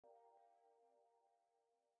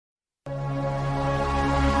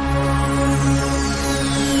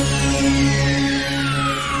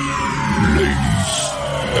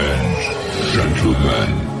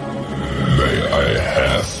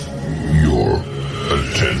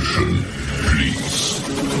Attention, please.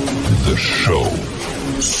 The show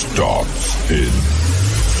starts in 10,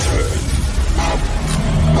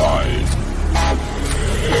 9,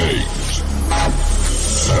 8,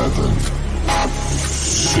 7,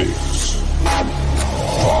 6, 5,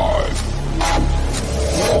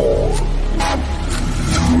 4, 3,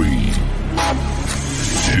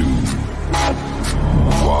 2,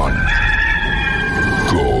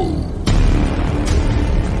 1, go.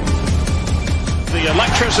 The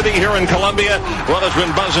electricity here in Columbia, well, has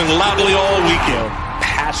been buzzing loudly all weekend.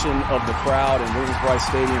 Passion of the crowd in Williams-Brice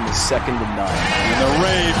Stadium is second to none. And the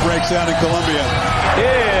rave breaks out in Columbia.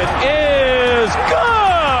 It is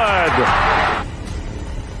good!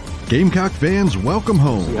 Gamecock fans, welcome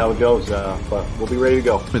home. See how it goes, but we'll be ready to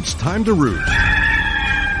go. It's time to root.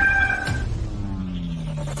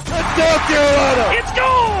 South Carolina! It's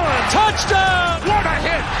gone! Touchdown! What a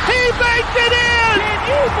hit! He baked it in! Can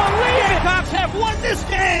you believe it? Gamecocks have won this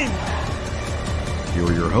game! Here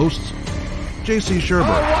are your hosts, J.C. Sherber.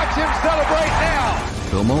 Oh, watch him celebrate now!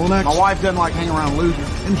 Phil Molinex. My wife doesn't like hanging around losers.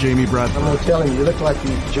 And Jamie Bradford. I'm going to tell him, you look like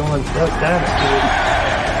you joined Duck Dynasty.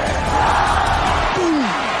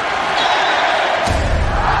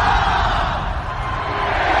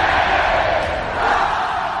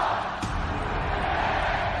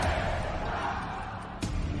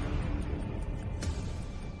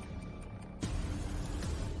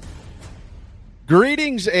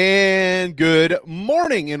 Greetings and good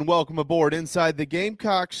morning, and welcome aboard Inside the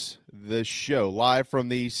Gamecocks, the show, live from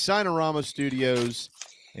the Sinorama Studios,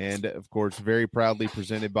 and, of course, very proudly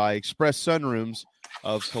presented by Express Sunrooms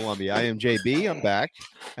of Columbia. I am JB. I'm back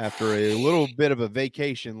after a little bit of a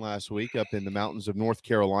vacation last week up in the mountains of North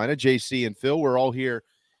Carolina. JC and Phil, we're all here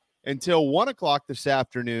until 1 o'clock this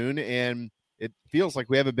afternoon, and it feels like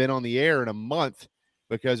we haven't been on the air in a month,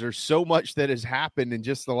 because there's so much that has happened in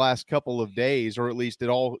just the last couple of days, or at least it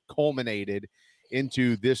all culminated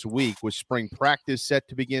into this week with spring practice set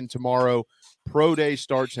to begin tomorrow. Pro Day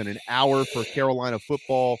starts in an hour for Carolina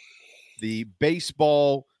football. The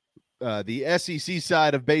baseball, the SEC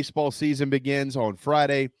side of baseball season begins on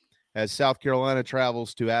Friday as South Carolina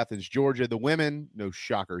travels to Athens, Georgia. The women, no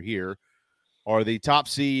shocker here, are the top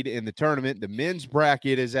seed in the tournament. The men's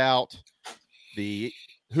bracket is out. The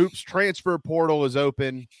Hoops transfer portal is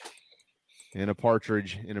open, and a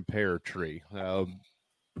partridge in a pear tree.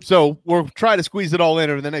 So we'll try to squeeze it all in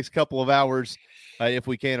over the next couple of hours if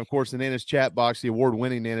we can. Of course, the Nana's Chat Box, the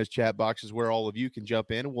award-winning Nana's Chat Box, is where all of you can jump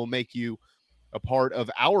in, and we'll make you a part of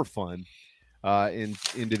our fun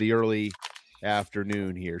into the early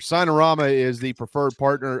afternoon here. Sinorama is the preferred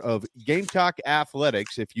partner of Gamecock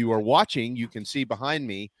Athletics. If you are watching, you can see behind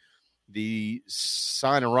me the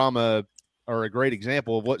Sinorama are a great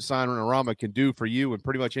example of what Sinorama can do for you and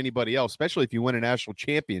pretty much anybody else, especially if you win a national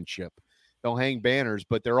championship. They'll hang banners,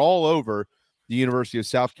 but they're all over the University of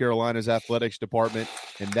South Carolina's athletics department,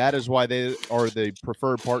 and that is why they are the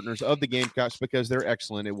preferred partners of the Gamecocks, because they're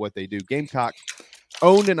excellent at what they do. Gamecock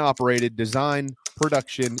owned and operated, design,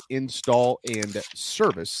 production, install, and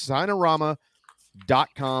service.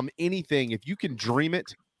 Sinorama.com, anything. If you can dream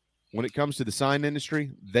it when it comes to the sign industry,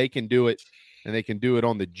 they can do it. And they can do it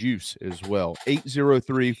on the juice as well.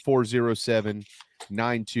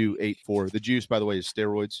 803-407-9284. The juice, by the way, is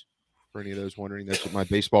steroids, for any of those wondering. That's my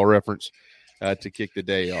baseball reference to kick the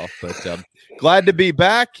day off. But glad to be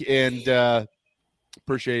back, and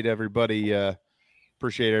appreciate everybody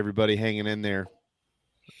hanging in there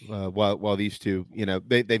while these two,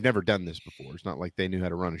 they've never done this before. It's not like they knew how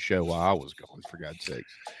to run a show while I was gone, for God's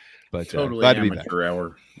sakes. But totally glad to be amateur back.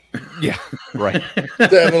 Hour. Yeah, right.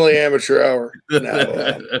 Definitely amateur hour.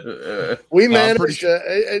 No, we managed,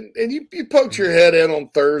 and you poked your head in on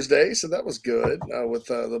Thursday, so that was good with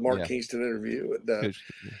the Mark Kingston interview. And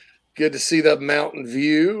good to see the mountain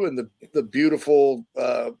view and the beautiful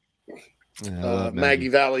Maggie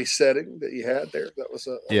Valley setting that you had there. That was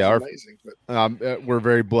amazing. But we're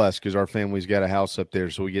very blessed because our family's got a house up there,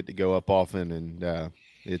 so we get to go up often, and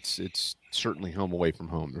it's certainly home away from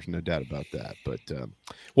home. There's no doubt about that. But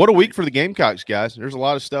what a week for the Gamecocks, guys. There's a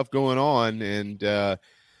lot of stuff going on. And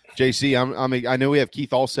JC, I know we have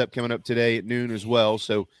Keith Alsep coming up today at noon as well,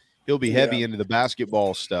 so he'll be heavy into the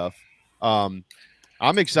basketball stuff. I'm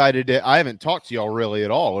excited. I haven't talked to y'all really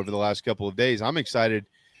at all over the last couple of days. I'm excited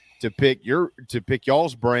to pick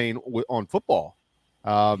y'all's brain on football.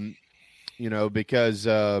 Because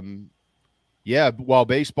while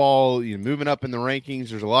baseball, moving up in the rankings,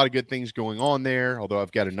 there's a lot of good things going on there, although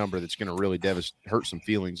I've got a number that's going to really hurt some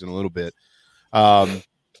feelings in a little bit. And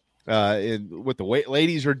what the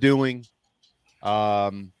ladies are doing,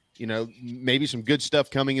 maybe some good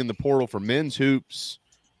stuff coming in the portal for men's hoops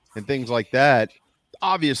and things like that.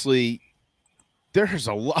 obviously there's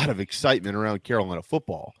a lot of excitement around Carolina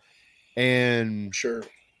football. And sure.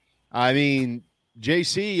 I mean,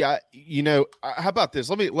 JC, how about this?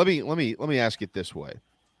 Let me ask it this way.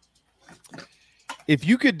 If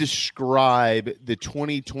you could describe the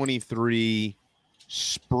 2023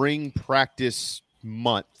 spring practice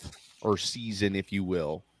month or season, if you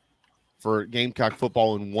will, for Gamecock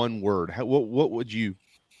football in one word, what would you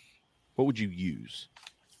use?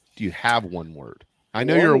 Do you have one word? I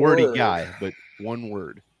know you're a wordy guy, but one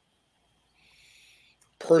word.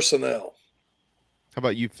 Personnel. How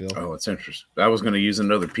about you, Phil? Oh, it's interesting. I was going to use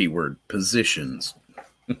another P word, positions.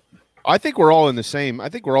 I think we're all in the same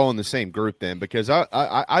group then, because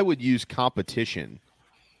I would use competition.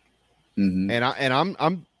 Mm-hmm. And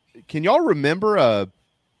I'm can y'all remember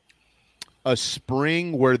a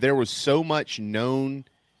spring where there was so much known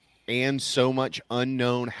and so much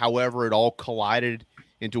unknown, however it all collided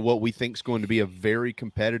into what we think is going to be a very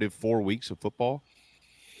competitive 4 weeks of football?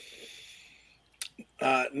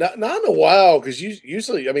 Not in a while, because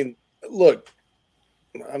usually, I mean, look,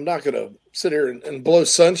 I'm not going to sit here and blow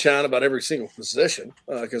sunshine about every single position,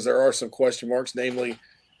 because there are some question marks, namely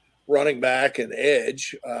running back and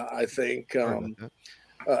edge. I think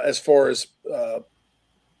as far as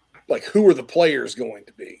like who are the players going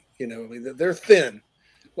to be? I mean, they're thin.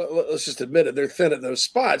 Let's just admit it. They're thin at those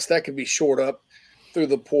spots. That can be shored up through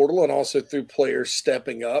the portal and also through players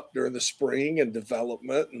stepping up during the spring and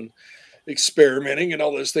development and experimenting and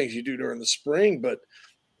all those things you do during the spring. But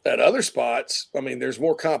at other spots, I mean, there's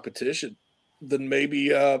more competition than maybe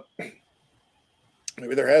there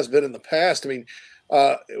has been in the past. I mean,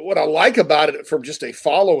 what I like about it from just a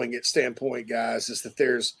following it standpoint, guys, is that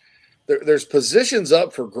there's positions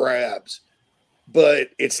up for grabs, but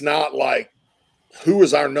it's not like who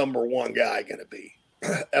is our number one guy going to be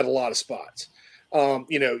at a lot of spots.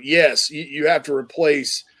 Yes, you have to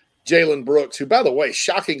replace Jalen Brooks, who, by the way,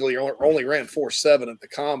 shockingly only ran 4.7 at the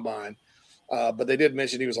combine, but they did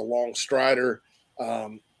mention he was a long strider.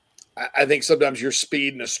 I think sometimes your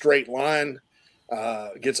speed in a straight line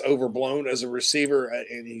gets overblown as a receiver,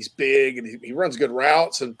 and he's big and he runs good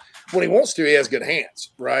routes, and when he wants to, he has good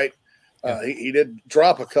hands, right? He did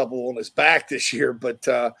drop a couple on his back this year, but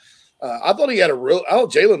I thought he had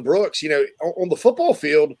Jalen Brooks, on the football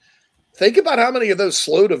field. Think about how many of those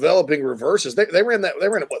slow developing reverses they ran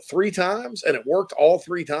it 3 times, and it worked all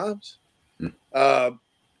 3 times. That's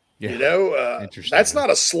not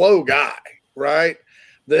a slow guy, right?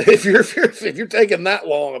 If you're taking that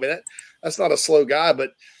long, I mean that's not a slow guy.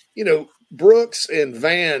 But Brooks and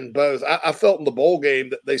Van both. I felt in the bowl game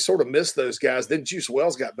that they sort of missed those guys. Then Juice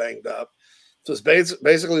Wells got banged up, so it's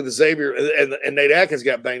basically the Xavier and Nate Atkins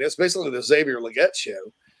got banged up. It's basically the Xavier Legette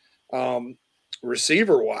show.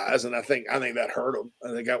 Receiver wise, and I think that hurt them.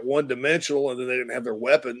 And they got one dimensional, and then they didn't have their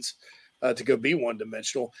weapons to go be one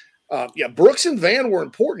dimensional. Brooks and Van were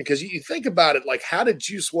important because you think about it, like how did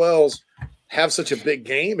Juice Wells have such a big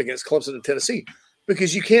game against Clemson and Tennessee?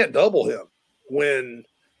 Because you can't double him when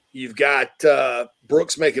you've got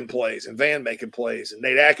Brooks making plays and Van making plays and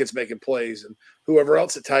Nate Atkins making plays and whoever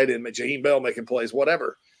else at tight end, Jaheim Bell making plays,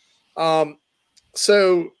 whatever. But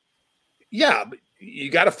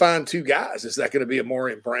you got to find 2 guys. Is that going to be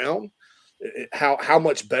Amorian Brown? How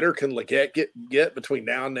much better can Legette get between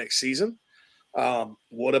now and next season?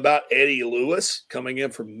 What about Eddie Lewis coming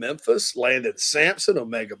in from Memphis? Landon Sampson,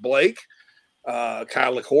 Omega Blake,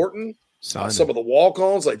 Kylie Horton, some of the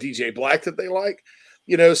walk-ons like DJ Black that they like.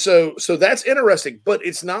 So that's interesting, but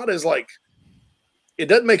it's not as like it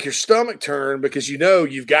doesn't make your stomach turn because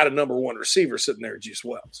you've got a number 1 receiver sitting there at Juice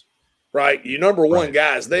Wells. Right, your number 1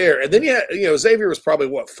 guy is there, and then Xavier was probably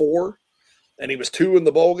 4, and he was 2 in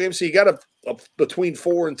the bowl game. So you got a between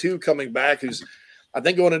 4 and 2 coming back, who's I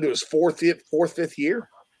think going into his fifth year.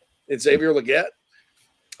 It's Xavier Legette.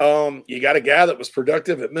 You got a guy that was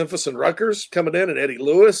productive at Memphis and Rutgers coming in, and Eddie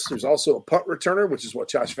Lewis, who's also a punt returner, which is what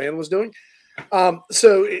Josh Fan was doing.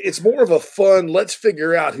 So it's more of a fun, let's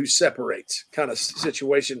figure out who separates kind of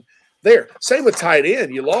situation there. Same with tight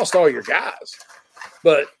end. You lost all your guys.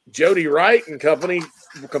 But Jody Wright and company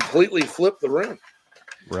completely flipped the room.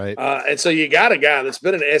 Right. And so you got a guy that's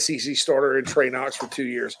been an SEC starter in Trey Knox for 2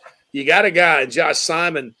 years. You got a guy, Josh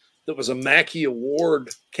Simon, that was a Mackey Award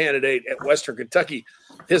candidate at Western Kentucky.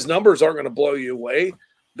 His numbers aren't going to blow you away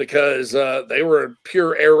because they were a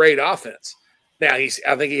pure air raid offense. Now, I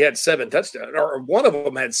think he had 7 touchdowns, or one of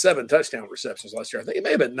them had 7 touchdown receptions last year. I think it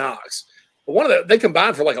may have been Knox. But they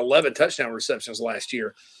combined for like 11 touchdown receptions last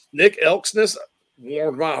year. Nick Elksness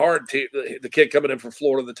warmed my heart to the kid coming in from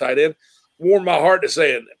Florida, the tight end, warmed my heart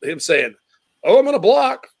to him saying, "Oh, I'm going to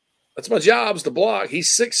block." That's my job is to block. He's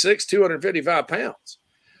 6'6", 255 pounds.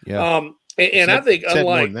 Yeah. And I think unlike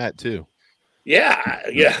more than that too. Yeah.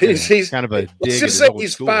 He's kind of a. Let's just say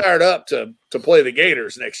he's fired up to play the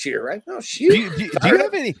Gators next year, right? Oh, shoot. Do you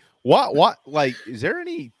have any? What? Like, is there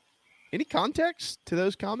any context to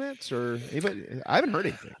those comments or anybody? I haven't heard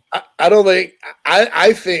anything. I don't think.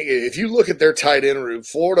 I think if you look at their tight end room,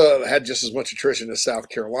 Florida had just as much attrition as South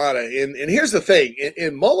Carolina. And here's the thing: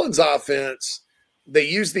 in Mullen's offense, they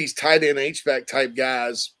use these tight end H-back type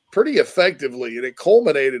guys pretty effectively, and it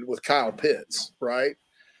culminated with Kyle Pitts, right?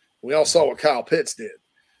 We all saw what Kyle Pitts did.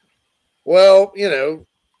 Well,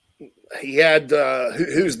 he had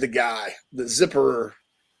who's the guy? The Zipperer,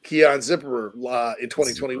 Keon Zipperer in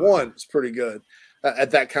 2021 was pretty good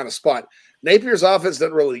at that kind of spot. Napier's offense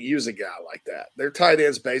doesn't really use a guy like that. Their tight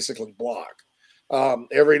ends basically block.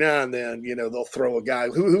 Every now and then, they'll throw a guy.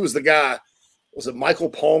 Who was the guy? Was it Michael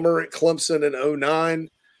Palmer at Clemson in 2009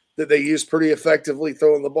 that they used pretty effectively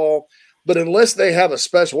throwing the ball? But unless they have a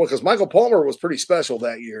special one, because Michael Palmer was pretty special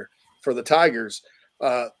that year for the Tigers,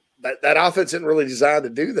 that offense isn't really designed to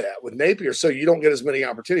do that with Napier, so you don't get as many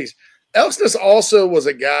opportunities. Elksnis also was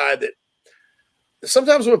a guy that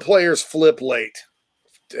sometimes when players flip late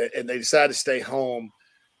and they decide to stay home,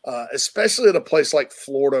 especially at a place like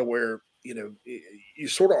Florida where, you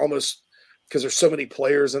sort of almost – because there's so many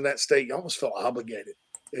players in that state, you almost feel obligated.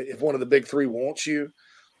 If one of the big three wants you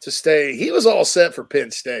to stay, he was all set for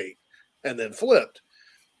Penn State and then flipped.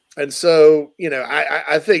 And so,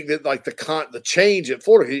 I think that like the change at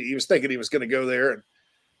Florida, he was thinking he was going to go there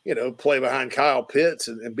and, play behind Kyle Pitts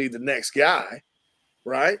and be the next guy,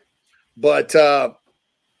 right? But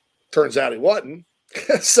turns out he wasn't.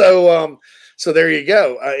 So there you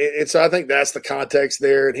go. And so I think that's the context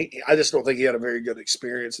there. And I just don't think he had a very good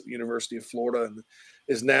experience at the University of Florida and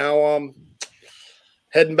is now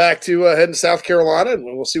heading back to South Carolina. And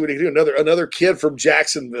we'll see what he can do. Another kid from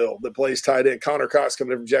Jacksonville that plays tight end. Connor Cox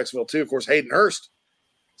coming in from Jacksonville too. Of course, Hayden Hurst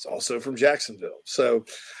is also from Jacksonville. So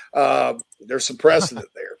there's some precedent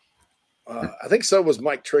there. I think so was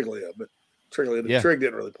Mike Triglia, but Trig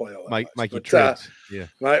didn't really play all that Mikey much. Triggs. Yeah.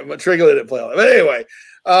 Triglia didn't play all that. But anyway,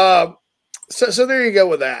 So there you go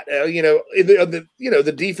with that.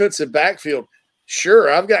 The defensive backfield.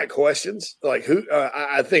 Sure, I've got questions. Like who?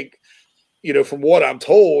 I think, from what I'm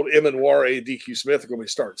told, Emanware and DQ Smith are going to be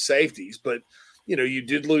starting safeties. But you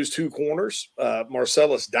did lose two corners.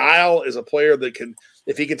 Marcellus Dial is a player that can,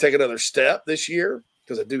 if he can take another step this year,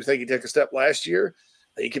 because I do think he took a step last year,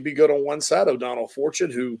 he could be good on one side. O'Donnell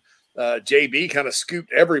Fortune, who JB kind of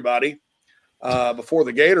scooped everybody before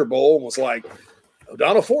the Gator Bowl and was like,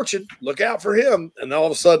 O'Donnell Fortune, look out for him. And all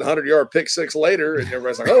of a sudden, 100-yard pick six later, and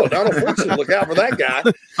everybody's like, oh, O'Donnell Fortune, look out for that guy.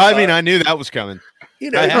 I knew that was coming.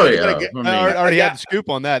 I already had the scoop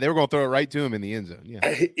on that. They were going to throw it right to him in the end zone.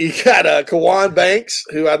 Yeah. You got Kawan Banks,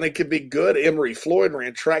 who I think could be good. Emery Floyd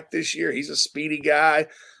ran track this year. He's a speedy guy.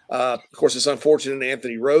 Of course, it's unfortunate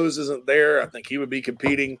Anthony Rose isn't there. I think he would be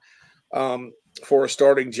competing for a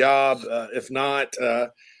starting job. If not,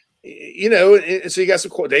 and so you got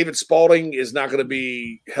some. David Spalding is not going to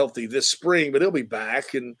be healthy this spring, but he'll be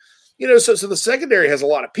back. And so the secondary has a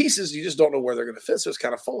lot of pieces. You just don't know where they're going to fit. So it's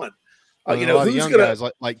kind of fun. A lot of young guys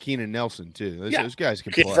like Keenan Nelson too. Those guys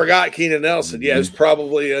can play. Forgot Keenan Nelson. Mm-hmm. Yeah, who's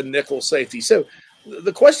probably a nickel safety. So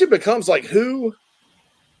the question becomes like who,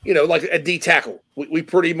 like a D tackle. We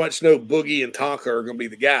pretty much know Boogie and Tonka are going to be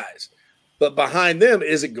the guys. But behind them,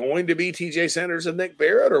 is it going to be TJ Sanders and Nick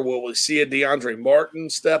Barrett, or will we see a DeAndre Martin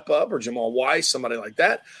step up, or Jamal Weiss, somebody like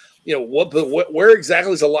that? Where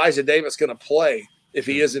exactly is Elijah Davis going to play if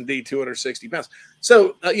he is indeed 260 pounds?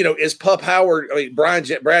 So, is Pup Howard? I mean,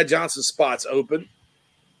 Brad Johnson's spot's open.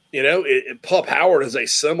 Pup Howard is a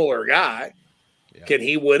similar guy. Yeah. Can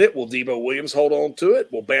he win it? Will Debo Williams hold on to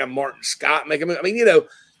it? Will Bam Martin Scott make him? I mean,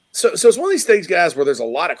 so it's one of these things, guys, where there's a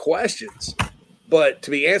lot of questions. But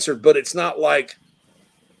to be answered, but it's not like,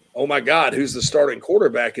 oh my God, who's the starting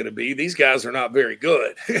quarterback going to be? These guys are not very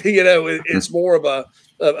good. It's more of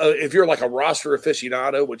if you're like a roster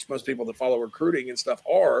aficionado, which most people that follow recruiting and stuff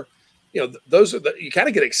are, those are you kind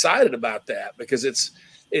of get excited about that because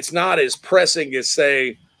it's not as pressing as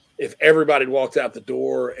say if everybody walked out the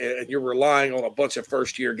door and you're relying on a bunch of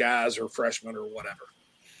first year guys or freshmen or whatever.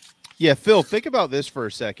 Yeah, Phil, think about this for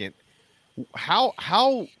a second.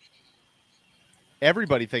 How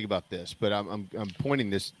everybody think about this, but I'm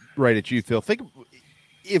pointing this right at you, Phil. Think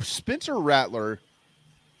if Spencer Rattler,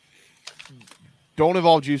 don't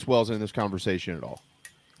involve Juice Wells in this conversation at all.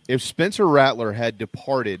 If Spencer Rattler had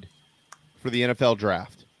departed for the NFL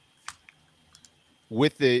draft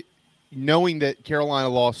with the knowing that Carolina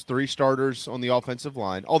lost 3 starters on the offensive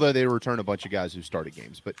line, although they returned a bunch of guys who started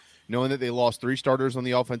games, but knowing that they lost 3 starters on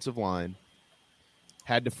the offensive line,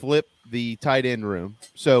 had to flip the tight end room.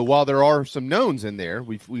 So while there are some knowns in there,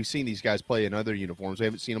 we've seen these guys play in other uniforms. We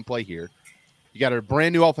haven't seen them play here. You got a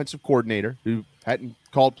brand new offensive coordinator who hadn't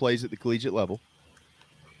called plays at the collegiate level.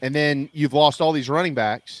 And then you've lost all these running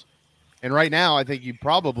backs. And right now, I think you'd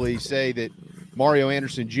probably say that Mario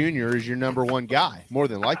Anderson Jr. is your number 1 guy, more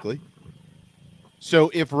than likely. So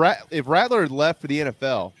if Rattler had left for the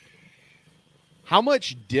NFL, how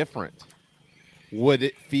much different would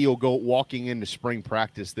it feel walking into spring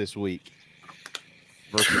practice this week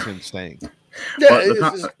versus him staying? Yeah,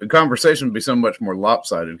 the conversation would be so much more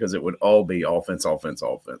lopsided because it would all be offense.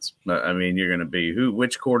 I mean, you're going to be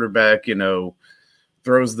which quarterback,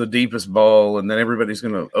 throws the deepest ball, and then everybody's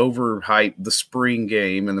going to overhype the spring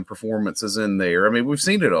game and the performances in there. I mean, we've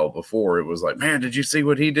seen it all before. It was like, man, did you see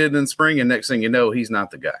what he did in spring? And next thing you know, he's not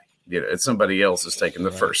the guy. It's somebody else is taking the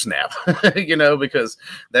first snap, because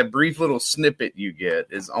that brief little snippet you get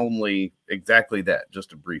is only exactly that,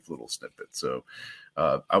 just a brief little snippet. So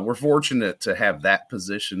we're fortunate to have that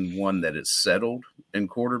position, one that is settled in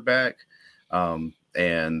quarterback.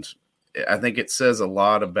 And I think it says a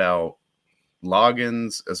lot about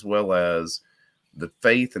Loggins as well as the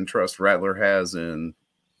faith and trust Rattler has in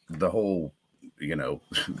the whole,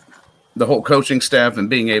 the whole coaching staff and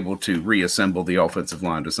being able to reassemble the offensive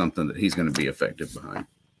line to something that he's going to be effective behind.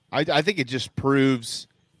 I think it just proves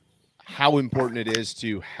how important it is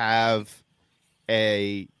to have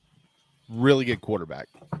a really good quarterback.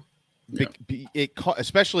 Yeah.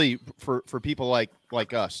 Especially for people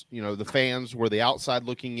like us, the fans, we're the outside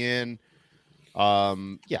looking in. I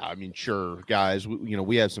mean, sure, guys,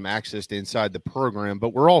 we have some access to inside the program,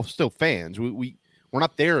 but we're all still fans. We're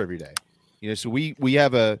not there every day, so we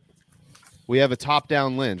have a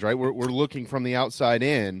top-down lens, right? We're looking from the outside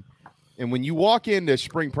in, and when you walk into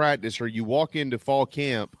spring practice or you walk into fall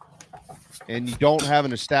camp and you don't have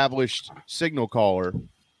an established signal caller,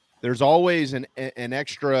 there's always an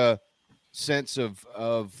extra sense of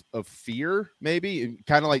fear, maybe,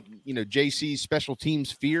 kind of like JC's special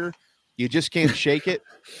teams fear. You just can't shake it.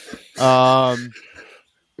 But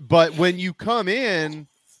when you come in,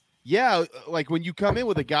 like when you come in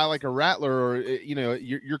with a guy like a Rattler or,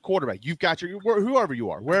 your quarterback, you've got whoever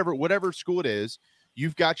you are, whatever school it is,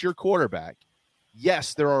 you've got your quarterback.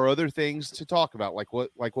 Yes, there are other things to talk about, like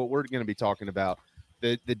what we're going to be talking about,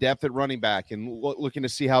 the depth at running back and looking to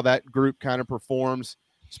see how that group kind of performs,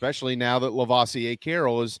 especially now that Lavoisier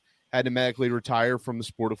Carroll has had to medically retire from the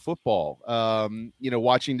sport of football.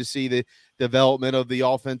 Watching to see the development of the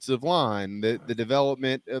offensive line, the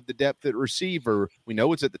development of the depth at receiver. We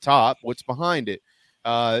know it's at the top. What's behind it?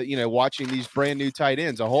 Watching these brand new tight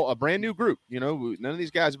ends, a brand new group. None of these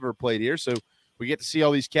guys have ever played here, so we get to see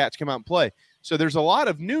all these cats come out and play. So there's a lot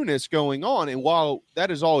of newness going on, and while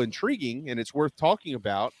that is all intriguing and it's worth talking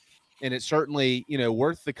about, and it's certainly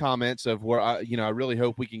worth the comments of where I really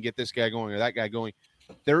hope we can get this guy going or that guy going.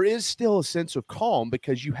 There is still a sense of calm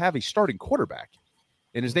because you have a starting quarterback,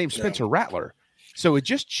 and his name's Spencer Rattler. So it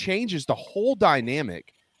just changes the whole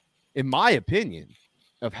dynamic, in my opinion,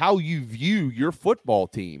 of how you view your football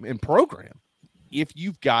team and program if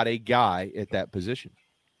you've got a guy at that position.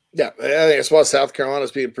 Yeah, I think that's why South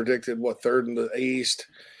Carolina's being predicted, third in the East.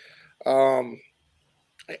 And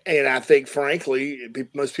I think, frankly,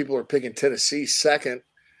 most people are picking Tennessee second.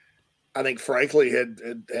 I think, frankly, had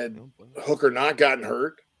Hooker not gotten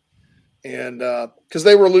hurt, and because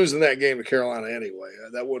they were losing that game to Carolina anyway,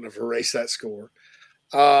 that wouldn't have erased that score.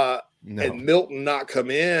 No. And Milton not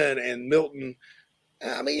come in, and Milton,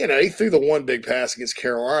 I mean, he threw the one big pass against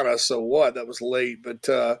Carolina, so what? That was late, but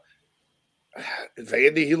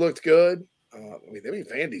Vandy, he looked good. They beat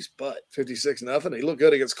Vandy's butt, 56-0. He looked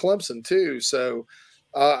good against Clemson too, so.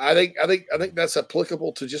 I think that's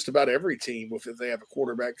applicable to just about every team if they have a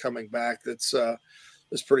quarterback coming back that's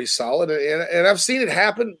pretty solid. And I've seen it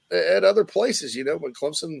happen at other places. When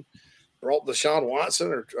Clemson brought Deshaun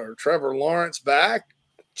Watson or Trevor Lawrence back,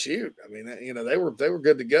 shoot, I mean, they were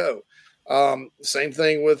good to go. Same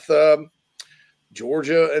thing with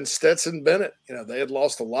Georgia and Stetson Bennett. They had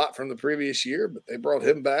lost a lot from the previous year, but they brought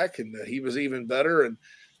him back, and he was even better. And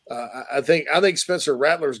I think Spencer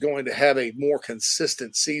Rattler is going to have a more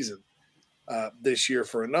consistent season this year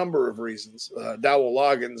for a number of reasons. Dowell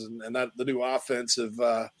Loggins and that the new offensive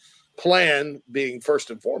plan being first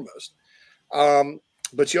and foremost.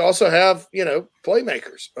 But you also have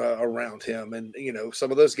playmakers around him, and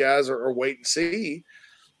some of those guys are wait and see.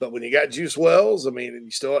 But when you got Juice Wells, and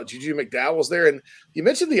you still have Juju McDowell's there, and you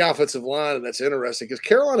mentioned the offensive line, and that's interesting because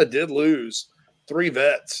Carolina did lose 3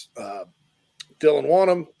 vets. Dylan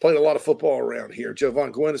Wanham played a lot of football around here.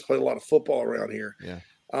 Jovan Gwynn has played a lot of football around here. Yeah.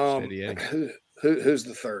 Who's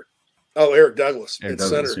the third? Oh, Eric Douglas Eric at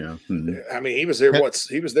Douglas, center. Yeah. Mm-hmm. I mean, he was there.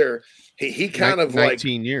 He was there. He kind of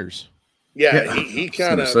 19 years. Yeah, he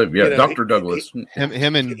kind of Dr. Douglas.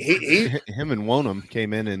 Him and Wonham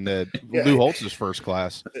came in Lou Holtz's first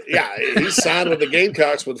class. Yeah, he signed with the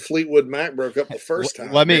Gamecocks when Fleetwood Mac broke up the first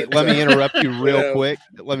time. Let me interrupt you real quick.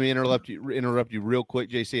 Let me interrupt you real quick,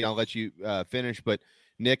 JC. I'll let you finish. But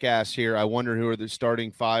Nick asked here, I wonder who are the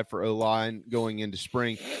starting 5 for O-line going into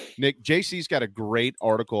spring. Nick, JC's got a great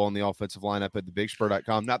article on the offensive lineup at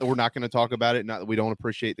thebigspur.com. Not that we're not going to talk about it, not that we don't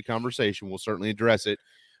appreciate the conversation. We'll certainly address it.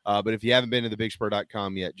 But if you haven't been to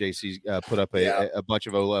thebigspur.com yet, JC's put up a bunch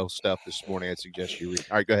of OL stuff this morning. I'd suggest you read.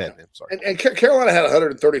 All right, go ahead, man. Sorry. And Carolina had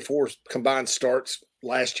 134 combined starts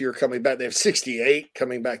last year coming back. They have 68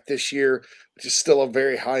 coming back this year, which is still a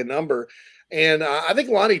very high number. And I think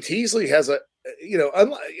Lonnie Teasley has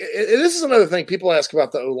this is another thing people ask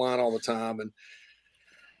about the O-line all the time. And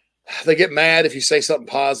they get mad if you say something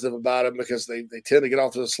positive about him because they tend to get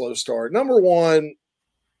off to a slow start. Number one,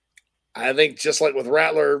 I think just like with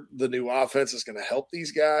Rattler, the new offense is going to help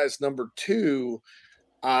these guys. Number two,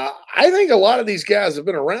 I think a lot of these guys have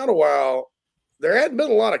been around a while. There hadn't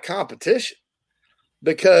been a lot of competition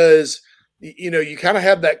because, you kind of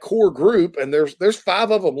have that core group, and there's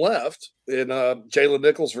 5 of them left in Jalen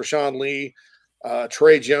Nichols, Rashawn Lee,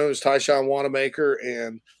 Trey Jones, Tyshawn Wanamaker,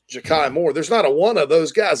 and Ja'Kai Moore. There's not a one of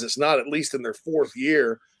those guys that's not at least in their 4th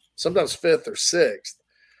year, sometimes 5th or 6th.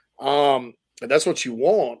 And that's what you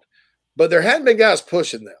want. But there hadn't been guys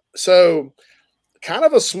pushing them. So kind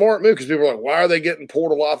of a smart move because people are like, why are they getting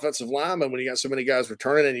portal offensive linemen when you got so many guys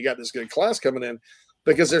returning and you got this good class coming in?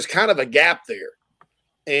 Because there's kind of a gap there.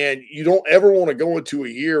 And you don't ever want to go into a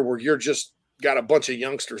year where you're just got a bunch of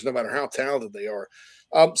youngsters, no matter how talented they are.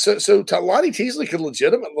 So Lonnie Teasley could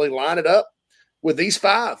legitimately line it up with these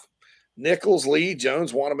 5. Nichols, Lee,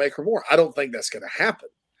 Jones, Wanamaker, Moore. I don't think that's going to happen.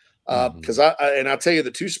 Because I'll tell you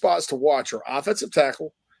the 2 spots to watch are offensive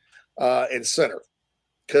tackle and center,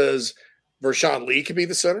 because Rashawn Lee could be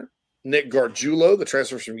the center. Nick Gargiulo, the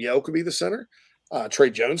transfer from Yale, could be the center. Trey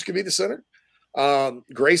Jones could be the center.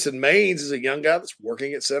 Grayson Maines is a young guy that's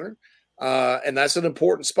working at center. And that's an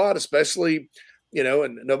important spot, especially,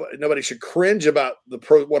 and nobody should cringe about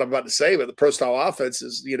what I'm about to say, but the pro style offense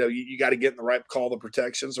is, you got to get in the right call, the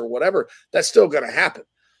protections or whatever. That's still going to happen.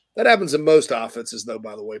 That happens in most offenses, though,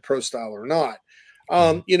 by the way, pro style or not.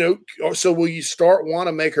 So will you start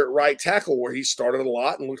Wanamaker at right tackle where he started a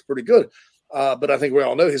lot and looks pretty good? But I think we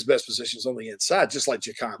all know his best position is on the inside, just like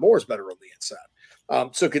Ja'Kai Moore is better on the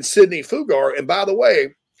inside. So can Sidney Fugar, and by the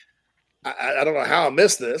way, I don't know how I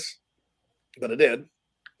missed this, but I did.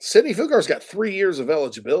 Sidney Fugar's got 3 years of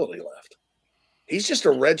eligibility left. He's just a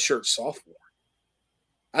redshirt sophomore.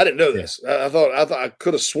 I didn't know this. I thought I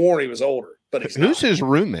could have sworn he was older, but he's Who's not. his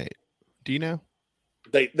roommate? Do you know?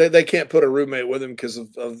 They can't put a roommate with him because of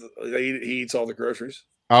he eats all the groceries.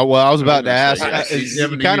 Oh, well, I was about to ask.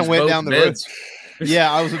 You kind of went down the road.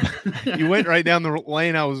 Yeah, you went right down the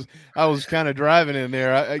lane. I was kind of driving in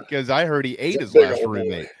there because I heard he ate his last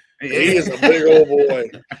roommate. He is a big old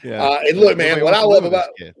boy. Yeah. And look, man, what I love about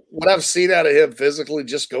what I've seen out of him physically,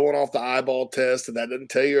 just going off the eyeball test, and that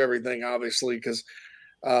doesn't tell you everything, obviously, because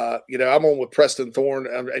I'm on with Preston Thorne,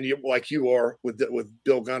 and you like you are with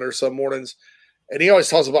Bill Gunner some mornings. And he always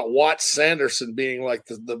talks about Watts Sanderson being like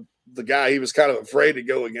the guy he was kind of afraid to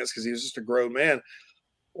go against because he was just a grown man.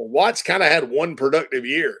 Well, Watts kind of had one productive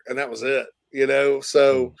year, and that was it,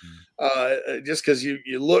 So just because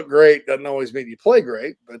you look great doesn't always mean you play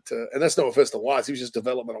great. But and that's no offense to Watts. He was just a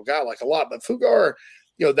developmental guy like a lot. But Fugar,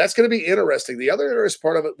 that's going to be interesting. The other interesting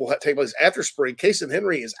part of it will take place after spring. Casey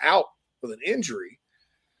Henry is out with an injury.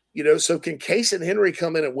 So can Casey Henry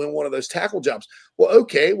come in and win one of those tackle jobs? Well,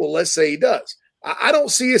 okay. Well, let's say he does. I don't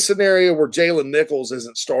see a scenario where Jalen Nichols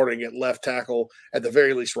isn't starting at left tackle, at the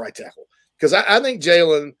very least right tackle. Because I think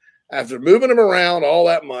Jalen, after moving him around all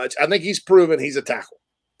that much, I think he's proven he's a tackle.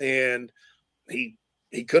 And he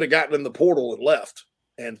could have gotten in the portal and left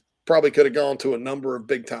and probably could have gone to a number of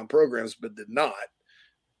big-time programs, but did not.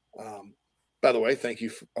 By the way, thank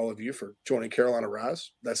you, all of you, for joining Carolina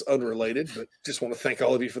Rise. That's unrelated, but just want to thank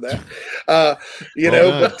all of you for that. But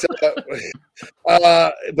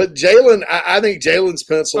Jalen, I think Jalen's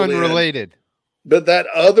penciled unrelated. But that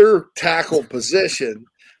other tackle position,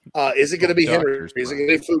 is it going to be Henry? Is it going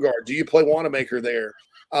to be Fugar? Do you play Wanamaker there?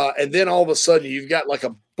 And then all of a sudden you've got like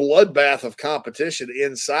a bloodbath of competition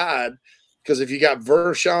inside, because if you got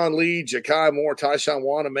Vershawn Lee, Ja'Kai Moore, Tyshawn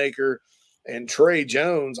Wanamaker, and Trey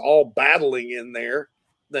Jones all battling in there,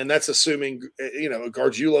 then that's assuming,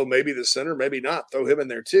 Gargiulo maybe the center, maybe not. Throw him in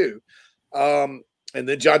there too. And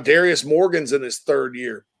then John Darius Morgan's in his third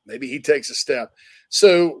year. Maybe he takes a step.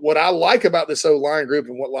 So what I like about this O-line group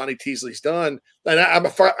and what Lonnie Teasley's done, and I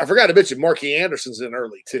forgot to mention Marquis Anderson's in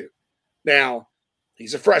early too. Now,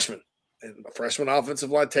 he's a freshman, and a freshman offensive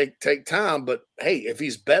line take time, but hey, if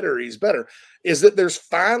he's better, he's better. Is that there's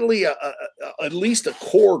finally at least a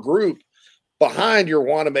core group behind your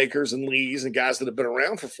Wanamakers and Lees and guys that have been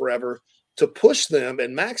around for forever to push them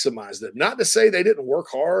and maximize them. Not to say they didn't work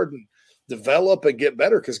hard and develop and get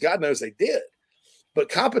better, because God knows they did. But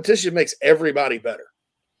competition makes everybody better.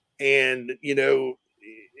 And,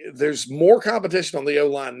 there's more competition on the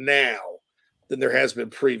O-line now than there has been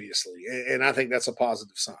previously. And I think that's a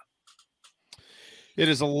positive sign. It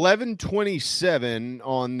is 11:27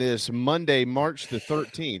 on this Monday, March the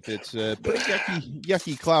 13th. It's a pretty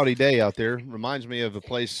yucky, cloudy day out there. Reminds me of a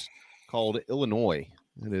place called Illinois.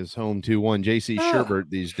 It is home to one J.C. Sherbert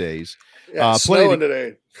these days. Yeah, snowing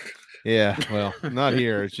today. Yeah, well, not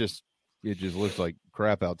here. It just looks like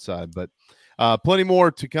crap outside. But plenty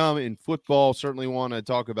more to come in football. Certainly want to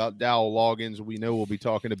talk about Dowell Loggins. We know we'll be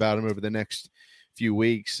talking about him over the next few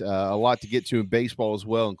weeks. A lot to get to in baseball as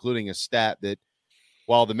well, including a stat that,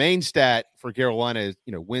 while the main stat for Carolina is,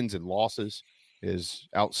 wins and losses is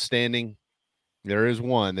outstanding, there is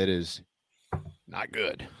one that is not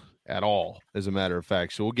good at all, as a matter of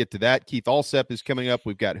fact. So we'll get to that. Keith Alsep is coming up.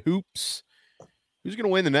 We've got hoops. Who's going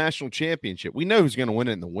to win the national championship? We know who's going to win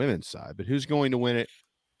it in the women's side, but who's going to win it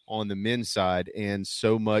on the men's side, and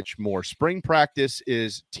so much more. Spring practice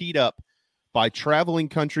is teed up by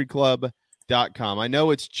TravelingCountryClub.com. I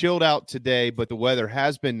know it's chilled out today, but the weather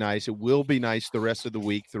has been nice. It will be nice the rest of the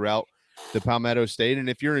week throughout the Palmetto State. And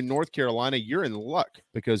if you're in North Carolina, you're in luck,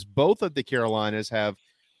 because both of the Carolinas have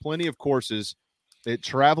plenty of courses at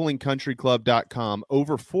TravelingCountryClub.com.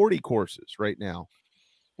 Over 40 courses right now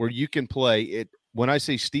where you can play it. When I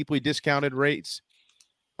say steeply discounted rates,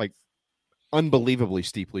 like unbelievably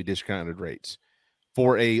steeply discounted rates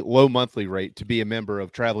for a low monthly rate to be a member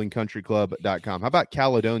of TravelingCountryClub.com. How about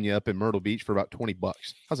Caledonia up in Myrtle Beach for about $20?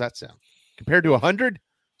 How's that sound? Compared to 100?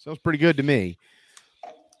 Sounds pretty good to me.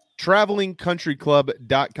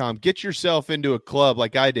 TravelingCountryClub.com. Get yourself into a club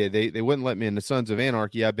like I did. They wouldn't let me in the Sons of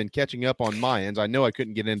Anarchy. I've been catching up on my ends. I know I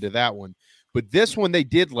couldn't get into that one, but this one they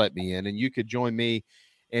did let me in, and you could join me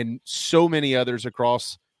and so many others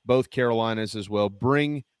across both Carolinas as well.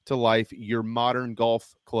 Bring to life your modern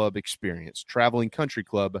golf club experience.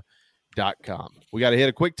 TravelingCountryClub.com. We got to hit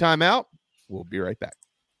a quick timeout. We'll be right back.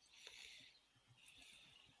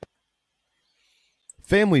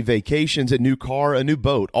 Family vacations, a new car, a new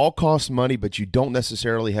boat, all cost money, but you don't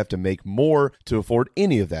necessarily have to make more to afford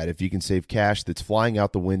any of that if you can save cash that's flying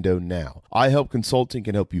out the window now. iHelp Consulting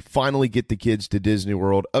can help you finally get the kids to Disney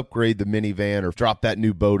World, upgrade the minivan, or drop that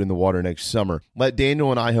new boat in the water next summer. Let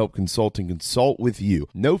Daniel and iHelp Consulting consult with you.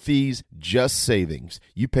 No fees, just savings.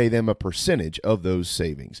 You pay them a percentage of those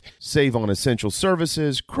savings. Save on essential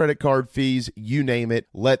services, credit card fees, you name it.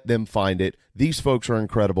 Let them find it. These folks are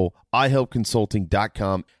incredible.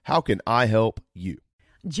 iHelpConsulting.com. How can I help you?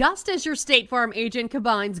 Just as your State Farm agent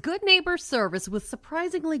combines good neighbor service with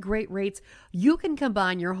surprisingly great rates, you can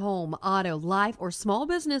combine your home, auto, life, or small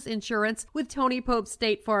business insurance with Tony Pope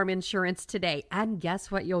State Farm Insurance today. And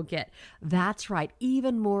guess what you'll get? That's right,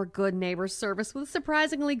 even more good neighbor service with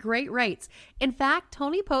surprisingly great rates. In fact,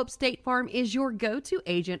 Tony Pope State Farm is your go-to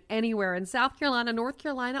agent anywhere in South Carolina, North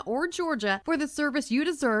Carolina, or Georgia for the service you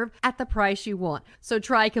deserve at the price you want. So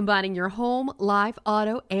try combining your home, life,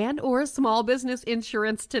 auto, and or small business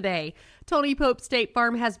insurance today. Tony Pope State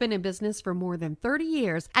Farm has been in business for more than 30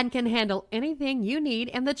 years and can handle anything you need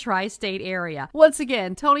in the tri-state area. Once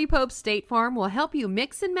again, Tony Pope State Farm will help you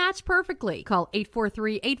mix and match perfectly. Call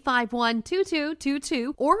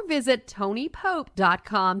 843-851-2222 or visit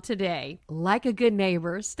TonyPope.com today. Like a good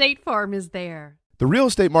neighbor, State Farm is there. The real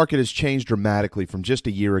estate market has changed dramatically from just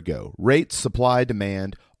a year ago. Rates, supply,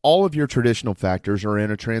 demand, all of your traditional factors are in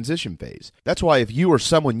a transition phase. That's why if you or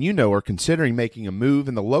someone you know are considering making a move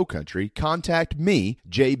in the low country, contact me,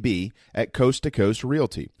 JB, at Coast to Coast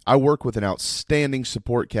Realty. I work with an outstanding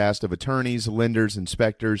support cast of attorneys, lenders,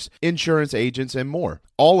 inspectors, insurance agents, and more,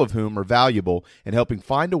 all of whom are valuable in helping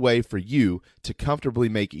find a way for you to comfortably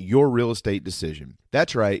make your real estate decision.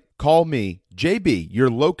 That's right. Call me, JB, your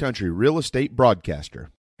low country real estate broadcaster.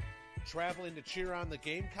 Traveling to cheer on the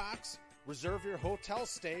Gamecocks? Reserve your hotel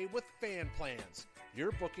stay with Fan Plans.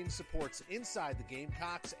 Your booking supports Inside the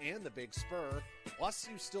Gamecocks and the Big Spur, plus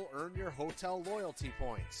you still earn your hotel loyalty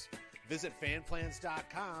points. Visit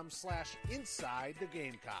fanplans.com/Inside the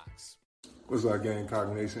Gamecocks. What's up,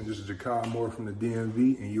 Gamecock Nation? This is Jakai Moore from the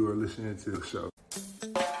DMV, and you are listening to the show.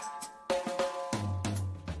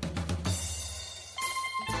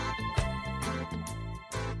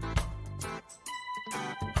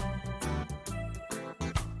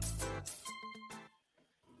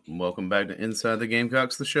 Welcome back to Inside the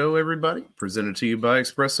Gamecocks, the show, everybody. Presented to you by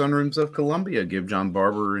Express Sunrooms of Columbia. Give John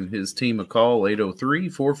Barber and his team a call,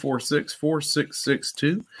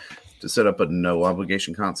 803-446-4662, to set up a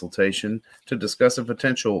no-obligation consultation to discuss a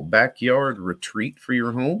potential backyard retreat for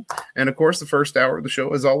your home. And, of course, the first hour of the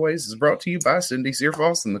show, as always, is brought to you by Cindy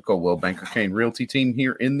Searfoss and the Coldwell Banker Kane Realty team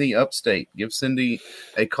here in the Upstate. Give Cindy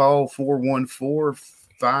a call, 414-5271,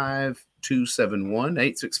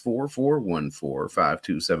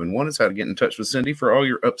 864-414-5271 is how to get in touch with Cindy for all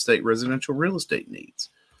your upstate residential real estate needs.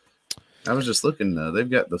 I was just looking, they've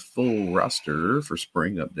got the full roster for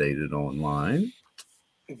spring updated online.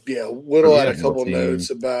 Yeah, Whittle had a couple notes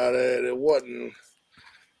about it. It wasn't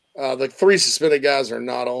the 3 suspended guys are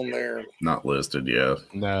not on there. Not listed, yeah.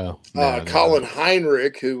 No. Colin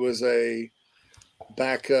Heinrich, who was a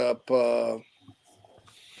backup walk-on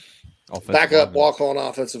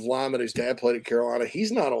offensive lineman whose dad played at Carolina.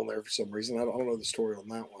 He's not on there for some reason. I don't know the story on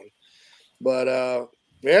that one. But,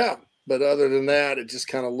 but other than that, it just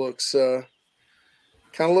kind of looks the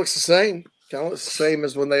same. Kind of looks the same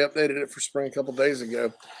as when they updated it for spring a couple days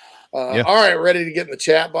ago. All right, ready to get in the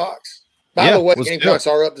chat box? By the way, Gamecocks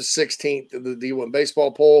are up to 16th in the D1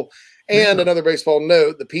 baseball poll. And another baseball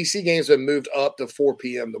note, the PC game's been moved up to 4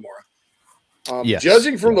 p.m. tomorrow.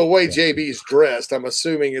 Judging from the way JB's dressed, I'm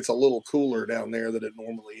assuming it's a little cooler down there than it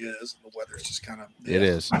normally is. And the weather's just kind of It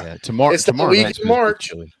is. Yeah. Tomorrow. It's the week in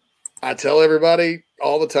March. I tell everybody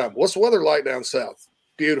all the time, what's the weather like down south?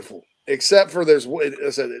 Beautiful. Except for there's, I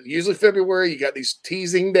said, usually February, you got these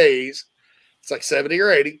teasing days. It's like 70 or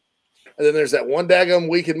 80. And then there's that one daggum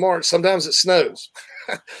week in March. Sometimes it snows.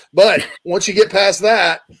 But once you get past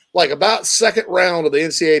that, like about second round of the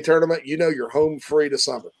NCAA tournament, you know you're home free to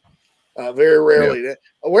summer. Very rarely. Yeah.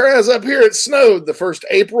 Whereas up here it snowed the first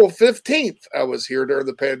April 15th I was here during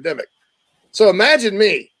the pandemic. So imagine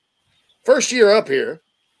me, first year up here,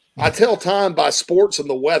 I tell time by sports and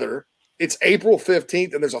the weather. It's April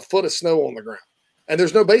 15th and there's a foot of snow on the ground. And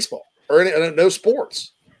there's no baseball or no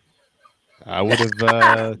sports. I would have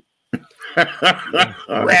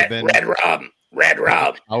Red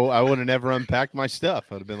Rob. I would have never unpacked my stuff.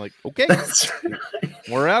 I'd have been like, okay,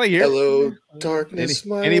 we're out of here. Hello, darkness.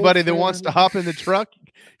 Anybody that wants to hop in the truck,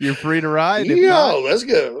 you're free to ride. Let's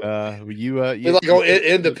go. Like on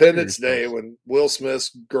Independence Day when Will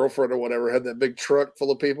Smith's girlfriend or whatever had that big truck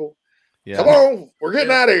full of people. Yeah. Come on, we're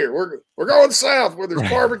getting out of here. We're going south where there's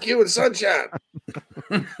barbecue and sunshine.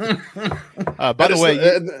 By the way,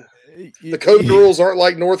 the code rules aren't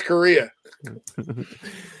like North Korea.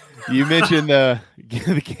 You mentioned the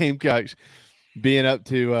Gamecocks being up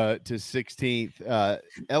to 16th.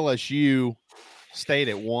 LSU stayed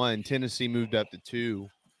at 1. Tennessee moved up to 2,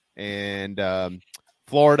 and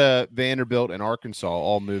Florida, Vanderbilt, and Arkansas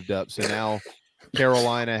all moved up. So now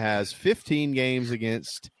Carolina has 15 games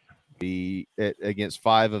against 5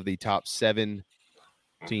 of the top 7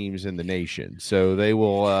 teams in the nation. So they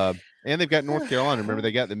will, and they've got North Carolina. Remember,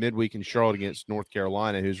 they got the midweek in Charlotte against North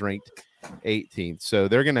Carolina, who's ranked 18th. So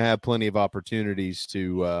they're going to have plenty of opportunities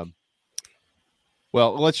to,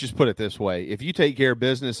 well, let's just put it this way. If you take care of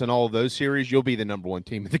business in all of those series, you'll be the number 1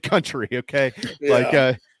 team in the country. Okay. Yeah.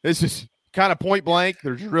 Like, this is kind of point blank.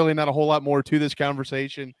 There's really not a whole lot more to this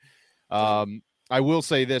conversation. I will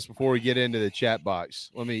say this before we get into the chat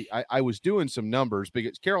box. I was doing some numbers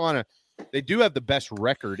because Carolina, they do have the best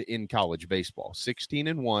record in college baseball.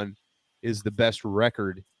 16-1 is the best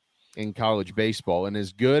record in college baseball. And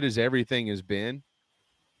as good as everything has been,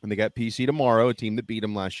 and they got PC tomorrow, a team that beat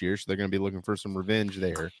them last year, so they're going to be looking for some revenge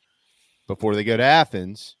there before they go to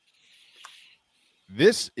Athens.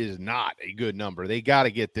 This is not a good number. They got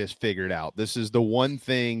to get this figured out. This is the one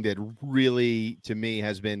thing that really, to me,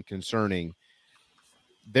 has been concerning.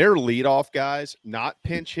 Their leadoff guys, not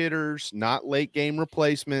pinch hitters, not late game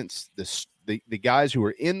replacements, the guys who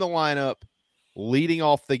are in the lineup leading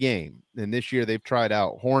off the game. And this year they've tried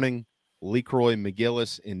out Horning, LeCroy,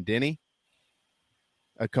 McGillis, and Denny.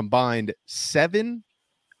 A combined 7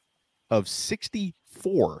 of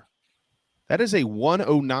 64. That is a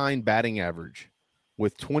 109 batting average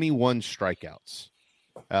with 21 strikeouts.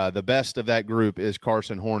 The best of that group is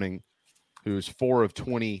Carson Horning, who's 4 of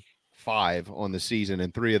 25 on the season,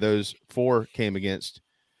 and 3 of those 4 came against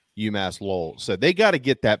UMass Lowell. So they got to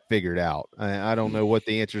get that figured out. I don't know what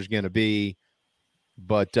the answer is going to be,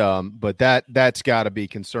 but that's got to be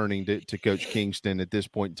concerning to Coach Kingston at this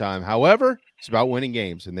point in time. However, it's about winning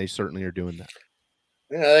games, and they certainly are doing that.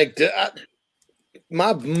 Yeah, I think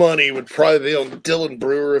my money would probably be on Dylan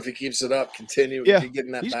Brewer if he keeps it up,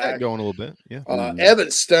 getting that he's back. Going a little bit. Yeah.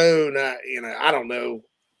 Evan Stone, I don't know.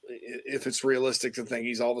 if it's realistic to think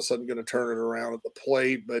he's all of a sudden going to turn it around at the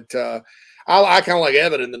plate. But I kind of like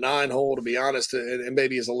Evan in the 9-hole, to be honest, and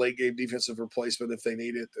maybe as a late game defensive replacement if they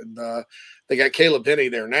need it. And they got Caleb Penny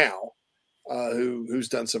there now, who's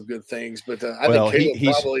done some good things. But I think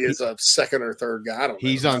Caleb probably is a second or third guy. I don't know.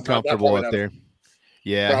 He's uncomfortable up there.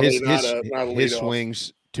 Yeah, his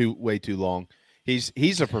swing's way too long.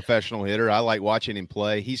 He's a professional hitter. I like watching him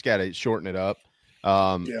play. He's got to shorten it up.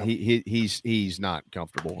 He's not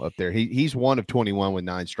comfortable up there. He's 1 of 21 with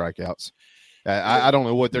 9 strikeouts. I don't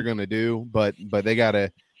know what they're going to do, but they got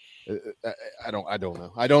to. I don't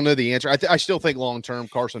know. I don't know the answer. I still think long term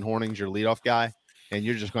Carson Horning's your leadoff guy, and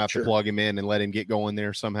you're just going to have to plug him in and let him get going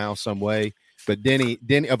there somehow, some way. But Denny,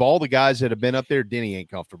 of all the guys that have been up there, Denny ain't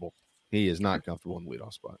comfortable. He is not comfortable in the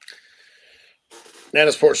leadoff spot.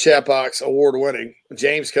 Nana Sports Chat Box award winning.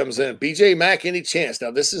 James comes in. BJ Mack, any chance?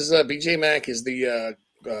 Now this is BJ Mack is the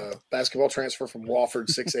basketball transfer from Wofford,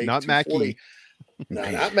 6'8", not Mackey. No,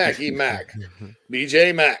 not Mackey. Mack.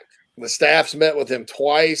 BJ Mack. The staff's met with him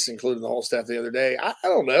twice, including the whole staff the other day. I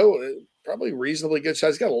don't know. Probably reasonably good shot.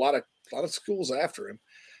 He's got a lot of schools after him.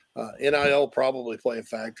 NIL probably play a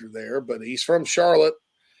factor there, but he's from Charlotte.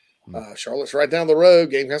 Charlotte's right down the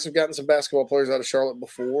road. Gamecocks have gotten some basketball players out of Charlotte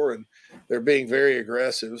before, and they're being very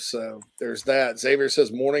aggressive. So there's that. Xavier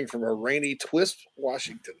says morning from a rainy Twisp,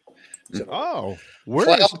 Washington. So, where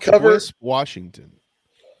is Twisp, Washington?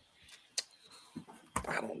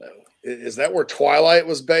 I don't know. Is that where Twilight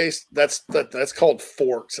was based? That's called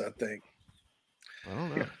Forks, I think. I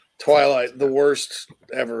don't know. Twilight, the worst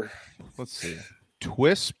ever. Let's see.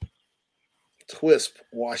 Twisp,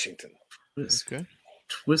 Washington. Okay.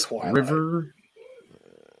 Twisp Twilight. River.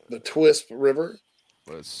 The Twisp River.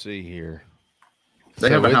 Let's see here. They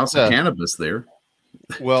have a house of cannabis there.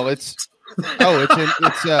 Well, it's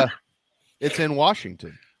in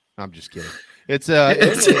Washington. I'm just kidding.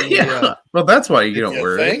 Well, that's why you don't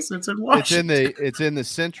wear it. It's in Washington. It's in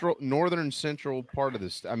the northern central part of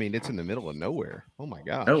this. I mean, it's in the middle of nowhere. Oh my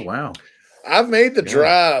gosh. Oh wow. I've made the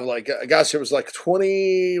drive. Like, gosh, it was like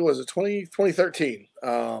 2013.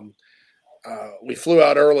 We flew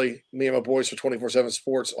out early, me and my boys for 24/7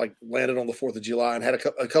 Sports, like landed on the 4th of July and had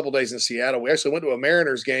a couple days in Seattle. We actually went to a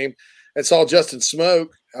Mariners game and saw Justin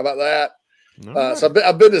Smoke. How about that? So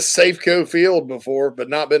I've been to Safeco Field before, but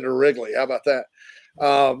not been to Wrigley. How about that?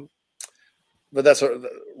 But that's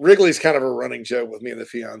Wrigley's kind of a running joke with me and the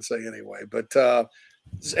fiance anyway. But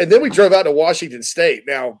and then we drove out to Washington State.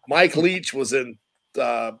 Now Mike Leach was in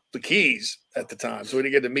the Keys at the time, so we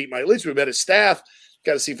didn't get to meet Mike Leach. We met his staff,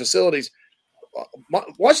 got to see facilities.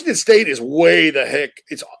 Washington State is way the heck.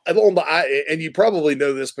 It's on the and you probably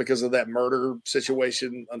know this because of that murder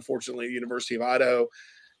situation. Unfortunately, at University of Idaho.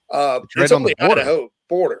 It's on the Idaho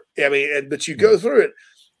border. I mean, but you go through it,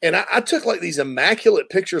 and I took like these immaculate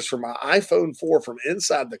pictures from my iPhone 4 from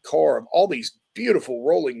inside the car of all these beautiful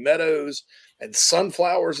rolling meadows and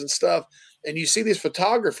sunflowers and stuff. And you see these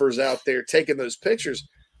photographers out there taking those pictures.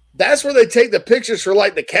 That's where they take the pictures for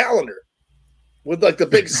like the calendar with like the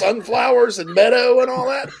big sunflowers and meadow and all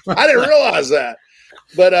that. I didn't realize that,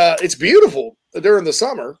 but it's beautiful during the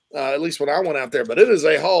summer, at least when I went out there. But it is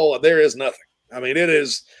a haul, and there is nothing. I mean, it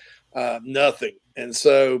is nothing. And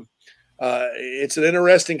so it's an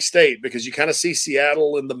interesting state because you kind of see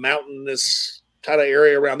Seattle in the mountainous kind of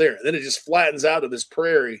area around there. And then it just flattens out to this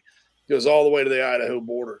prairie, goes all the way to the Idaho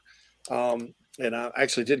border. And I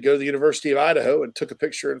actually did go to the University of Idaho and took a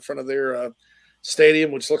picture in front of their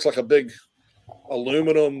stadium, which looks like a big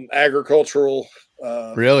aluminum agricultural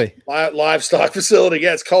livestock facility.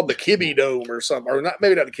 Yeah, it's called the Kibbe Dome or something. Or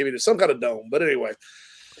maybe not the Kibbe Dome, some kind of dome. But anyway.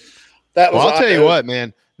 I'll tell you what,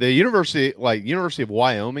 man. The University of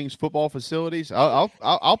Wyoming's football facilities.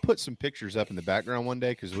 I'll put some pictures up in the background one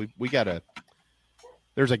day because we got a.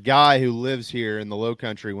 There's a guy who lives here in the Low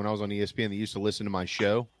Country. When I was on ESPN, that used to listen to my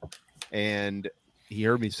show, and he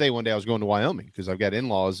heard me say one day I was going to Wyoming because I've got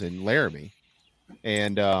in-laws in Laramie,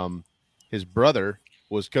 and his brother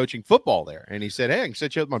was coaching football there, and he said, "Hey, I can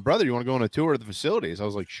set you up with my brother. You want to go on a tour of the facilities?" I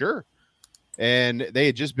was like, "Sure," and they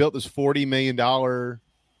had just built this $40 million.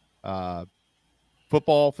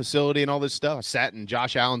 Football facility and all this stuff. I sat in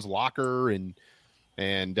Josh Allen's locker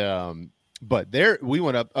but there we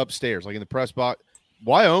went upstairs, like in the press box.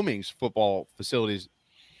 Wyoming's football facilities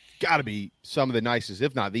got to be some of the nicest,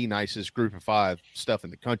 if not the nicest group of 5 stuff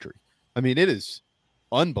in the country. I mean, it is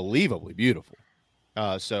unbelievably beautiful.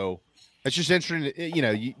 So it's just interesting.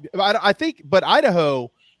 I think, but Idaho,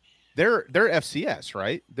 they're FCS,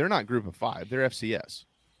 right? They're not group of 5. They're FCS.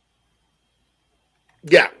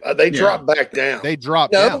 Yeah, they dropped back down. They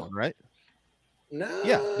dropped down, right? No.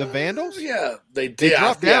 Yeah, the Vandals. Yeah, they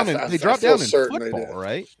dropped down. They dropped down in football,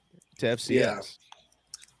 right? to FCS. Yeah.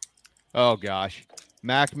 Oh, gosh.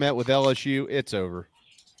 Mac met with LSU. It's over.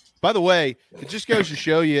 By the way, it just goes to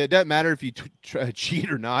show you, it doesn't matter if you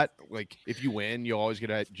cheat or not. Like, if you win, you'll always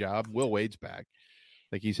get a job. Will Wade's back.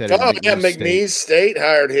 Like he said. Oh, yeah, McNeese State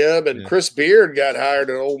hired him, and Chris Beard got hired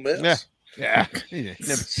at Ole Miss. Yeah.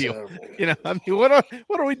 So, I mean, what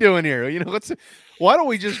are we doing here? Why don't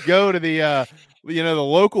we just go to the the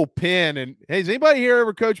local pen and, hey, has anybody here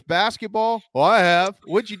ever coached basketball? Well, I have.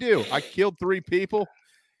 What'd you do? I killed 3 people.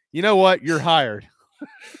 You know what? You're hired.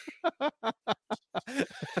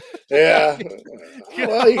 Yeah.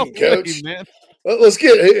 Well, you can coach. Man. Let's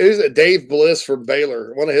get Dave Bliss from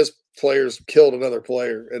Baylor. One of his players killed another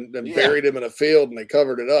player and buried him in a field, and they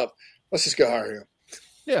covered it up. Let's just go hire him.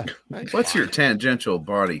 Yeah. What's your tangential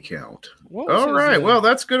body count? All right. Well,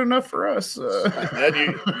 that's good enough for us.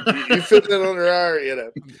 You fit in under our,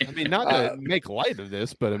 I mean, not to make light of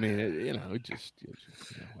this, but I mean,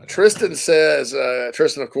 Tristan says,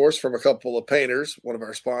 Tristan, of course, from a couple of painters, one of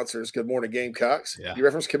our sponsors. Good morning, Gamecocks. Yeah. You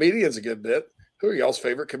referenced comedians a good bit. Who are y'all's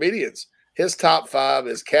favorite comedians? His top 5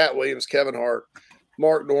 is Cat Williams, Kevin Hart,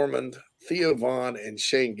 Mark Normand, Theo Vaughn, and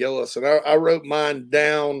Shane Gillis. And I wrote mine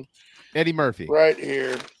down. Eddie Murphy. Right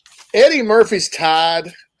here. Eddie Murphy's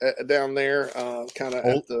tied down there, kind of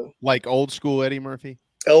at the. Like old school Eddie Murphy?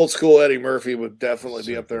 Old school Eddie Murphy would definitely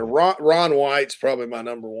be up there. Ron White's probably my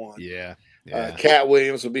number 1. Yeah. Cat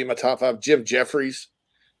Williams would be my top 5. Jim Jeffries,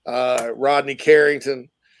 Rodney Carrington,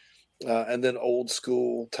 and then old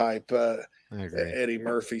school type Eddie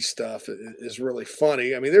Murphy stuff is really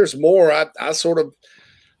funny. I mean, there's more. I sort of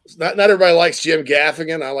not everybody likes Jim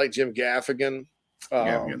Gaffigan. I like Jim Gaffigan.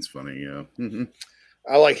 Gaffigan's funny, yeah. Mm-hmm.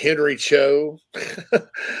 I like Henry Cho.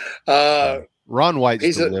 Ron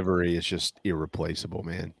White's delivery is just irreplaceable,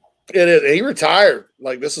 man. It is. He retired.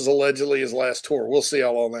 Like, this is allegedly his last tour. We'll see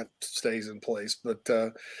how long that stays in place.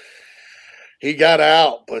 But he got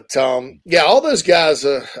out. But, all those guys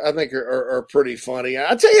I think are pretty funny.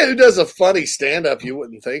 I'll tell you who does a funny stand-up you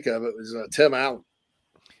wouldn't think of. It was Tim Allen.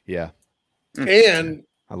 Yeah. And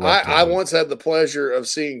I once had the pleasure of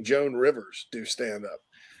seeing Joan Rivers do stand-up.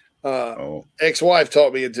 Ex-wife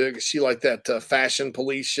taught me into it because she liked that Fashion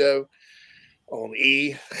Police show on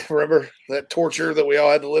E. Remember that torture that we all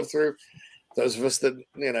had to live through? Those of us that,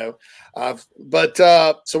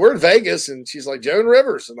 so we're in Vegas and she's like, Joan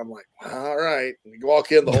Rivers. And I'm like, all right. And you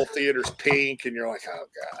walk in, the whole theater's pink and you're like, oh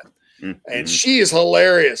God. Mm-hmm. And she is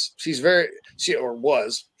hilarious. She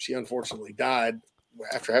unfortunately died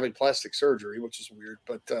after having plastic surgery, which is weird,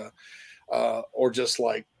 but, or just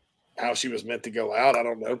like how she was meant to go out. I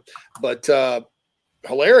don't know, but,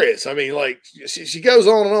 hilarious. I mean, like she goes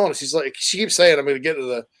on and on. She's like, she keeps saying, I'm going to get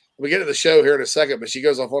to the show here in a second, but she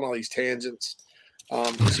goes off on all these tangents.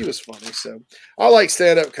 She was funny. So I like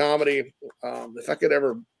stand-up comedy. If I could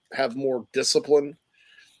ever have more discipline,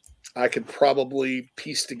 I could probably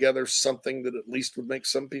piece together something that at least would make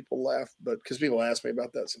some people laugh. But because people ask me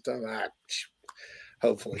about that sometimes,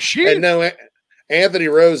 hopefully. And no, Anthony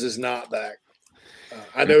Rose is not back.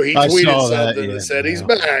 I know he tweeted something that said he's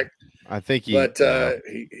back. I think he's not.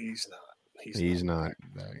 He's not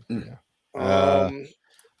back. Yeah.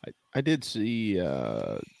 I did see.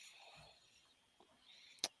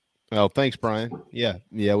 Thanks, Brian. Yeah,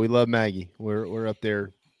 we love Maggie. We're up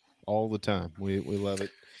there all the time. We love it.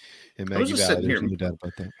 And Maggie, I was just sitting here. No doubt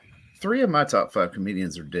about that. 3 of my top 5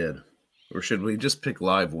 comedians are dead, or should we just pick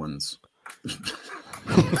live ones?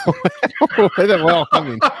 Well,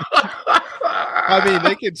 I mean,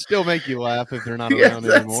 they can still make you laugh if they're not around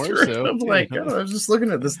anymore. True. So I'm like, I was just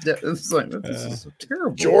looking at this. It's like, this is so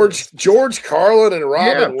terrible. George Carlin and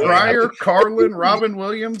Robin. Yeah, Pryor, Carlin, Robin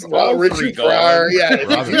Williams, Richard Pryor. Yeah, if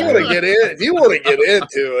you want to get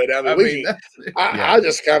into it, I mean, I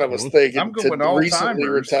just kind of was thinking. I'm going all recently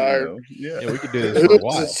retired. Yeah, we could do this for a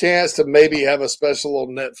while. Who's a chance to maybe have a special on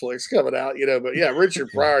Netflix coming out, But yeah, Richard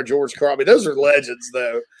Pryor, George Carlin. I mean, those are legends,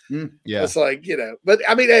 though. Yeah, it's like but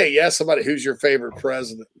I mean, hey, somebody who's your favorite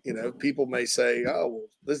president. People may say, "Oh,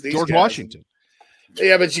 well, these George guys." Washington.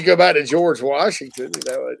 Yeah, but you go back to George Washington.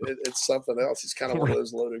 It's something else. It's kind of one of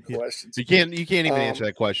those loaded questions. You can't even answer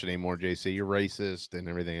that question anymore, JC. You're racist and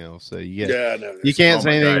everything else. So you you can't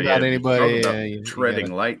say anything about anybody.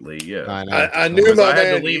 Treading lightly. Yeah, I knew I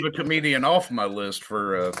had to leave a comedian off my list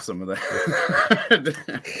for some of that.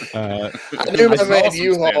 I knew my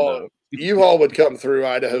man U-Haul would come through.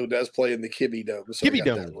 Idaho does play in the Kibby Dome. So Kibby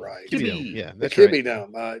Dome, right? Kibby, yeah, that's the Kibby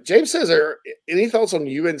Dome. James says, any thoughts on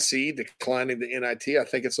UNC declining the NIT? I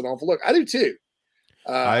think it's an awful look. I do too.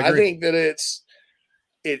 I think that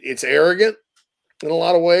it's arrogant in a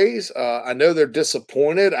lot of ways. I know they're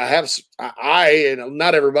disappointed. And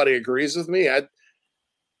not everybody agrees with me.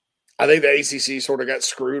 I think the ACC sort of got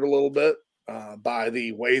screwed a little bit by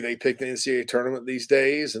the way they pick the NCAA tournament these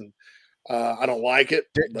days, and I don't like it.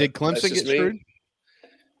 Did Clemson get screwed?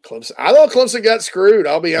 Clemson. I thought Clemson got screwed.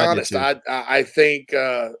 I'll be honest. I think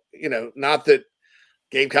not that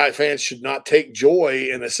Gamecock fans should not take joy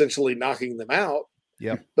in essentially knocking them out.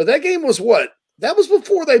 Yeah, but that game was what? That was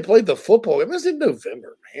before they played the football. It was in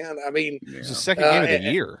November, man. I mean, it was the second game of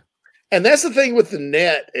the year. And that's the thing with the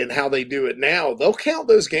net and how they do it now. They'll count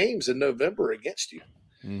those games in November against you.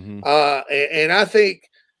 Mm-hmm. And I think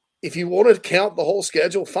if you want to count the whole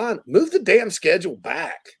schedule, fine. Move the damn schedule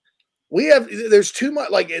back. There's too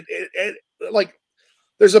much. Like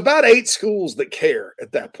there's about 8 schools that care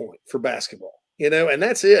at that point for basketball, and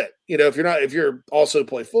that's it. If you're also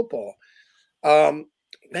play football, man,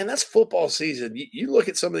 that's football season. You look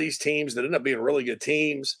at some of these teams that end up being really good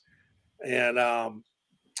teams, and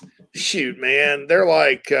shoot, man, they're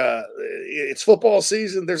like it's football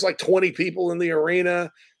season. There's like 20 people in the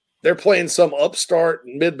arena. They're playing some upstart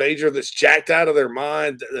mid-major that's jacked out of their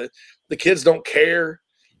mind. The kids don't care.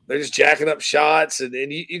 They're just jacking up shots, and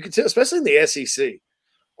you can tell, especially in the SEC.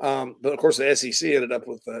 But of course, the SEC ended up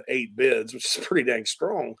with 8 bids, which is pretty dang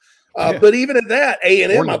strong. But even at that,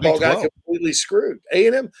 A&M, I thought, got completely screwed.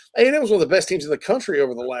 A&M was one of the best teams in the country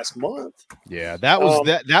over the last month. Yeah, that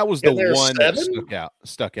was the one that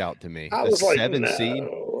stuck out to me. I was like, 7 seed,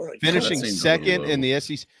 finishing second in the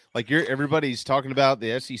SEC. Like everybody's talking about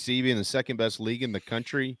the SEC being the second best league in the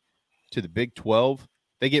country to the Big 12.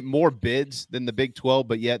 They get more bids than the Big 12,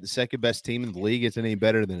 but yet the second best team in the league isn't any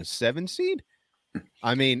better than a 7 seed.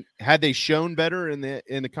 I mean, had they shown better in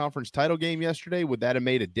the conference title game yesterday, would that have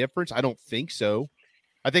made a difference? I don't think so.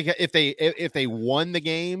 I think if they won the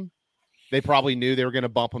game, they probably knew they were going to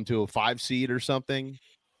bump them to a 5 seed or something.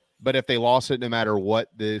 But if they lost it, no matter what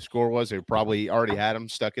the score was, they probably already had them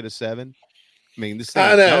stuck at a 7. I mean, this thing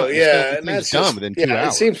I know, and that's done within 2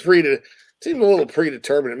 hours. It seemed a little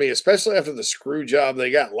predetermined to me, especially after the screw job they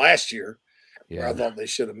got last year. Yeah. Where I thought they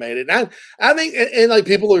should have made it. And I think, and like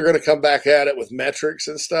people are going to come back at it with metrics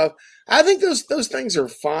and stuff. I think those things are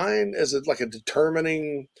fine as like a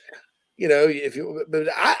determining, but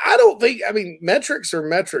I don't think, metrics are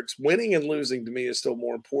metrics. Winning and losing to me is still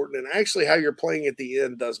more important. And actually how you're playing at the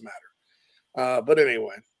end does matter. But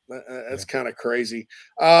anyway, that's kind of crazy.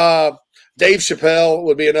 Dave Chappelle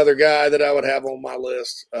would be another guy that I would have on my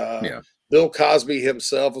list. Bill Cosby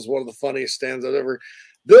himself was one of the funniest stands I've ever.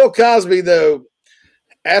 Bill Cosby, though,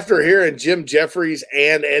 after hearing Jim Jeffries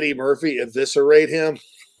and Eddie Murphy eviscerate him,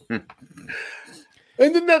 and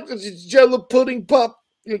then that's Jello pudding pop.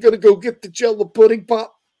 You're going to go get the Jello pudding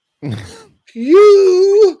pop.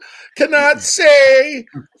 You cannot say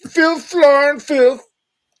filth, floor, and filth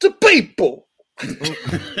to people. And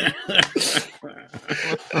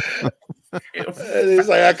he's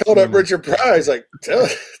like, I called up Richard Pryor. He's like, tell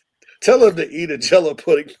him to eat a Jello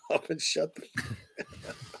pudding pop and shut the.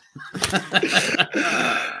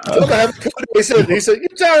 He said, you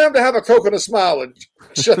tell him to have a Coke and a smile and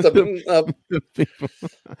shut the up.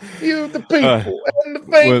 You, the people, and the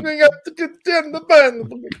thing up to condemn the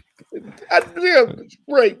band.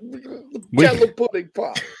 Great, the Jello pudding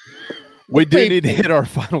pop. We do need to hit our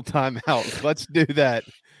final timeout. Let's do that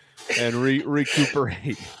and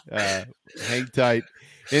recuperate. Hang tight.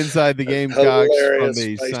 Inside the Gamecocks from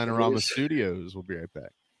the Sinorama Studios. We'll be right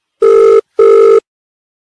back.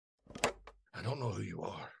 I don't know who you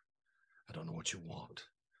are. I don't know what you want.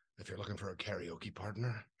 If you're looking for a karaoke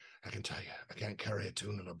partner, I can tell you, I can't carry a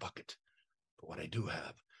tune in a bucket. But what I do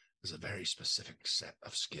have is a very specific set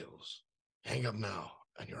of skills. Hang up now,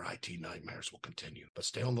 and your IT nightmares will continue. But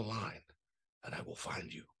stay on the line, and I will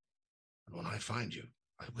find you. And when I find you,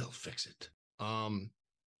 I will fix it.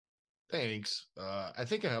 Thanks. I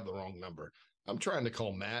think I have the wrong number. I'm trying to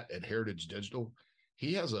call Matt at Heritage Digital.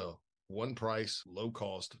 He has a one price, low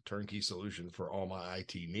cost turnkey solution for all my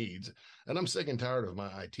IT needs. And I'm sick and tired of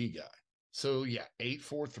my IT guy. So yeah,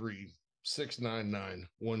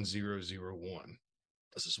 843-699-1001.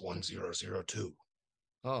 This is 1002.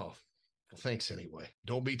 Oh, well, thanks anyway.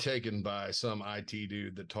 Don't be taken by some IT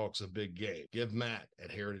dude that talks a big game. Give Matt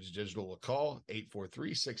at Heritage Digital a call,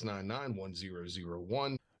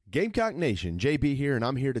 843-699-1001. Gamecock Nation, JB here, and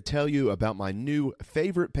I'm here to tell you about my new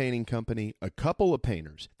favorite painting company, A Couple of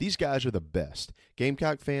Painters. These guys are the best.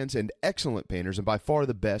 Gamecock fans and excellent painters, and by far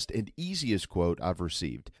the best and easiest quote I've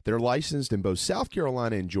received. They're licensed in both South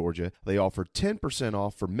Carolina and Georgia. They offer 10%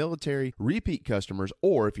 off for military, repeat customers,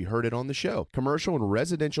 or if you heard it on the show, commercial and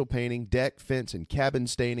residential painting, deck, fence, and cabin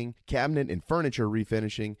staining, cabinet and furniture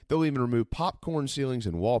refinishing. They'll even remove popcorn ceilings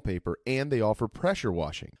and wallpaper, and they offer pressure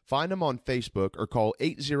washing. Find them on Facebook or call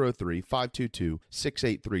 800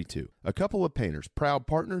 603-522-6832. A couple of painters, proud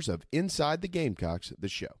partners of Inside the Gamecocks, the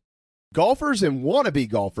show. Golfers and wannabe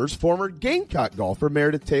golfers, former Gamecock golfer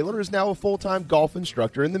Meredith Taylor is now a full-time golf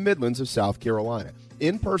instructor in the Midlands of South Carolina.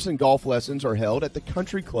 In-person golf lessons are held at the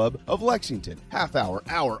Country Club of Lexington. Half-hour,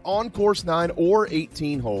 hour, on course 9 or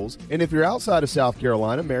 18 holes. And if you're outside of South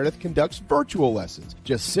Carolina, Meredith conducts virtual lessons.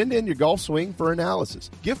 Just send in your golf swing for analysis.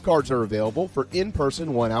 Gift cards are available for in-person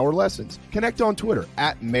 1-hour lessons. Connect on Twitter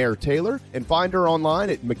 @MayorTaylor and find her online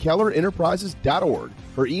at McKellarEnterprises.org.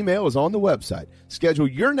 Her email is on the website. Schedule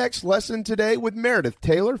your next lesson today with Meredith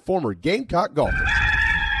Taylor, former Gamecock golfer.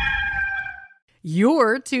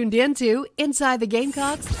 You're tuned into Inside the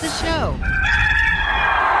Gamecocks, the show.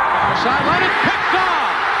 Sideline is picked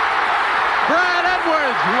off. Brad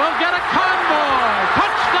Edwards will get a convoy.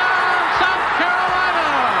 Touchdown, South Carolina.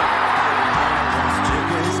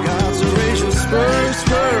 Spurs.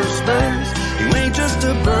 You ain't just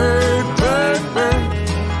a bird.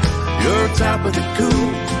 You're top of the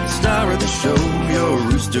coop, star of the show. You're a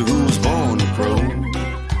rooster who's born to crow.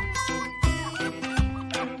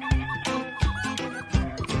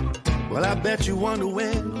 Well, I bet you wonder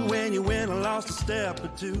when you win or lost a step or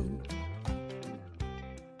two.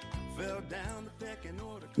 Fell down the pecking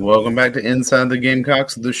order. Welcome back to Inside the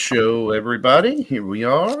Gamecocks, the show, everybody. Here we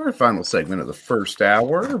are, final segment of the first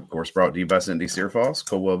hour. Of course, brought to you by Cindy Searfoss,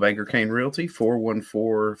 Coldwell Banker Kane Realty,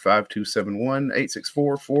 414-5271,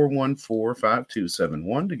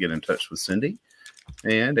 864-414-5271 to get in touch with Cindy.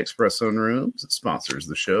 And Express Sunrooms sponsors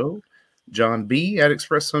the show. John B. at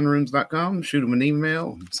expresssunrooms.com. Shoot them an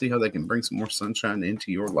email and see how they can bring some more sunshine into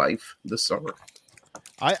your life this summer.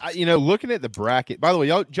 I looking at the bracket. By the way,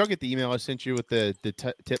 y'all get the email I sent you with the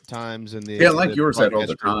tip times and the yours had all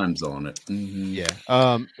the times on it. Mm-hmm. Yeah.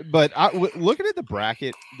 But looking at the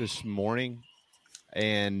bracket this morning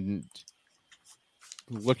and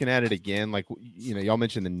looking at it again, like y'all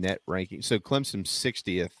mentioned the net ranking. So Clemson's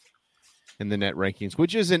 60th in the net rankings,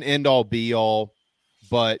 which isn't end all be all.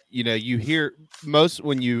 But you hear most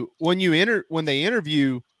when they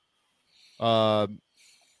interview the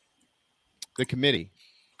committee,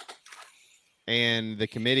 and the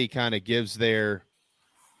committee kind of gives their,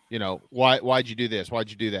 why'd you do this? Why'd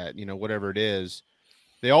you do that? Whatever it is,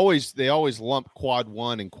 they always lump quad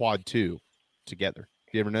 1 and quad 2 together.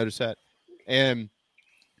 You ever notice that? And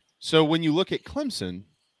so when you look at Clemson,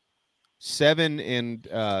 7 and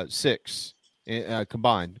 6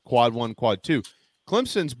 combined, quad 1, quad 2.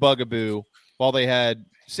 Clemson's bugaboo, while they had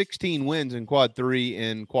 16 wins in quad 3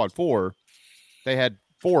 and quad 4, they had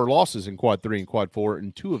 4 losses in quad 3 and quad 4,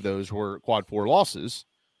 and 2 of those were quad 4 losses.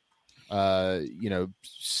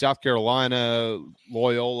 South Carolina,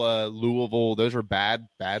 Loyola, Louisville, those are bad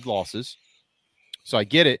losses. So I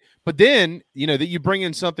get it. But then, that you bring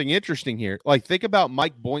in something interesting here. Like, think about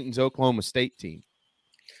Mike Boynton's Oklahoma State team.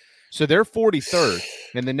 So they're 43rd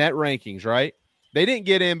in the net rankings, right? They didn't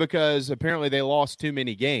get in because apparently they lost too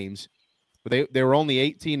many games. But they were only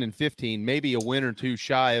 18 and 15, maybe a win or two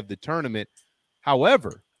shy of the tournament.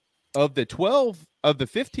 However, of the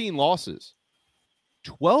 15 losses,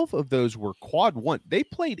 12 of those were quad 1. They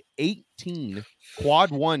played 18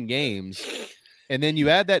 quad 1 games. And then you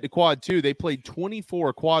add that to quad 2, they played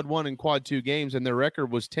 24 quad 1 and quad 2 games, and their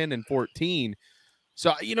record was 10 and 14.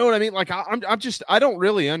 So, you know what I mean? Like, I don't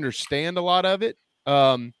really understand a lot of it.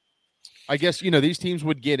 I guess, these teams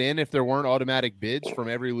would get in if there weren't automatic bids from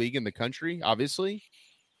every league in the country, obviously.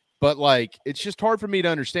 But, like, it's just hard for me to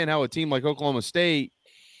understand how a team like Oklahoma State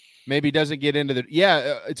maybe doesn't get into the –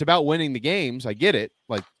 it's about winning the games. I get it.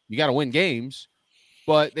 Like, you got to win games.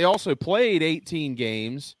 But they also played 18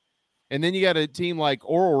 games. And then you got a team like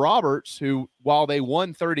Oral Roberts who, while they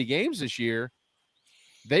won 30 games this year,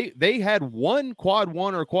 they had one quad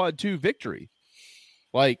 1 or quad 2 victory.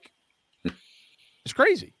 Like, it's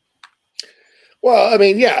crazy. Well, I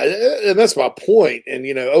mean, yeah, and that's my point. And,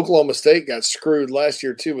 Oklahoma State got screwed last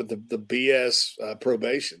year, too, with the BS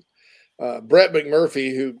probation. Brett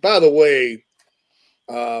McMurphy, who, by the way,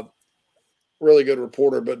 really good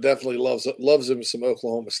reporter, but definitely loves him some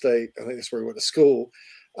Oklahoma State. I think that's where he went to school.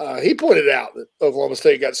 He pointed out that Oklahoma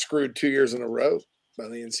State got screwed 2 years in a row by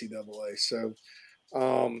the NCAA. So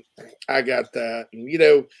I got that.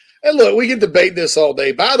 And, and look, we can debate this all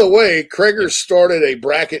day. By the way, Krager started a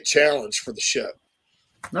bracket challenge for the show.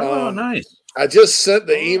 Oh, nice. I just sent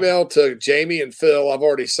the email to Jamie and Phil. I've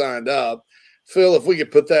already signed up. Phil, if we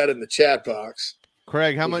could put that in the chat box.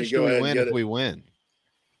 Craig, how much do we win if we win?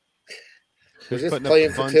 We're just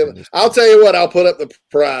playing for Tim. I'll tell you what, I'll put up the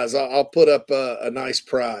prize. I'll put up a nice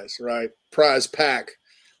prize, right? Prize pack.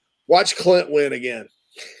 Watch Clint win again.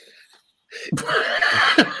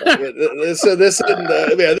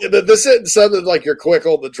 This isn't something like you're quick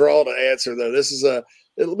on the draw to answer, though.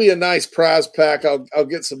 It'll be a nice prize pack. I'll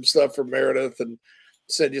get some stuff from Meredith and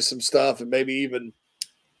send you some stuff, and maybe even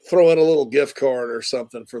throw in a little gift card or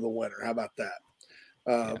something for the winner. How about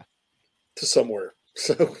that? To somewhere.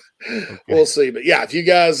 So We'll see. But yeah, if you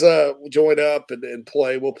guys join up and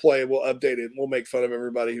play, we'll update it, and we'll make fun of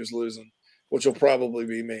everybody who's losing, which will probably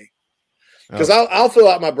be me. Because I'll fill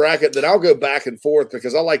out my bracket, then I'll go back and forth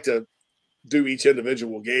because I like to do each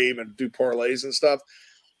individual game and do parlays and stuff.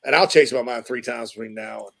 And I'll change my mind 3 times between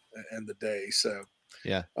now and the day. So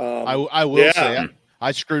yeah, I will say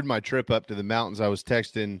I screwed my trip up to the mountains. I was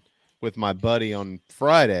texting with my buddy on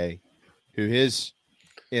Friday, who his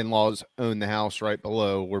in-laws own the house right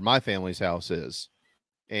below where my family's house is.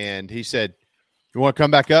 And he said, "You want to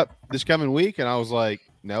come back up this coming week?" And I was like,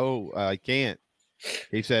 "No, I can't."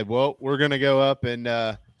 He said, "Well, we're going to go up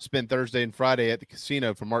and spend Thursday and Friday at the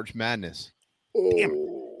casino for March Madness."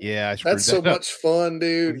 Oh, yeah, that's so much fun,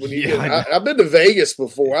 dude. I've been to Vegas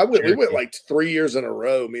before. We went like 3 years in a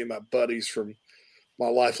row. Me and my buddies from my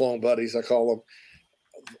lifelong buddies, I call them.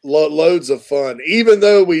 Loads of fun. Even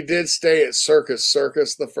though we did stay at Circus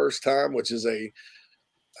the first time, which is a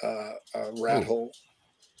rat hole.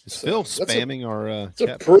 Is Phil spamming our? It's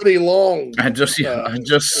a pretty long. I just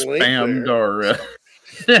spammed our.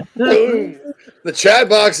 Boom! The chat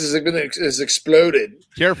box has exploded.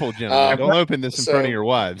 Careful, gentlemen! Don't open this in front of your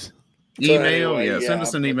wives. Email, send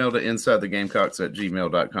us an email to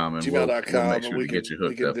insidethegamecocks@gmail.com and we'll make sure to get you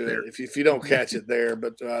hooked up there. If you don't catch it there,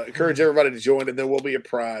 but encourage everybody to join, and there will be a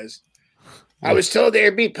prize. I was told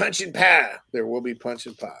there'd be punch and pie. There will be punch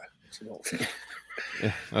and pie. So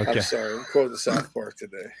okay. I'm sorry, I'm quoting South Park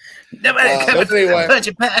today. But anyway, punch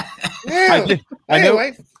and pie. Yeah.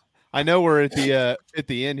 I know we're at the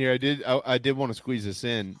end here. I did want to squeeze this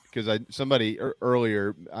in because somebody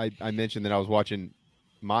earlier I mentioned that I was watching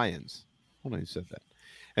Mayans. Hold on, who said that?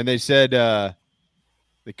 And they said they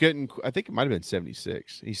couldn't. I think it might have been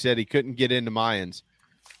 76. He said he couldn't get into Mayans.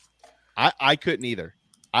 I couldn't either.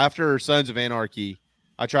 After Sons of Anarchy,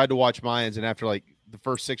 I tried to watch Mayans, and after like the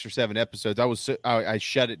first 6 or 7 episodes, I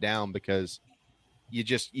shut it down because you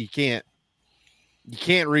can't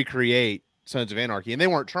recreate Sons of Anarchy, and they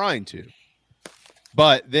weren't trying to.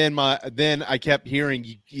 But then I kept hearing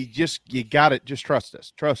you got it. Just trust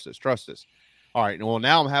us. All right. Well,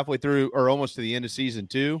 now I'm halfway through or almost to the end of season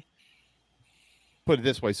 2. Put it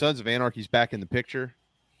this way. Sons of Anarchy's back in the picture.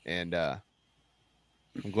 And I'm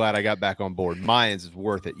glad I got back on board. Mayans is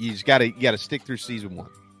worth it. You got to stick through season 1.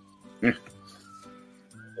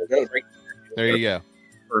 There you go.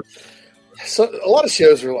 So a lot of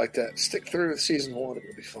shows are like that. Stick through season 1. It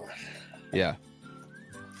will be fun. Yeah.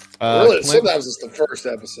 Really, sometimes it's the first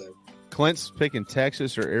episode. Clint's picking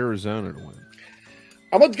Texas or Arizona to win.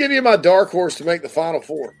 I'm going to give you my dark horse to make the Final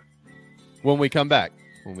Four. When we come back.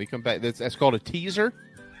 That's called a teaser?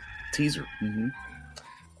 Teaser. Mm-hmm. I'm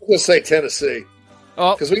going to say Tennessee.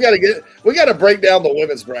 Oh. Because we got to break down the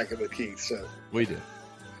women's bracket with Keith. So we do.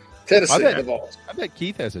 Tennessee, the Vols. I bet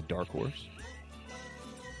Keith has a dark horse.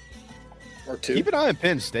 Or 2. Keep an eye on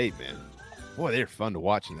Penn State, man. Boy, they're fun to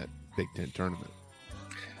watch in that Big Ten tournament.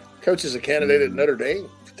 Coach is a candidate at Notre Dame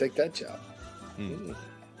to take that job.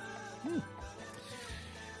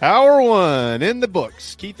 Hour 1 in the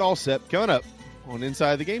books. Keith Allsep coming up on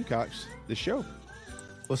Inside the Gamecocks, the show.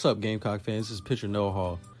 What's up, Gamecock fans? This is Pitcher Noah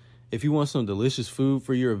Hall. If you want some delicious food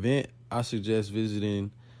for your event, I suggest visiting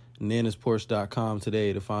nanasporch.com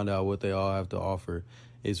today to find out what they all have to offer.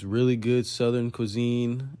 It's really good Southern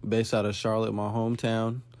cuisine based out of Charlotte, my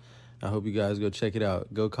hometown. I hope you guys go check it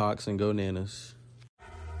out. Go Cox and go Nanas.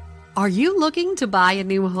 Are you looking to buy a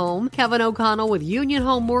new home? Kevin O'Connell with Union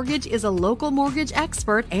Home Mortgage is a local mortgage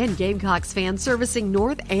expert and Gamecocks fan servicing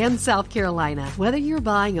North and South Carolina. Whether you're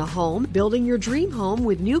buying a home, building your dream home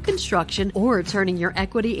with new construction, or turning your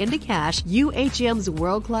equity into cash, UHM's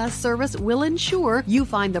world-class service will ensure you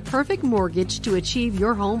find the perfect mortgage to achieve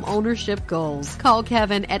your home ownership goals. Call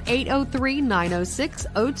Kevin at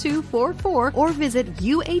 803-906-0244 or visit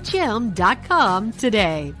UHM.com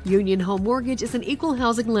today. Union Home Mortgage is an equal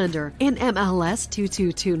housing lender. NMLS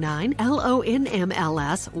 2229,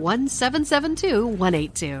 LONMLS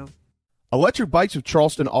 1772182. Electric Bikes of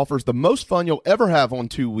Charleston offers the most fun you'll ever have on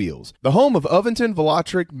two wheels. The home of Oventon,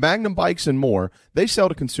 Velotric, Magnum Bikes, and more, they sell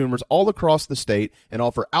to consumers all across the state and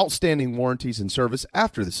offer outstanding warranties and service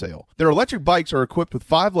after the sale. Their electric bikes are equipped with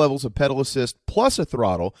 5 levels of pedal assist plus a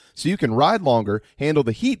throttle, so you can ride longer, handle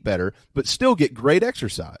the heat better, but still get great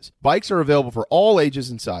exercise. Bikes are available for all ages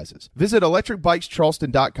and sizes. Visit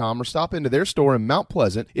electricbikescharleston.com or stop into their store in Mount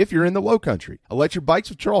Pleasant if you're in the Lowcountry. Electric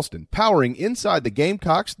Bikes of Charleston, powering Inside the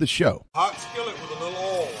Gamecocks, the show. Hot skillet with a little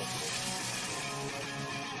oil.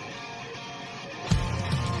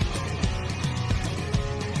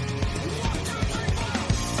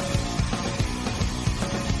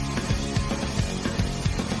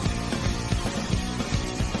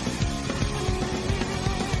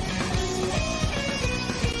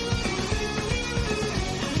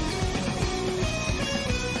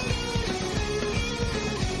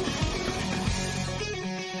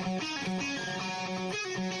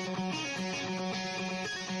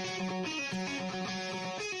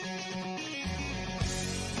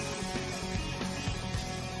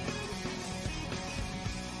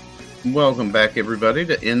 Welcome back, everybody,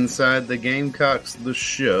 to Inside the Gamecocks, the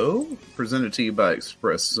show, presented to you by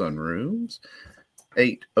Express Sunrooms.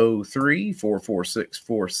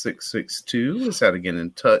 803-446-4662 is how to get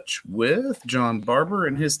in touch with John Barber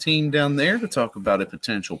and his team down there to talk about a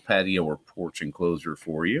potential patio or porch enclosure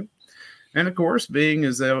for you. And, of course, being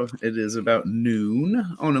as though it is about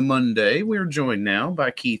noon on a Monday, we are joined now by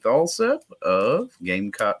Keith Alsep of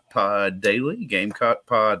Gamecock Pod Daily, Gamecock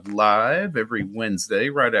Pod Live every Wednesday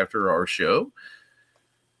right after our show.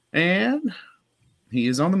 And he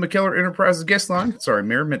is on the McKellar Enterprises guest line. Sorry,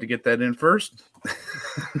 Mary, meant to get that in first.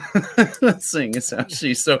 Seeing as how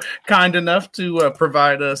she's so kind enough to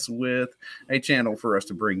provide us with a channel for us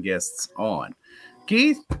to bring guests on.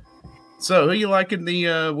 Keith? So, who you like in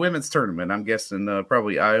the women's tournament? I'm guessing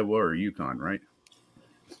probably Iowa or UConn, right?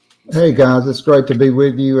 Hey, guys, it's great to be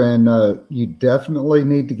with you, and you definitely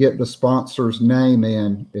need to get the sponsor's name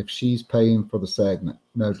in if she's paying for the segment,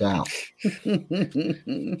 no doubt. So, I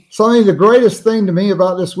mean, the greatest thing to me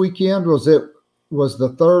about this weekend was it was the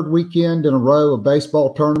third weekend in a row of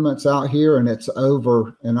baseball tournaments out here, and it's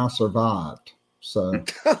over, and I survived. So,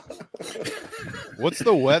 what's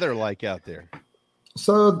the weather like out there?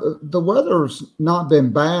 So the weather's not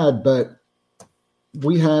been bad, but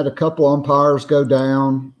we had a couple umpires go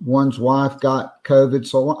down. One's wife got COVID,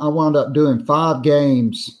 so I wound up doing 5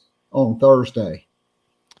 games on Thursday.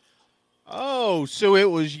 Oh, so it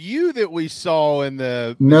was you that we saw in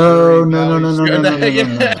the No.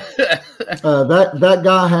 That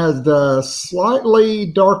guy has slightly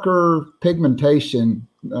darker pigmentation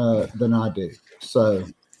than I do. So.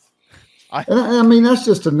 I mean, that's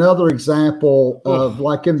just another example of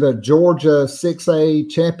like in the Georgia 6A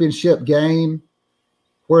championship game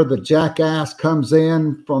where the jackass comes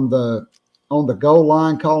in on the goal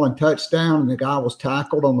line calling touchdown and the guy was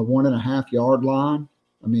tackled on the 1.5 yard line.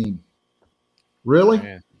 I mean, really?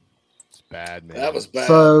 Man, it's bad, man. That was bad.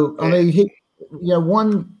 So, I mean,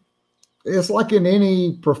 it's like in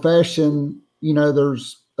any profession,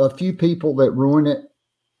 there's a few people that ruin it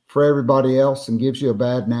for everybody else and gives you a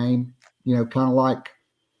bad name. Kind of like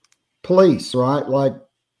police, right? Like,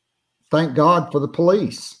 thank God for the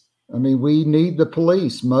police. I mean, we need the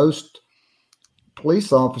police. Most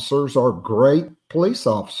police officers are great police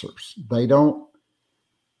officers. They don't,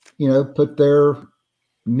 put their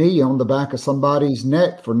knee on the back of somebody's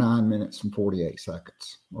neck for 9 minutes and 48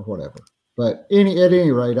 seconds or whatever. But at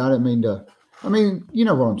any rate, I didn't mean to. I mean, you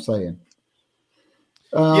know what I'm saying.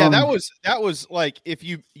 Yeah, that was like if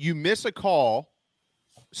you miss a call.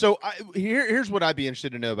 So here's what I'd be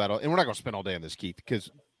interested to know about, and we're not going to spend all day on this, Keith, because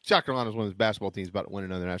South Carolina is one of those basketball teams about to win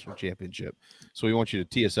another national championship. So we want you to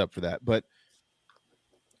tee us up for that. But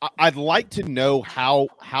I'd like to know how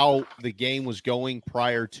the game was going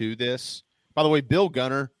prior to this. By the way, Bill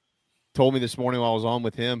Gunner told me this morning while I was on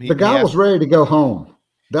with him. The guy was ready to go home.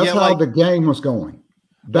 That's how the game was going.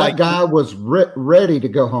 That guy was ready to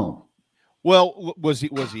go home. Well, was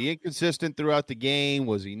he inconsistent throughout the game?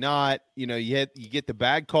 Was he not? You get the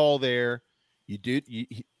bad call there.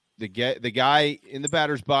 The guy in the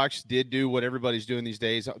batter's box did do what everybody's doing these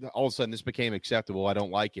days. All of a sudden, this became acceptable. I don't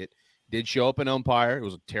like it. Did show up an umpire. It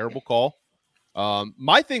was a terrible call.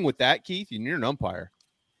 My thing with that, Keith, and you're an umpire.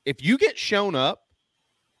 If you get shown up,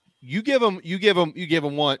 you give them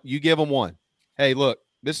one. Hey, look,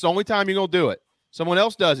 this is the only time you're gonna do it. Someone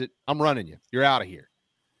else does it, I'm running you. You're out of here.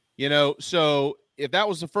 So if that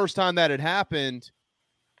was the first time that had happened,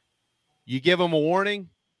 you give him a warning.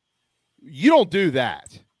 You don't do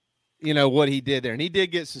that. What he did there. And he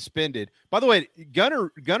did get suspended. By the way,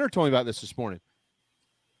 Gunner told me about this morning.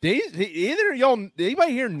 Either y'all,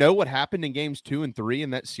 anybody here know what happened in games 2 and 3 in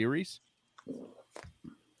that series?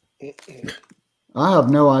 I have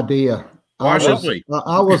no idea. Why should we?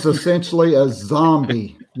 I was essentially a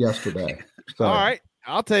zombie yesterday. So. All right,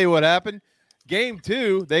 I'll tell you what happened. Game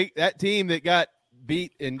 2, that team that got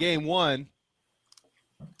beat in game 1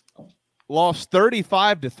 lost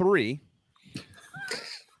 35-3.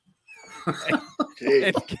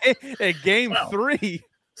 At game 3,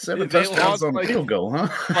 7 touchdowns on field goal, huh?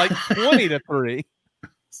 Like 20-3.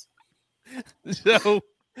 So,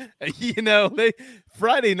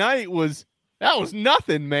 Friday night was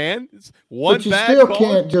nothing, man. It's one but you bad still call.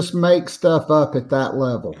 Can't just make stuff up at that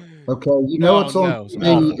level. Okay, it's on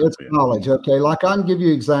TV, it's college. Okay, like I can give you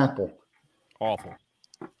an example. Awful.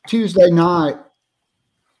 Tuesday night,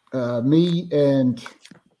 me and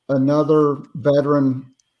another veteran.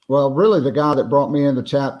 Well, really the guy that brought me in the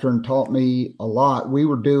chapter and taught me a lot, we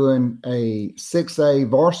were doing a 6A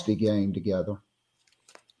varsity game together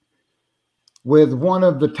with one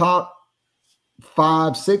of the top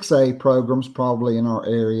 5 6A programs probably in our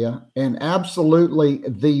area, and absolutely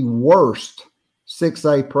the worst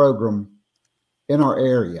 6A program in our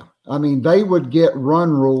area. I mean, they would get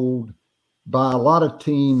run ruled by a lot of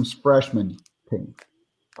teams' freshman team.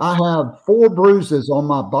 I have 4 bruises on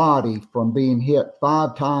my body from being hit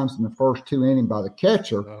 5 times in the first 2 innings by the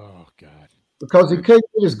catcher. Oh, God. Because he couldn't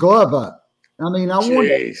get his glove up. I mean, I wonder,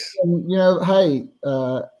 hey,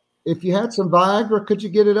 if you had some Viagra, could you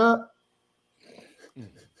get it up? I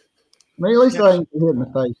mean, at least I ain't hit in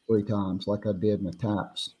the face 3 times like I did in the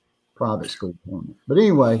TAPS private school tournament. But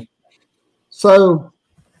anyway, so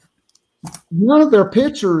none of their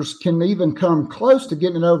pitchers can even come close to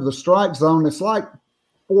getting it over the strike zone. It's like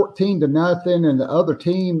 14-0, and the other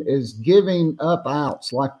team is giving up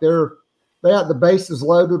outs. Like they have the bases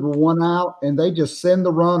loaded with 1 out, and they just send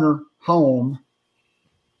the runner home.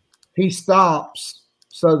 He stops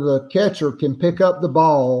so the catcher can pick up the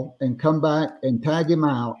ball and come back and tag him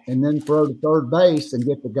out, and then throw to third base and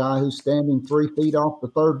get the guy who's standing 3 feet off the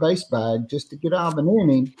third base bag just to get out of an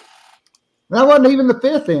inning. And that wasn't even the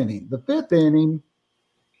 5th inning. The 5th inning,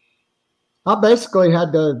 I basically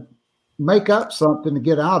had to make up something to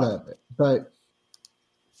get out of it. But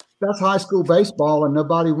that's high school baseball, and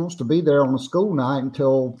nobody wants to be there on a school night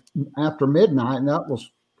until after midnight, and that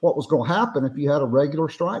was what was going to happen if you had a regular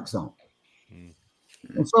strike zone.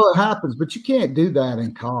 And so it happens, but you can't do that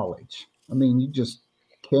in college. I mean, you just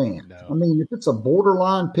can't. No. I mean, if it's a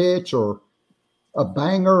borderline pitch or a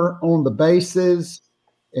banger on the bases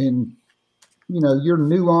and, you're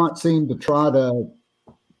nuancing to try to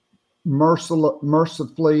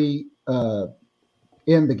mercifully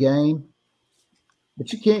in the game,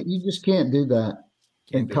 but you just can't do that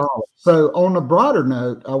in college. So on a broader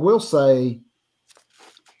note, I will say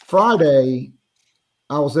Friday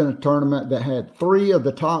I was in a tournament that had 3 of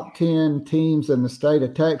the top 10 teams in the state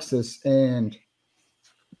of Texas, and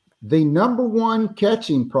the number 1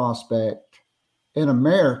 catching prospect in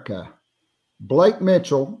America, Blake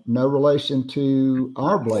Mitchell, no relation to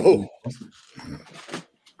our Blake Mitchell.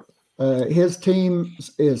 His team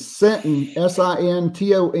is Sinton,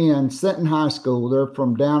 Sinton, Sinton High School. They're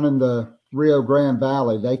from down in the Rio Grande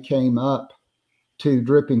Valley. They came up to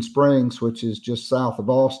Dripping Springs, which is just south of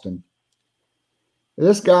Austin.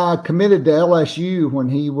 This guy committed to LSU when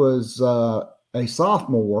he was a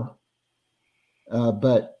sophomore,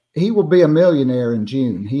 but he will be a millionaire in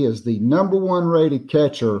June. He is the number 1 rated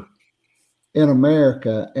catcher in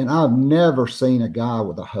America, and I've never seen a guy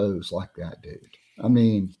with a hose like that dude. I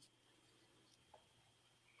mean,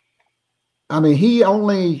 he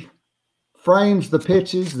only frames the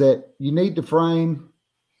pitches that you need to frame,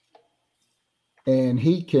 and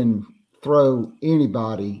he can throw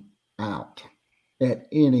anybody out at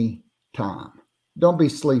any time. Don't be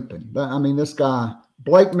sleeping. I mean, this guy,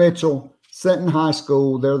 Blake Mitchell, Sinton High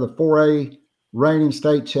School, they're the 4A reigning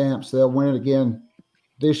state champs. They'll win it again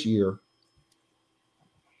this year.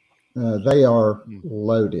 They are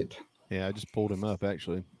loaded. Yeah, I just pulled him up,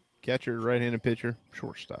 actually. Catcher, right-handed pitcher,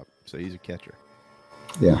 shortstop. So he's a catcher.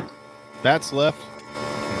 Yeah. Bats left.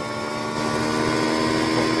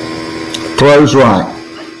 Throws right.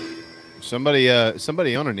 Somebody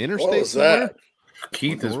on an interstate. What was that?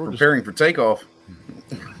 Keith is preparing for takeoff.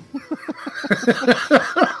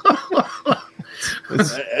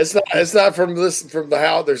 It's not from the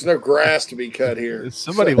house. There's no grass to be cut here. Is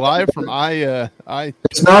somebody live from I.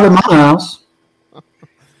 It's not in my house. I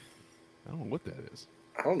don't know what that is.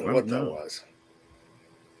 I don't know what that was.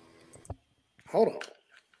 Hold on.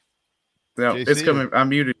 No, it's coming. I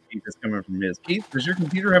muted Keith. It's coming from his. Keith, does your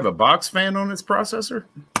computer have a box fan on its processor?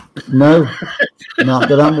 No, not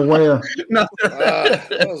that I'm aware.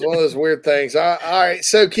 That was one of those weird things. All right.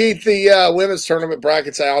 So, Keith, the women's tournament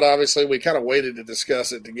bracket's out. Obviously, we kind of waited to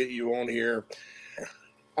discuss it to get you on here.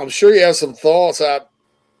 I'm sure you have some thoughts.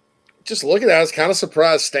 Just looking at it, I was kind of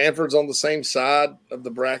surprised Stanford's on the same side of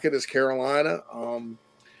the bracket as Carolina.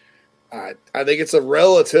 I think it's a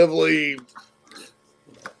relatively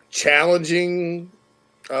challenging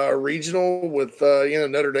regional with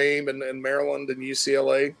Notre Dame and Maryland and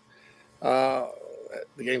UCLA.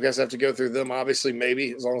 The Gamecocks have to go through them, obviously,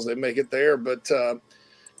 maybe as long as they make it there. But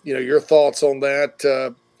your thoughts on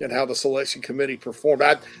that and how the selection committee performed.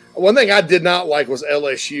 One thing I did not like was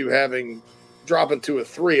LSU dropping to a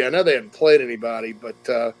 3. I know they hadn't played anybody,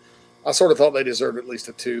 but I sort of thought they deserved at least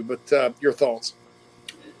a 2. But your thoughts?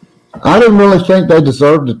 I didn't really think they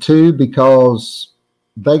deserved a 2 because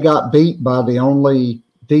they got beat by the only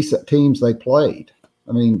decent teams they played.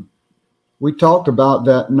 I mean, we talked about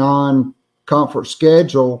that non-conference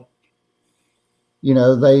schedule.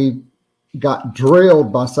 They got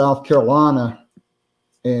drilled by South Carolina,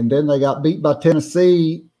 and then they got beat by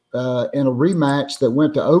Tennessee in a rematch that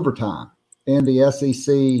went to overtime in the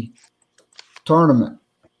SEC tournament.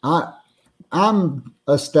 I'm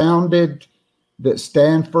astounded that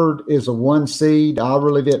Stanford is a 1 seed. I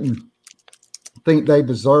really didn't think they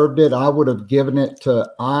deserved it. I would have given it to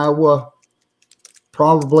Iowa,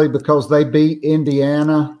 probably because they beat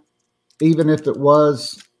Indiana, even if it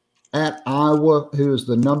was at Iowa, who is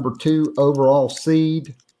the number 2 overall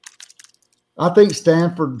seed. I think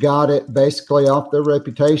Stanford got it basically off their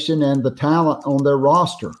reputation and the talent on their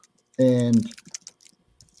roster. And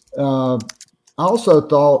I also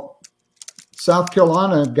thought South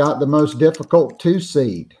Carolina got the most difficult 2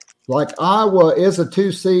 seed. Like Iowa is a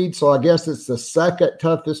 2 seed, so I guess it's the second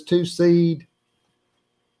toughest 2 seed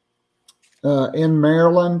in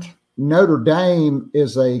Maryland. Notre Dame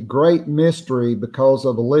is a great mystery because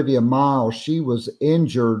of Olivia Miles. She was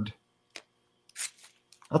injured.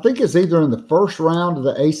 I think it's either in the first round of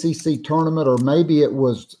the ACC tournament or maybe it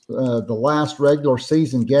was the last regular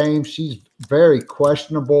season game. She's very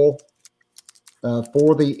questionable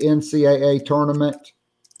for the NCAA tournament.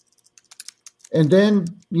 And then,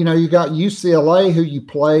 you got UCLA, who you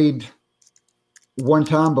played one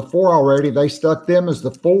time before already. They stuck them as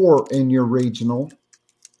the 4 in your regional.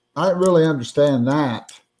 I didn't really understand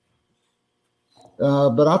that.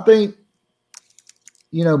 But I think,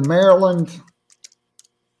 Maryland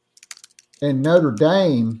and Notre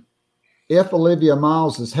Dame, if Olivia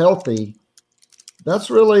Miles is healthy, that's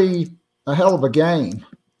really a hell of a game.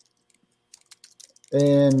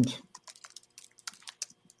 And,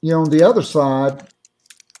 on the other side,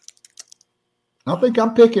 I think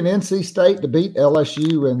I'm picking NC State to beat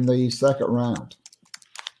LSU in the second round.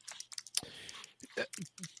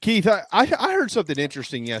 Keith, I heard something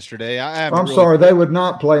interesting yesterday. I'm sorry, they would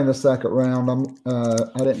not play in the second round.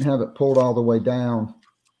 I didn't have it pulled all the way down.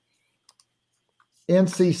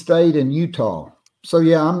 NC State and Utah. So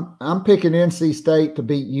yeah, I'm picking NC State to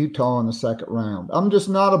beat Utah in the second round. I'm just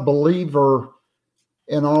not a believer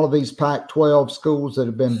in all of these Pac-12 schools that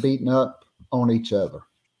have been beaten up on each other.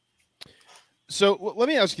 So let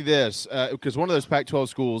me ask you this, because one of those Pac-12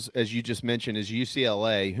 schools, as you just mentioned, is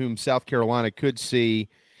UCLA, whom South Carolina could see,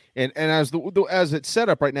 and as it's set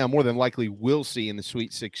up right now, more than likely will see in the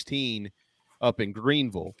Sweet 16 up in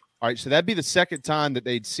Greenville. All right, so that'd be the second time that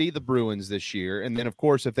they'd see the Bruins this year. And then, of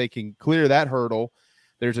course, if they can clear that hurdle,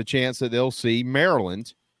 there's a chance that they'll see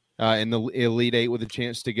Maryland in the Elite Eight with a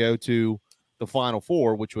chance to go to the Final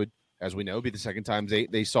Four, which would, as we know, be the second time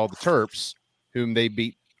they saw the Terps, whom they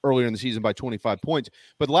beat earlier in the season by 25 points.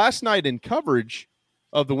 But last night in coverage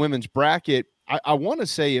of the women's bracket, I want to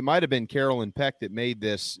say it might have been Carolyn Peck that made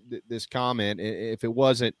this comment. If it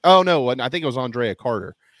wasn't, oh, no, I think it was Andrea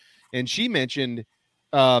Carter. And she mentioned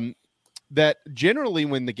that generally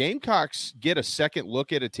when the Gamecocks get a second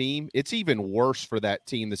look at a team, it's even worse for that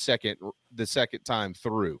team the second time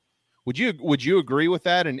through. Would you agree with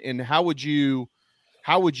that? And how would you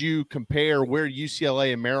compare where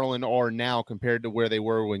UCLA and Maryland are now compared to where they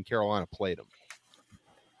were when Carolina played them?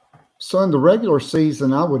 So in the regular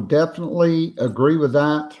season, I would definitely agree with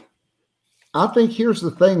that. I think here's the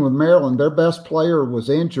thing with Maryland. Their best player was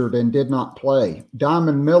injured and did not play.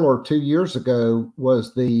 Diamond Miller 2 years ago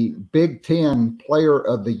was the Big Ten Player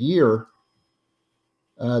of the Year.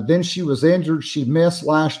 Then she was injured. She missed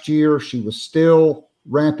last year. She was still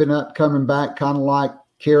ramping up, coming back, kind of like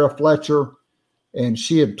Kara Fletcher. And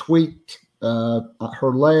she had tweaked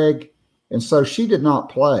her leg. And so she did not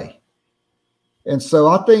play. And so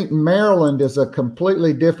I think Maryland is a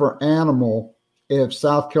completely different animal. if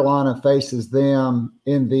South Carolina faces them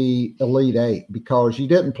in the Elite Eight, because you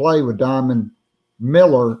didn't play with Diamond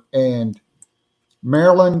Miller, and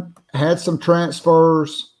Maryland had some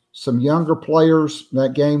transfers, some younger players.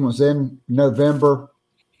 That game was in November.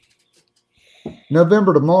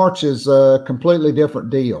 November to March is a completely different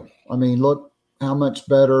deal. I mean, look how much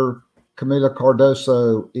better Camila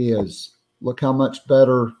Cardoso is. Look how much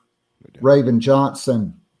better Raven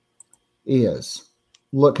Johnson is.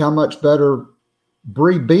 Look how much better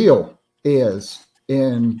Bree Beal is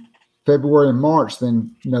in February and March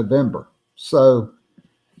than November. So,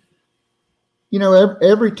 you know,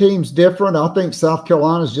 every team's different. I think South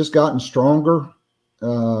Carolina's just gotten stronger.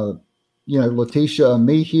 You know, Letitia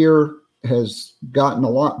Amihere has gotten a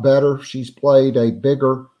lot better. She's played a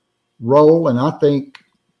bigger role, and I think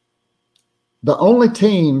the only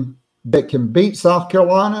team that can beat South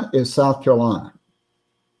Carolina is South Carolina.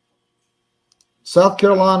 South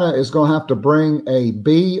Carolina is going to have to bring a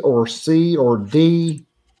B or C or D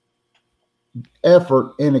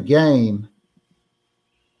effort in a game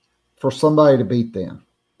for somebody to beat them,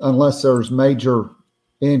 unless there's major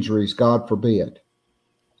injuries, God forbid.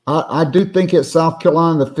 I do think it's South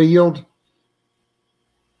Carolina the field.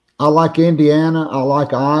 I like Indiana. I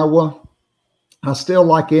like Iowa. I still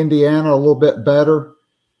like Indiana a little bit better.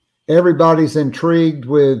 Everybody's intrigued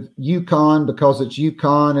with UConn because it's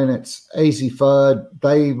UConn and it's AZ Fudd.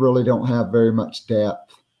 They really don't have very much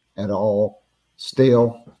depth at all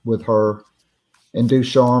still with her. And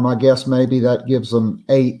Ducharme, I guess maybe that gives them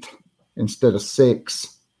 8 instead of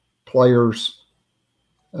 6 players.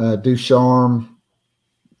 Ducharme,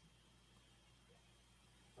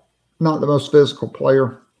 not the most physical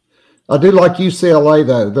player. I do like UCLA,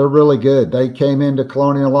 though. They're really good. They came into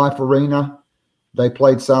Colonial Life Arena. They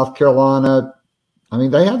played South Carolina. I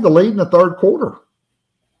mean, they had the lead in the third quarter.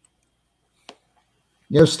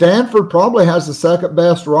 You know, Stanford probably has the second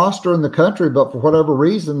best roster in the country, but for whatever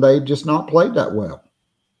reason, they've just not played that well.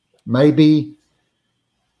 Maybe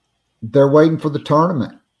they're waiting for the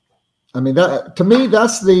tournament. I mean, that to me,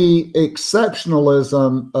 that's the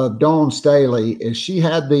exceptionalism of Dawn Staley, is she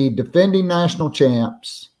had the defending national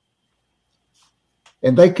champs,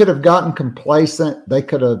 and they could have gotten complacent. They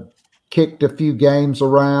could have kicked a few games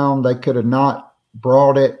around. They could have not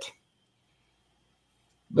brought it.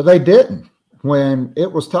 But they didn't. When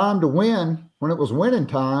it was time to win, when it was winning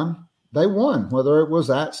time, they won, whether it was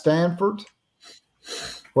at Stanford,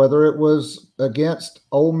 whether it was against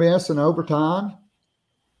Ole Miss in overtime,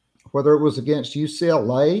 whether it was against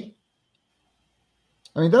UCLA.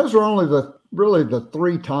 I mean, those were only the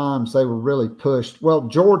 3 times they were really pushed. Well,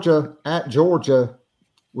 Georgia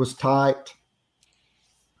was tight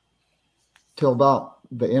till about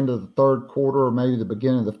the end of the third quarter or maybe the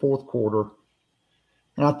beginning of the fourth quarter.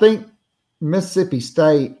 And I think Mississippi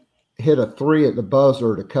State hit a 3 at the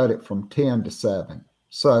buzzer to cut it from 10-7.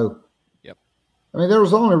 So, yep. I mean, there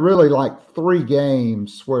was only really like 3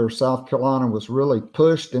 games where South Carolina was really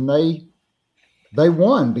pushed, and they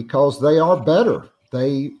won because they are better.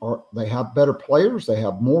 They have better players, they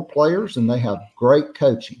have more players, and they have great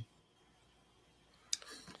coaching.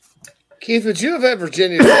 Keith, would you have had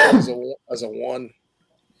Virginia Tech as a 1?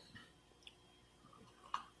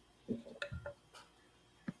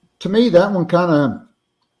 To me, that one kind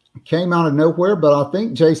of came out of nowhere, but I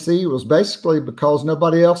think, JC, was basically because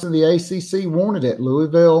nobody else in the ACC wanted it.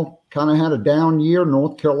 Louisville kind of had a down year.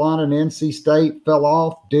 North Carolina and NC State fell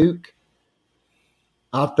off. Duke,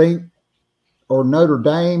 I think, or Notre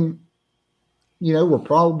Dame, you know, were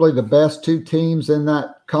probably the best 2 teams in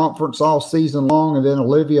that conference all season long, and then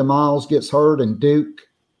Olivia Miles gets hurt and Duke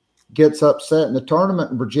gets upset in the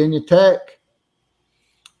tournament. And Virginia Tech,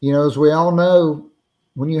 you know, as we all know,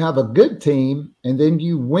 when you have a good team and then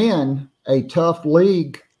you win a tough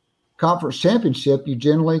league conference championship, you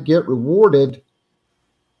generally get rewarded.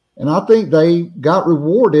 And I think they got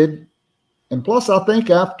rewarded. And plus, I think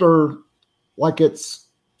after, like, it's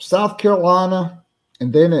South Carolina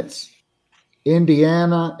and then it's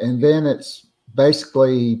Indiana and then it's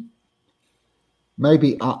basically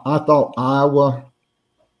maybe I thought Iowa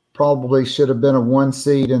probably should have been a 1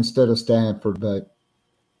 seed instead of Stanford, but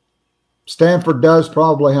Stanford does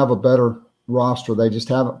probably have a better roster. They just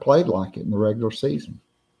haven't played like it in the regular season.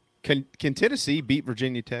 Can Tennessee beat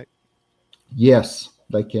Virginia Tech? Yes,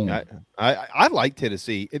 they can. I like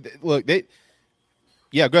Tennessee. Look, go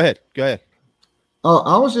ahead.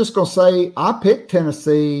 I was just going to say, I picked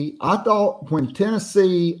Tennessee. I thought when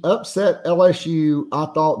Tennessee upset LSU, I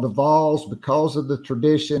thought the Vols, because of the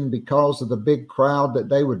tradition, because of the big crowd that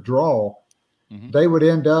they would draw, they would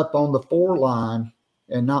end up on the 4 line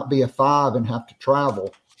and not be a 5 and have to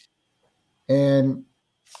travel. And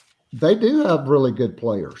they do have really good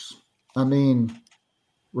players. I mean,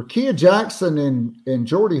 Rakia Jackson and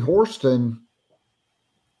Jordy Horston,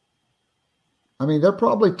 I mean, they're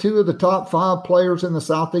probably two of the top 5 players in the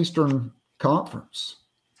Southeastern Conference.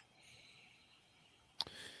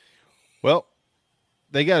 Well,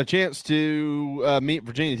 they got a chance to meet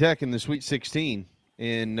Virginia Tech in the Sweet 16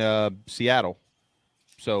 in Seattle.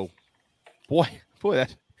 So, boy,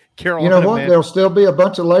 that Carolina. You know what? Man. There'll still be a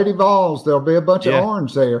bunch of Lady Vols. There'll be a bunch of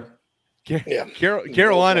Orange there.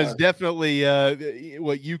 Carolina's definitely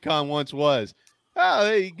what UConn once was. Oh,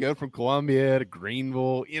 there you go from Columbia to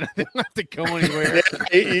Greenville. You know, they don't have to go anywhere.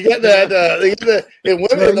 You get that in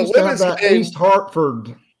the women's game. East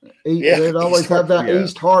Hartford. They'd always have that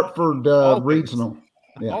East Hartford regional.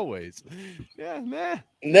 Yeah. Always. Yeah, man.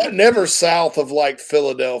 Never south of like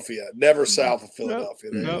Philadelphia. Never south of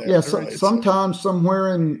Philadelphia. No. Sometimes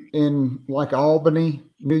somewhere in like Albany,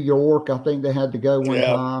 New York, I think they had to go one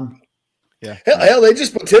time. Yeah. Hell, they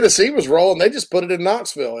just put Tennessee was rolling. They just put it in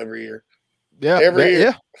Knoxville every year. Yeah. Every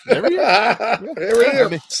year. Yeah. Every year. Every year. I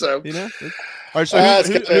mean, so, you know. All right. So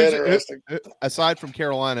interesting. Aside from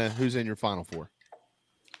Carolina, who's in your Final Four?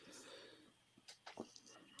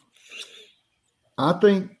 I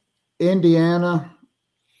think Indiana,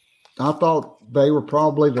 I thought they were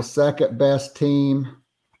probably the second best team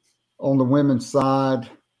on the women's side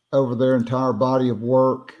over their entire body of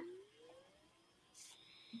work.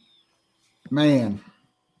 Man.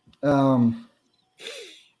 All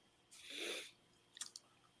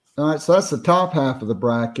right, so that's the top half of the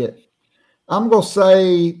bracket. I'm going to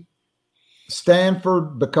say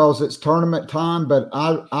Stanford because it's tournament time, but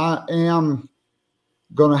I am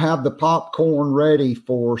going to have the popcorn ready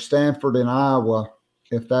for Stanford and Iowa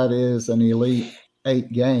if that is an Elite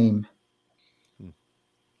 8 game.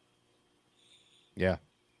 Yeah.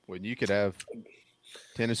 Well, you could have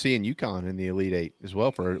Tennessee and UConn in the Elite 8 as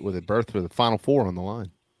well with a berth for the Final Four on the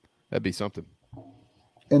line. That'd be something.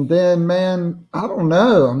 And then, man, I don't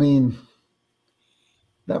know. I mean,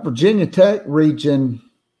 that Virginia Tech region,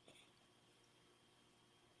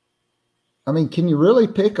 I mean, can you really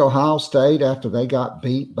pick Ohio State after they got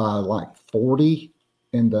beat by like 40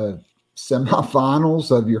 in the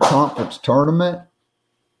semifinals of your conference tournament?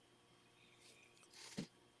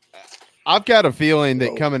 I've got a feeling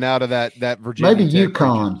that coming out of that Virginia maybe Tech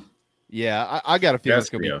UConn. Region, yeah, I got a feeling it's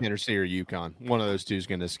going to be Tennessee or UConn. One of those two is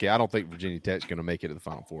going to escape. I don't think Virginia Tech's going to make it to the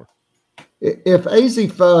Final Four. If AZ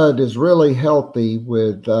Fudd is really healthy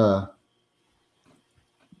with the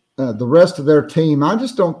rest of their team, I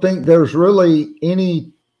just don't think there's really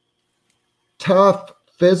any tough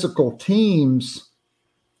physical teams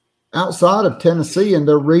outside of Tennessee in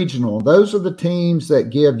their regional. Those are the teams that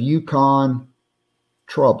give UConn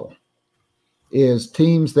trouble, is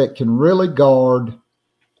teams that can really guard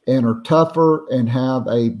and are tougher and have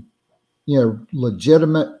a,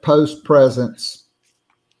 legitimate post presence.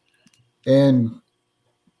 And,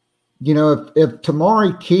 if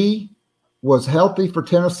Tamari Key was healthy for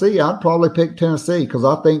Tennessee, I'd probably pick Tennessee because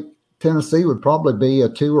I think Tennessee would probably be a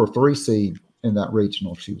 2 or 3 seed in that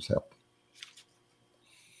regional if she was healthy.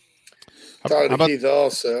 Talking to Keith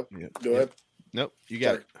also. Yeah. Go ahead. Nope, you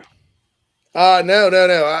got it. No.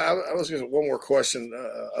 I was going to one more question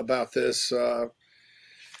about this,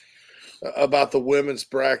 about the women's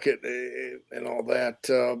bracket and all that.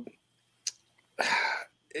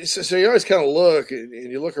 So you always kind of look and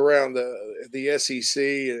you look around the SEC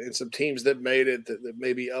and some teams that made it that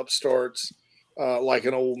maybe upstarts like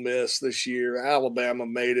an Ole Miss this year. Alabama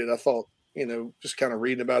made it. I thought, just kind of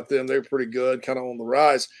reading about them, they were pretty good, kind of on the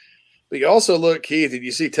rise. But you also look, Keith, and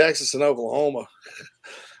you see Texas and Oklahoma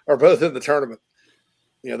are both in the tournament.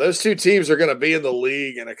 Those two teams are going to be in the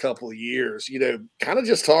league in a couple of years. Kind of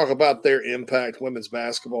just talk about their impact women's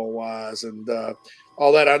basketball wise and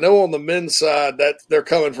all that. I know on the men's side that they're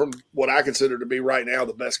coming from what I consider to be right now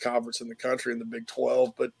the best conference in the country in the Big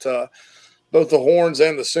 12. But both the Horns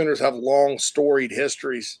and the Sooners have long storied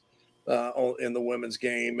histories in the women's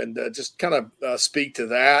game, and just kind of speak to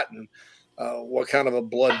that and what kind of a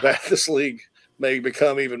bloodbath this league may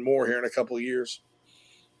become even more here in a couple of years.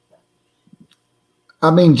 I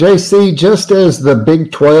mean, JC, just as the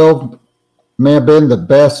Big 12 may have been the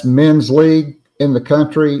best men's league in the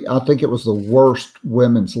country, I think it was the worst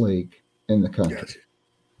women's league in the country. Gotcha.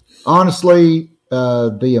 Honestly,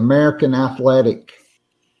 the American Athletic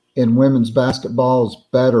in women's basketball is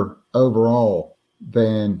better overall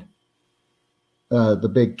than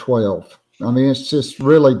the Big 12. I mean, it's just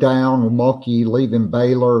really down with Mulkey leaving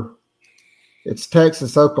Baylor. It's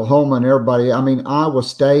Texas, Oklahoma, and everybody. I mean, Iowa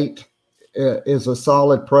State is a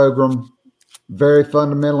solid program, very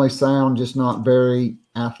fundamentally sound, just not very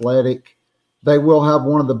athletic. They will have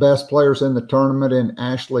one of the best players in the tournament in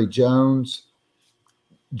Ashley Jones,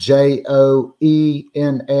 Joens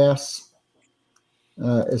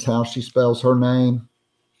is how she spells her name.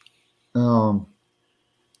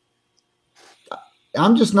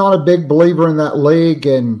 I'm just not a big believer in that league,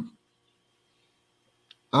 and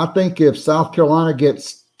I think if South Carolina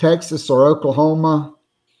gets Texas or Oklahoma,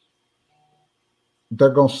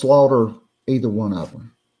 they're going to slaughter either one of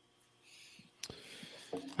them.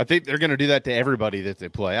 I think they're going to do that to everybody that they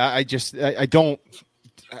play. I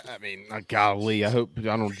mean, golly, I hope I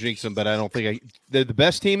don't jinx them, but I don't think they're the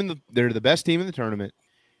best team in the tournament,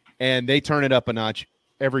 and they turn it up a notch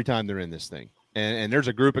every time they're in this thing. And there's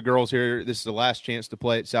a group of girls here. This is the last chance to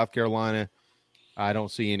play at South Carolina. I don't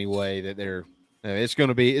see any way that they're. It's going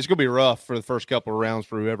to be rough for the first couple of rounds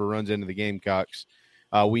for whoever runs into the Gamecocks.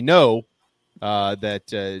 We know that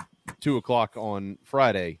 2:00 on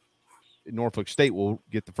Friday, Norfolk State will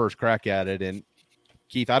get the first crack at it. And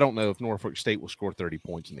Keith, I don't know if Norfolk State will score 30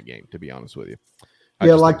 points in the game, to be honest with you.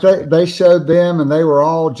 They showed them, and they were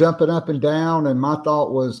all jumping up and down. And my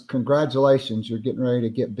thought was, congratulations, you're getting ready to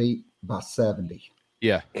get beat by 70.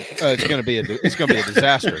 Yeah, it's going to be a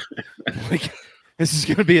disaster. This is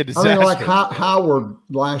going to be a disaster. I mean, like Howard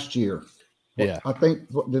last year. Yeah, I think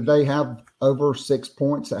did they have over 6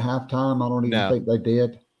 points at halftime? I don't even think they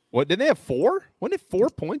did. What did they have? 4? Wasn't it 4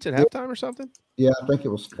 points at halftime or something? Yeah, I think it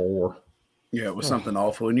was 4. Yeah, it was something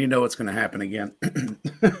awful, and you know it's going to happen again.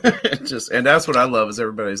 And that's what I love is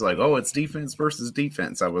everybody's like, "Oh, it's defense versus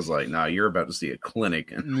defense." I was like, "No, you're about to see a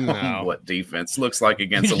clinic in what defense looks like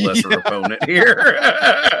against a lesser opponent here."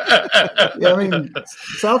 Yeah, I mean,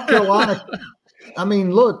 South Carolina. I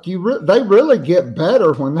mean, look, they really get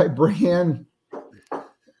better when they bring in,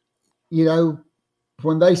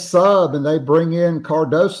 when they sub and they bring in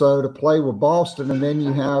Cardoso to play with Boston, and then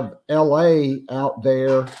you have LA out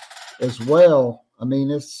there as well. I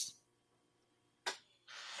mean,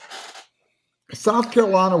 South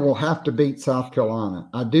Carolina will have to beat South Carolina.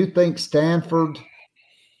 I do think Stanford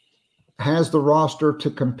has the roster to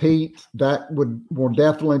compete. That will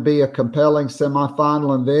definitely be a compelling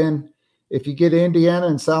semifinal. And then if you get Indiana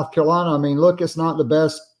and South Carolina, I mean, look, it's not the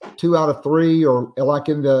best 2 out of 3, or like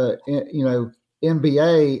in the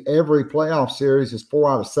NBA, every playoff series is 4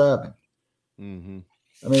 out of 7. Mm-hmm.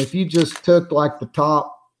 I mean, if you just took like the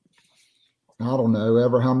top, I don't know,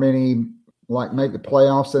 ever how many like make the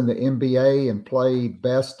playoffs in the NBA and play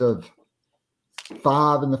best of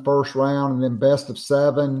 5 in the first round and then best of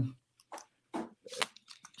 7,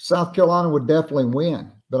 South Carolina would definitely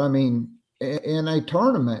win. But I mean, in a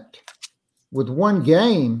tournament with one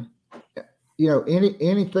game,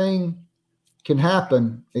 anything can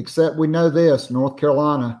happen, except we know this: North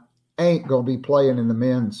Carolina ain't going to be playing in the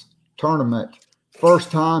men's tournament.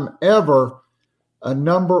 First time ever a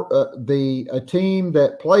team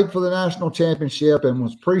that played for the national championship and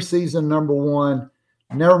was preseason number 1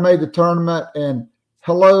 never made the tournament. And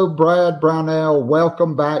hello, Brad Brownell.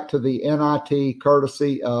 Welcome back to the NIT,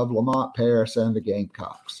 courtesy of Lamont Paris and the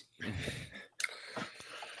Gamecocks.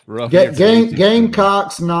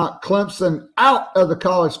 Gamecocks knocked Clemson out of the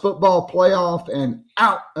college football playoff and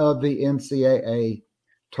out of the NCAA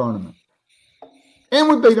tournament. And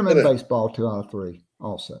we beat them in baseball 2 out of 3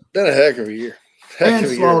 also. Been a heck of a year.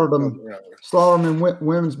 Slaughtered them in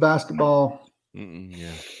women's basketball.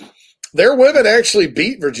 Yeah. Their women actually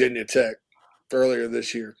beat Virginia Tech earlier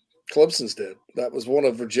this year. Clemson's did. That was one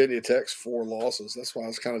of Virginia Tech's 4 losses. That's why I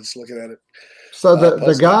was kind of just looking at it. So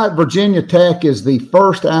the guy at Virginia Tech is the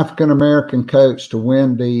first African-American coach to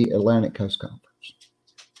win the Atlantic Coast Conference.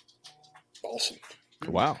 Awesome.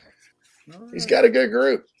 Wow. He's got a good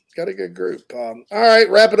group. All right,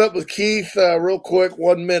 wrap it up with Keith real quick.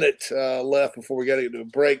 1 minute left before we got to get to a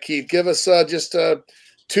break. Keith, give us just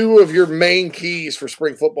 2 of your main keys for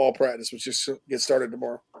spring football practice, which just gets started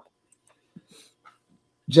tomorrow.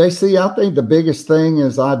 JC, I think the biggest thing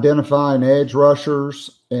is identifying edge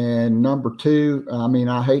rushers. And number 2, I mean,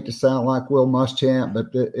 I hate to sound like Will Muschamp, but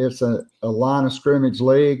it's a line of scrimmage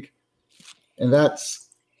league. And that's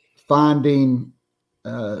finding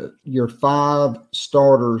your 5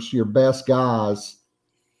 starters, your best guys.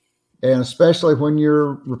 And especially when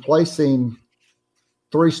you're replacing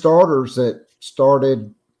 3 starters that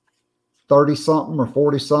started 30-something or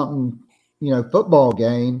 40-something, football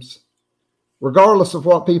games. Regardless of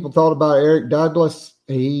what people thought about Eric Douglas,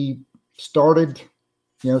 he started,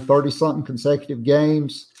 30-something consecutive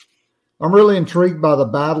games. I'm really intrigued by the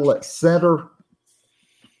battle at center.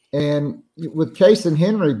 And with Case and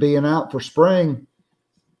Henry being out for spring,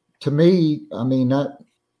 to me, I mean, that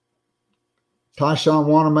Tyshawn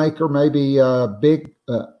Wanamaker, maybe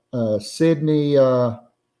Sydney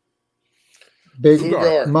Big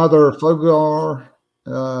Fugar. Mother Fugar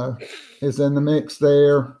is in the mix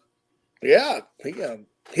there. Yeah,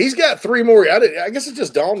 he's got 3 more. I guess it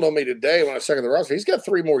just dawned on me today when I was checking the roster. He's got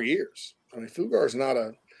 3 more years. I mean, Fugar's not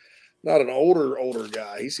an older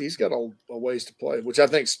guy. He's got a ways to play, which I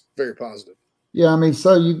think is very positive. Yeah, I mean,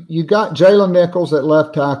 so you got Jalen Nichols at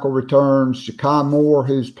left tackle returns, Jakai Moore,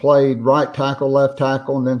 who's played right tackle, left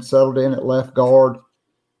tackle, and then settled in at left guard.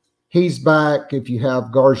 He's back. If you have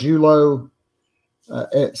Gargiulo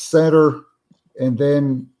at center, and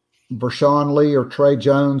then Vershawn Lee or Trey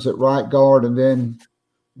Jones at right guard, and then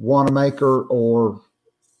Wanamaker or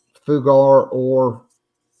Fugar or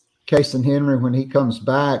Kason Henry when he comes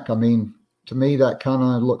back. I mean, to me, that kind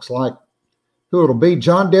of looks like who it'll be.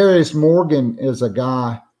 John Darius Morgan is a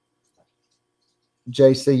guy,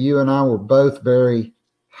 JC, you and I were both very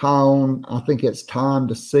high on. I think it's time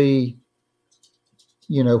to see,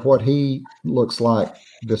 what he looks like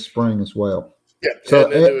this spring as well. Yeah. So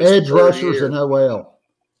edge rushers and OL.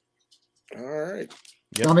 All right.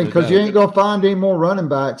 Yep, I mean, because you ain't going to find any more running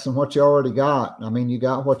backs than what you already got. I mean, you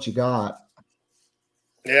got what you got.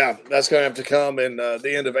 Yeah, that's going to have to come in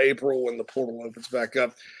the end of April when the portal opens back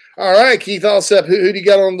up. All right, Keith Allsep, who do you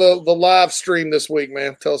got on the live stream this week,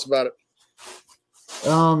 man? Tell us about it.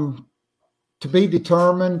 To be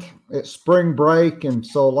determined. It's spring break, and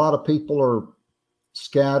so a lot of people are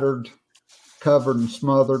scattered, covered, and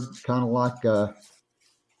smothered, kind of like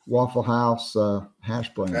Waffle House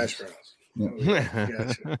hash browns. Hash browns. Yeah.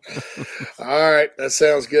 Gotcha. All right, that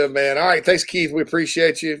sounds good, man. All right, thanks, Keith. We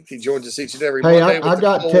appreciate you. He joins us each and every Monday. I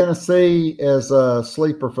got Tennessee as a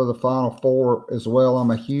sleeper for the Final Four as well.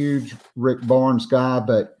 I'm a huge Rick Barnes guy,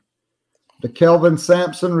 but the Kelvin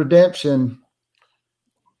Sampson redemption,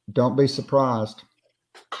 don't be surprised.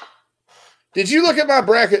 Did you look at my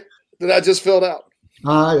bracket that I just filled out?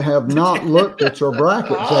 I have not looked at your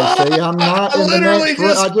bracket, JC. I'm not in the next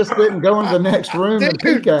room. I just didn't go into the next room and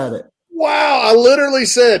peek at it. Wow, I literally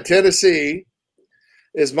said Tennessee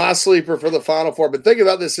is my sleeper for the Final Four. But think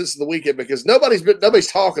about this since the weekend because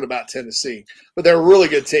nobody's talking about Tennessee, but they're a really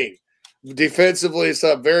good team. Defensively, it's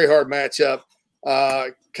a very hard matchup.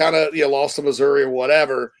 Kind of lost to Missouri or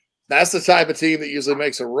whatever. That's the type of team that usually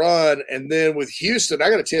makes a run. And then with Houston,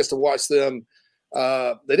 I got a chance to watch them.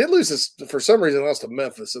 They did lose this for some reason. They lost to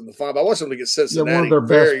Memphis in the final. I watched them against Cincinnati. Yeah, one of their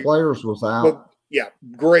best players was out. But, yeah,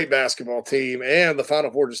 great basketball team, and the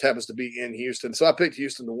Final Four just happens to be in Houston. So I picked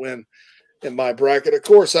Houston to win in my bracket. Of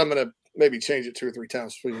course, I'm going to maybe change it 2 or 3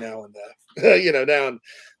 times between now and now and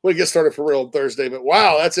when it gets started for real on Thursday. But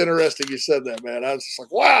wow, that's interesting. You said that, man. I was just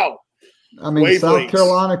like, wow. I mean, South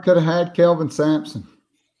Carolina could have had Kelvin Sampson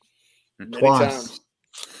twice,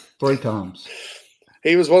 3 times.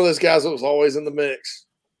 He was one of those guys that was always in the mix.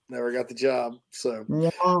 Never got the job. So, hey,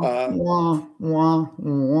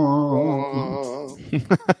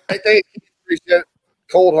 thank you. Appreciate it.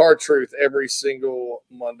 Cold hard truth every single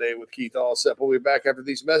Monday with Keith Allsep. We'll be back after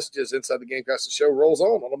these messages. Inside the Gamecocks, the show rolls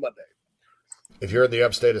on a Monday. If you're in the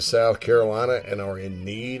upstate of South Carolina and are in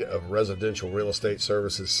need of residential real estate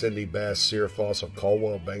services, Cindy Bass Searfoss of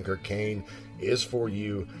Caldwell Banker Kane is for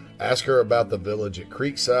you. Ask her about the village at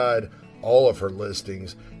Creekside. All of her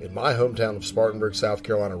listings in my hometown of Spartanburg, South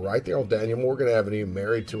Carolina, right there on Daniel Morgan Avenue,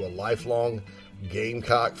 married to a lifelong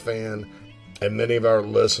Gamecock fan. And many of our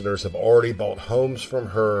listeners have already bought homes from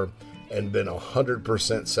her and been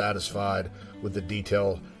 100% satisfied with the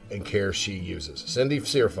detail and care she uses. Cindy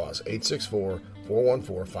Searfoss,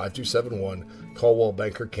 864-414-5271, Caldwell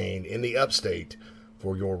Banker Kane in the upstate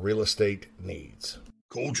for your real estate needs.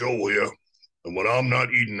 Coach Joe here. And when I'm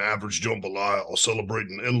not eating average jambalaya or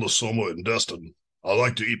celebrating endless summer in Destin, I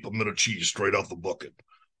like to eat pimento cheese straight out the bucket.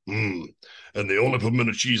 And the only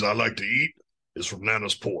pimento cheese I like to eat is from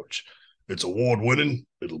Nana's Porch. It's award-winning.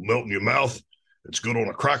 It'll melt in your mouth. It's good on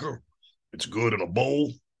a cracker. It's good in a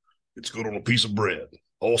bowl. It's good on a piece of bread.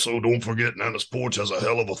 Also, don't forget Nana's Porch has a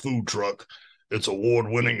hell of a food truck. It's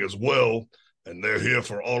award-winning as well, and they're here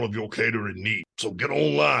for all of your catering needs. So get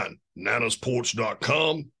online,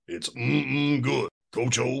 nanasporch.com. It's good.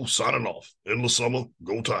 Coach O signing off. Endless summer.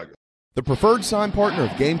 Go Tiger. The preferred sign partner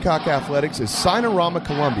of Gamecock Athletics is Signorama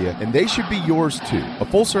Columbia, and they should be yours too. A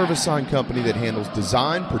full-service sign company that handles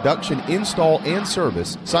design, production, install, and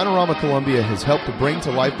service, Signorama Columbia has helped to bring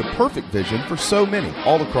to life the perfect vision for so many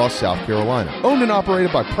all across South Carolina. Owned and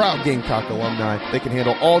operated by proud Gamecock alumni, they can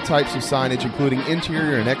handle all types of signage, including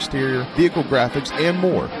interior and exterior, vehicle graphics, and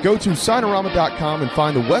more. Go to Signorama.com and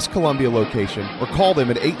find the West Columbia location or call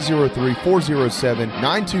them at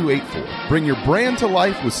 803-407-9284. Bring your brand to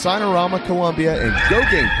life with Signorama Columbia, and go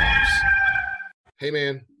Gamecocks. Hey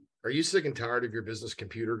man, are you sick and tired of your business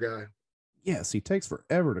computer guy? Yes, he takes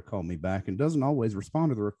forever to call me back and doesn't always respond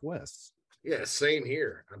to the requests. Yeah, same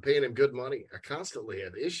here. I'm paying him good money. I constantly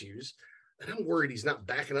have issues, and I'm worried he's not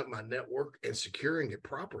backing up my network and securing it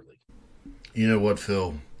properly. You know what,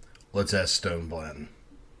 Phil? Let's ask Stone Blanton.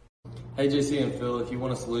 Hey, JC and Phil, if you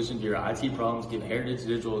want a solution to your IT problems, give Heritage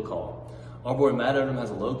Digital a call. Our boy Matt Odom has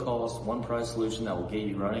a low-cost, one-price solution that will get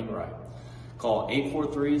you running right. Call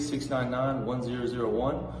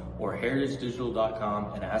 843-699-1001 or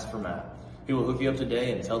heritagedigital.com and ask for Matt. He will hook you up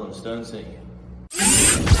today and tell them Stone sent you.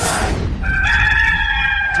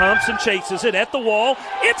 Thompson chases it at the wall.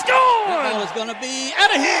 It's gone! That ball is going to be out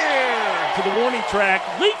of here! To the warning track,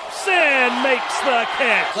 leaps and makes the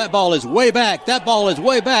catch. That ball is way back. That ball is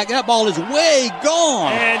way back. That ball is way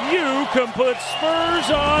gone. And you can put spurs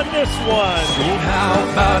on this one. So how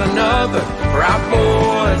about another for our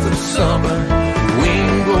boys of summer?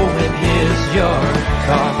 Wingo in his yard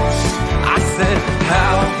Cox. I said,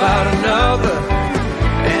 how about another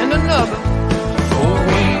and another for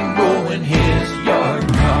Wingo in his yard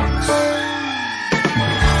Cox?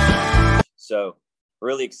 So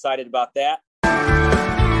really excited about that.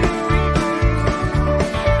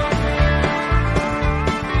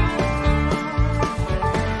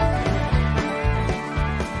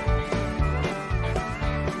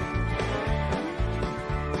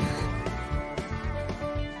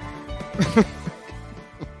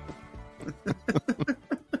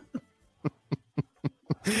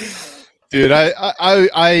 Dude,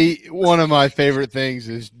 I one of my favorite things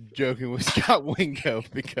is joking with Scott Wingo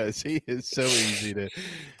because he is so easy to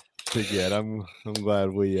get. I'm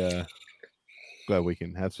glad we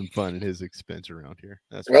can have some fun at his expense around here.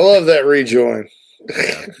 I love that rejoin.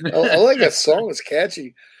 I like that song. It's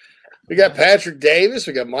catchy. We got Patrick Davis.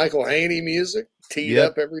 We got Michael Haney music teed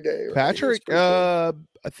up every day. Right? Patrick, I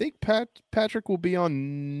think Patrick will be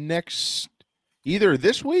on either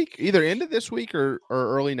end of this week or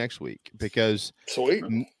early next week, because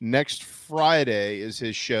next Friday is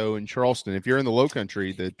his show in Charleston. If you're in the Low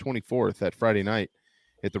Country, the 24th, that Friday night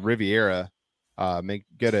at the Riviera, go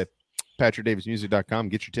to PatrickDavisMusic.com,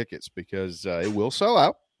 get your tickets, because it will sell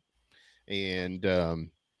out. And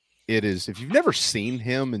it is, if you've never seen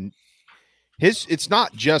him, and it's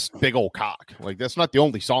not just Big Old Cock. Like, that's not the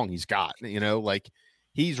only song he's got, like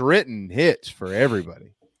he's written hits for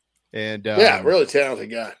everybody. And really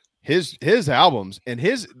talented guy. His albums and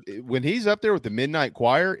when he's up there with the Midnight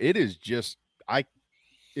Choir, it is just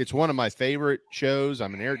it's one of my favorite shows.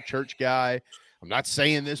 I'm an Eric Church guy. I'm not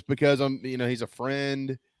saying this because he's a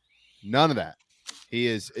friend. None of that.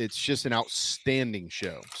 It's just an outstanding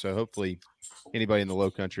show. So hopefully anybody in the Low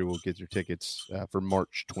Country will get their tickets for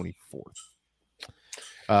March 24th.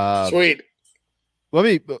 Sweet. Let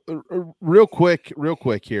me real quick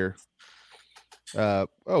here.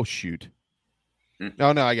 Oh shoot. No,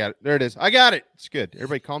 I got it. There it is. I got it. It's good.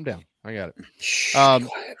 Everybody calm down. I got it.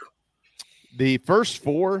 The first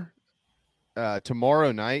four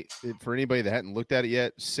tomorrow night, for anybody that hadn't looked at it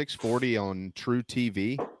yet, 6:40 on True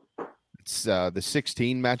TV. It's the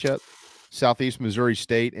 16 matchup, Southeast Missouri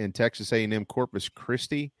State and Texas A&M Corpus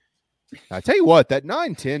Christi. I tell you what, that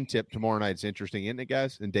 9-10 tip tomorrow night is interesting, isn't it,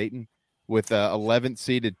 guys? In Dayton, with 11th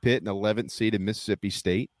seeded Pitt and 11th seeded Mississippi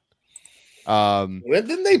State.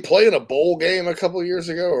 Didn't they play in a bowl game a couple of years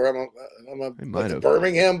ago, or am I the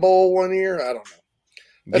Birmingham Bowl one year? I don't know.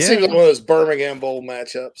 That seems like one of those Birmingham Bowl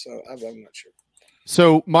matchups. So I'm not sure.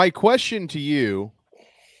 So my question to you,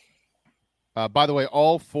 by the way,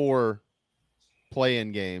 all four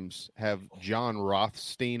play-in games have John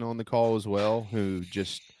Rothstein on the call as well, who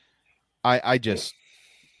just I just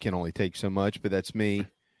can only take so much, but that's me.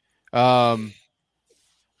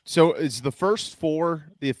 So is the first four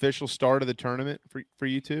the official start of the tournament for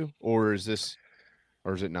you two, or is it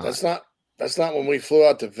not? That's not when we flew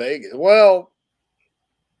out to Vegas. Well,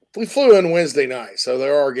 we flew in Wednesday night, so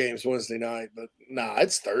there are games Wednesday night, but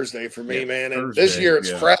it's Thursday for me, man. And this year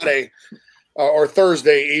it's Friday or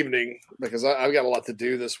Thursday evening, because I've got a lot to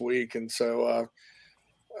do this week, and so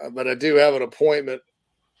but I do have an appointment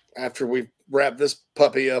after we wrap this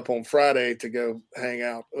puppy up on Friday to go hang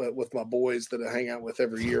out with my boys that I hang out with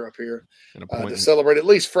every year up here to celebrate at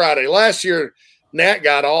least Friday. Last year, Nat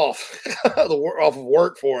got off of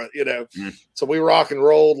work for it, So we rock and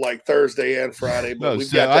rolled like Thursday and Friday. But we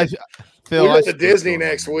got to Disney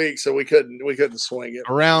next week, so we couldn't swing it.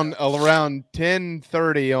 Around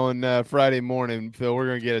 10:30 on Friday morning, Phil, we're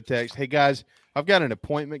gonna get a text. Hey guys, I've got an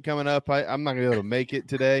appointment coming up. I'm not gonna be able to make it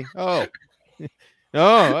today.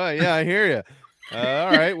 Oh, yeah, I hear you.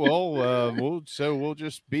 All right, well, we'll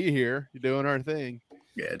just be here doing our thing.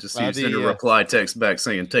 Yeah, just send a reply text back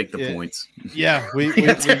saying take the points. Yeah, we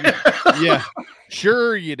yeah,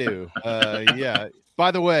 sure you do. Yeah.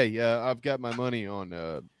 By the way, I've got my money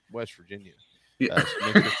on West Virginia.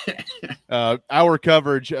 Our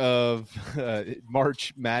coverage of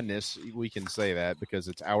March Madness, we can say that because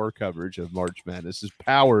it's our coverage of March Madness, is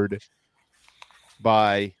powered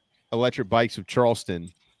by Electric Bikes of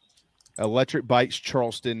Charleston.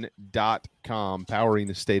 ElectricBikesCharleston.com, powering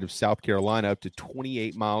the state of South Carolina up to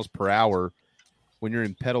 28 miles per hour when you're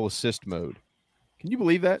in pedal assist mode. Can you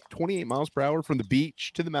believe that? 28 miles per hour from the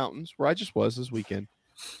beach to the mountains, where I just was this weekend.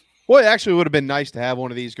 Well, it actually would have been nice to have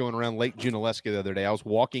one of these going around Lake Junaluska the other day. I was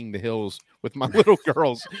walking the hills with my little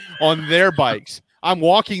girls on their bikes. I'm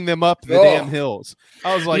walking them up the damn hills.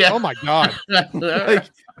 I was like, oh, my God. Like,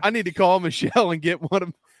 I need to call Michelle and get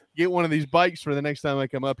one of these bikes for the next time I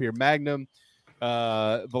come up here. Magnum,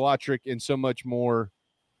 Velotric, and so much more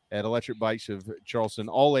at Electric Bikes of Charleston.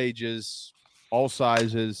 All ages, all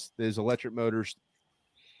sizes. There's electric motors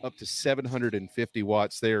up to 750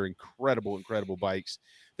 watts. They're incredible, incredible bikes.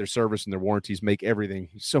 Their service and their warranties make everything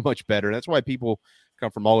so much better. That's why people come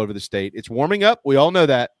from all over the state. It's warming up. We all know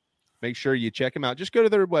that. Make sure you check them out. Just go to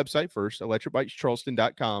their website first,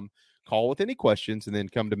 electricbikescharleston.com. Call with any questions, and then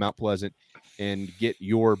come to Mount Pleasant and get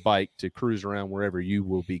your bike to cruise around wherever you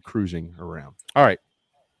will be cruising around. All right.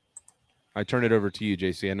 I turn it over to you,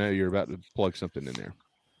 JC. I know you're about to plug something in there.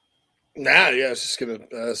 I was just going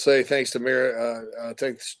to say thanks to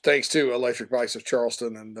thanks to Electric Bikes of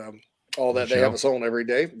Charleston and all that. Michelle. They have us on every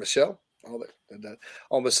day. Michelle, all that.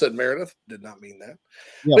 Almost said Meredith. Did not mean that.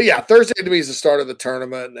 Yeah. But yeah, Thursday to me is the start of the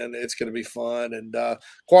tournament, and it's going to be fun. And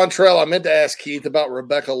Quantrell, I meant to ask Keith about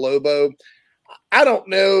Rebecca Lobo. I don't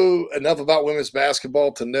know enough about women's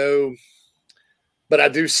basketball to know, but I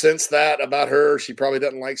do sense that about her. She probably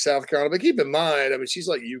doesn't like South Carolina. But keep in mind, I mean, she's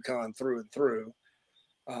like UConn through and through.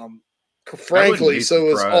 Frankly, so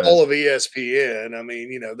is all of ESPN. I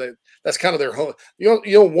mean, that's kind of their home.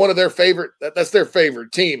 One of their favorite. That's their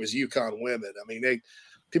favorite team is UConn women. I mean,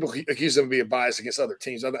 people accuse them of being biased against other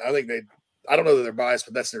teams. I think I don't know that they're biased,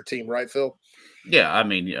 but that's their team, right, Phil? Yeah, I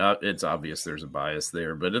mean, it's obvious there's a bias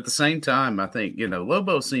there, but at the same time, I think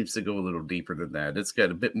Lobo seems to go a little deeper than that. It's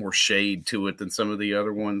got a bit more shade to it than some of the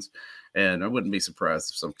other ones. And I wouldn't be surprised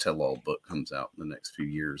if some tell-all book comes out in the next few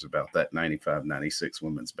years about that 95-96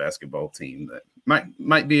 women's basketball team that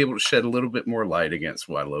might be able to shed a little bit more light against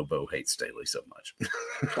why Lobo hates Staley so much.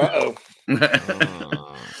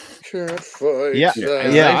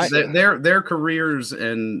 Their careers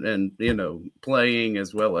and playing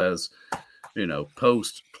as well as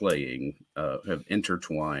post playing have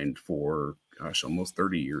intertwined for almost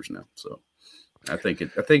 30 years now. So I think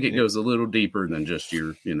it goes a little deeper than just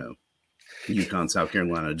your UConn, South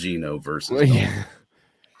Carolina, Geno versus. Well, yeah.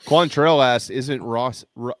 Quantrell asks, isn't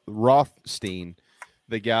Rothstein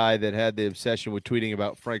the guy that had the obsession with tweeting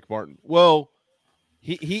about Frank Martin? Well,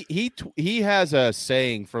 he has a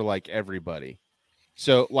saying for like everybody.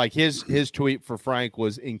 So like his tweet for Frank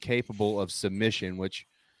was incapable of submission, which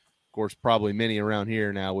of course probably many around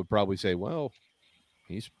here now would probably say, well,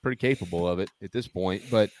 he's pretty capable of it at this point.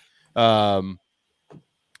 But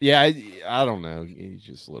yeah, I don't know. He's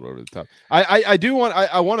just a little over the top. I want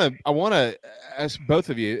to ask both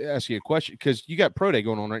of you, ask you a question, because you got Pro Day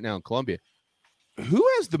going on right now in Columbia. Who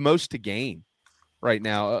has the most to gain right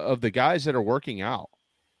now of the guys that are working out?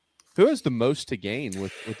 Who has the most to gain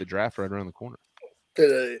with the draft right around the corner?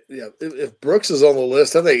 If Brooks is on the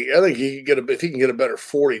list, I think he can if he can get a better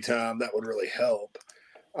 40 time, that would really help.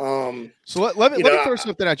 So let me throw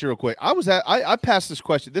something at you real quick. I passed this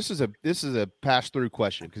question. This is a pass through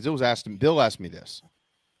question because it was asked him. Bill asked me this,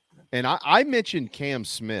 and I mentioned Cam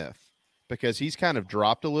Smith because he's kind of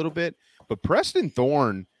dropped a little bit. But Preston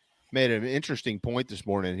Thorne made an interesting point this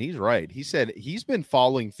morning, and he's right. He said he's been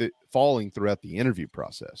falling throughout the interview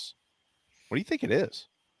process. What do you think it is?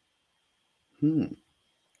 I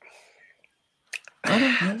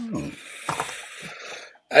don't know.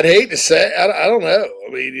 I'd hate to say. I don't know.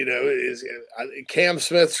 I mean, Cam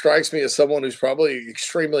Smith strikes me as someone who's probably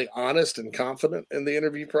extremely honest and confident in the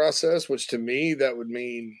interview process, which to me that would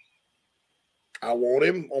mean I want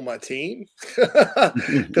him on my team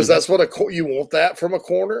because that's what you want that from a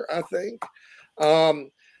corner. I think.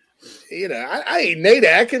 Nate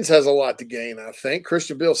Atkins has a lot to gain. I think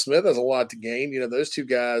Christian Bill Smith has a lot to gain. Those two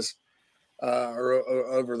guys are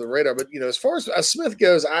over the radar. But as far as Smith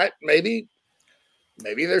goes, maybe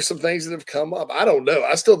there's some things that have come up. I don't know.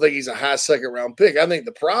 I still think he's a high second-round pick. I think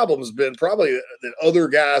the problem's been probably that other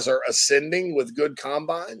guys are ascending with good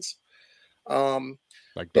combines. But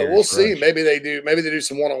we'll see. Maybe they do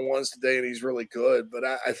some one-on-ones today, and he's really good. But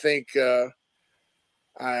I think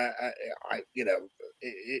if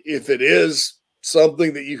it is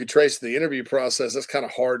something that you could trace to the interview process, that's kind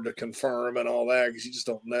of hard to confirm and all that because you just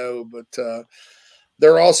don't know. But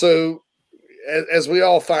there are also, as we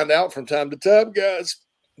all find out from time to time, guys,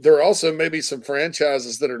 there are also maybe some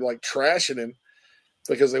franchises that are like trashing him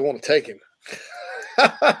because they want to take him.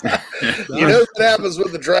 You know what happens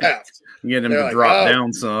with the draft? Get him to drop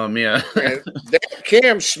down some, yeah.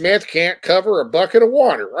 Cam Smith can't cover a bucket of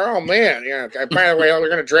water. Oh man, yeah. By the way, they're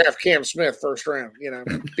going to draft Cam Smith first round.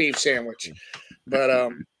 Beef sandwich.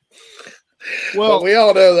 But but we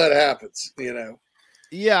all know that happens.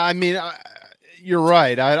 Yeah, I mean, you're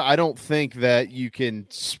right. I don't think that you can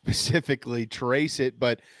specifically trace it,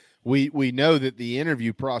 but we know that the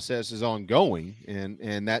interview process is ongoing,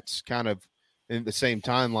 and that's kind of in the same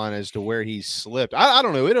timeline as to where he's slipped. I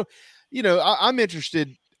don't know. I'm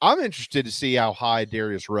interested. I'm interested to see how high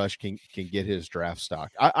Darius Rush can get his draft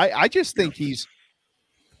stock. I just think he's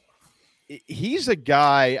a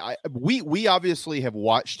guy. We obviously have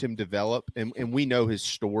watched him develop, and we know his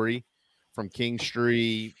story from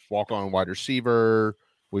Kingstree, walk-on wide receiver.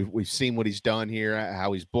 We've seen what he's done here,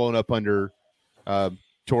 how he's blown up under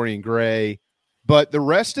Torian Gray, but the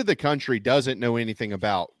rest of the country doesn't know anything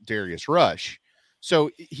about Darius Rush.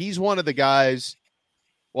 So he's one of the guys.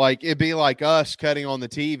 Like, it'd be like us cutting on the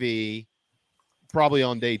TV probably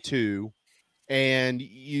on day 2, and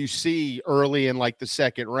you see early in like the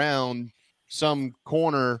second round some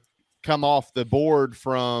corner come off the board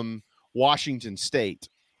from Washington State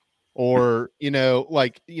or,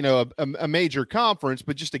 a major conference,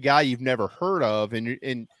 but just a guy you've never heard of,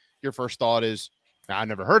 and your first thought is, I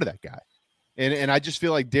never heard of that guy. And I just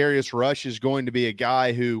feel like Darius Rush is going to be a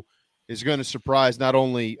guy who is going to surprise not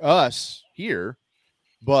only us here,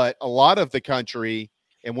 but a lot of the country.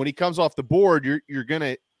 And when he comes off the board, you're going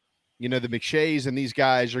to, the McShays and these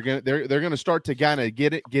guys are going to, they're going to start to kind of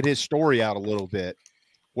get his story out a little bit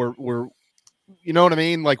where you know what I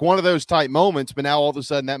mean? Like one of those type moments, but now all of a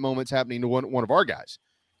sudden that moment's happening to one of our guys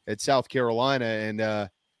at South Carolina. And I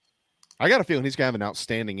got a feeling he's going to have an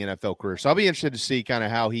outstanding NFL career. So I'll be interested to see kind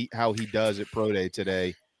of how he does at Pro Day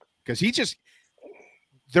today. Cause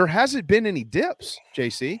there hasn't been any dips,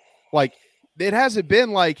 JC. Like, it hasn't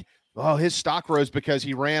been like, oh, his stock rose because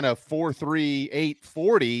he ran a 4.38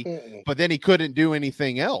 40, but then he couldn't do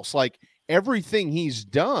anything else. Like, everything he's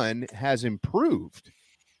done has improved.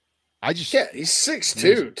 He's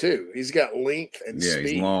 6'2", too. He's got length and speed.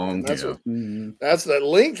 He's long. That's that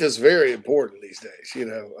length is very important these days.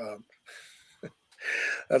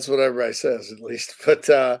 That's what everybody says, at least. But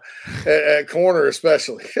at corner,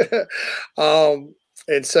 especially.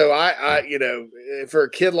 And so I for a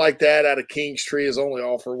kid like that out of Kingstree, his only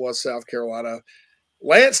offer was South Carolina.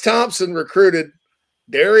 Lance Thompson recruited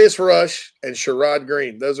Darius Rush and Sherrod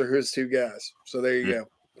Green. Those are his 2 guys. So there you go.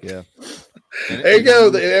 Yeah. There you go.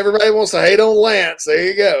 Everybody wants to hate on Lance. There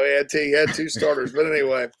you go. He had 2 starters. But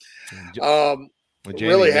anyway,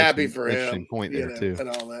 really happy for him. Point there too. And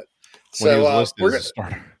all that. When he was listed as a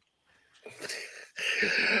starter.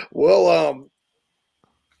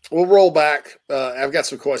 We'll roll back. I've got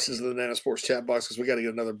some questions in the Nana Sports chat box because we got to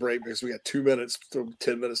get another break because we got 10 minutes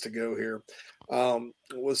to go here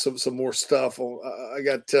with some more stuff. I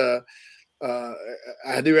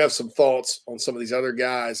do have some thoughts on some of these other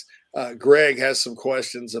guys. Greg has some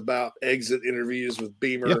questions about exit interviews with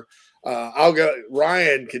Beamer. Yep. I'll go.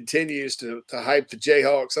 Ryan continues to hype the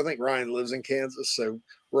Jayhawks. I think Ryan lives in Kansas, so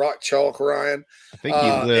rock chalk Ryan. I think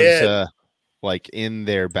he lives like in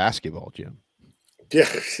their basketball gym. Yeah,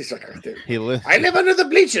 he's like right there. He lives. I live under the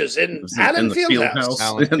bleachers in Allen Fieldhouse.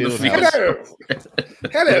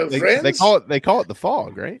 Hello, friends. They call it the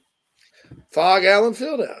Fog, right? Fog Allen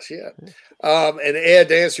Fieldhouse, yeah. And Ed,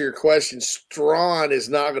 to answer your question, Strawn is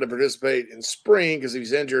not going to participate in spring because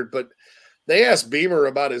he's injured. But they asked Beamer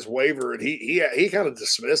about his waiver, and he kind of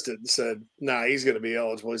dismissed it and said, "Nah, he's going to be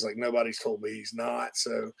eligible." He's like, "Nobody's told me he's not."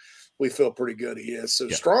 So we feel pretty good he is. So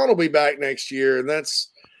Strawn will be back next year, and that's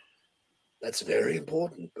very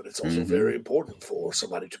important, but it's also very important for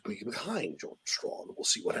somebody to be behind Jordan Strawn. We'll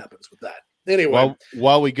see what happens with that. Anyway.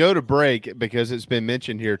 While we go to break, because it's been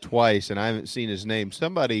mentioned here twice and I haven't seen his name,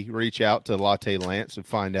 somebody reach out to Latte Lance and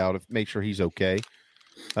find out make sure he's okay.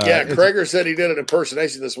 Kreger said he did an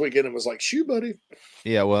impersonation this weekend and was like, "Shoo, buddy."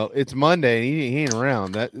 Yeah, well, it's Monday and he ain't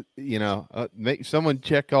around. That make someone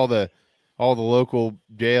check all the local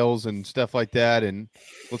jails and stuff like that, and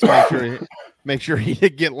let's make sure he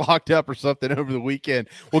didn't get locked up or something over the weekend.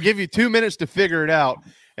 We'll give you 2 minutes to figure it out,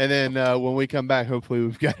 and then when we come back, hopefully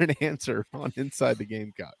we've got an answer on Inside the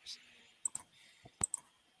Gamecocks.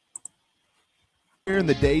 And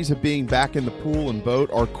the days of being back in the pool and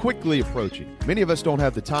boat are quickly approaching. Many of us don't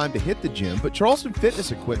have the time to hit the gym, but Charleston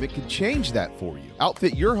Fitness Equipment can change that for you.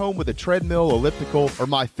 Outfit your home with a treadmill, elliptical, or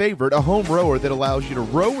my favorite, a home rower that allows you to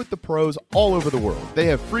row with the pros all over the world. They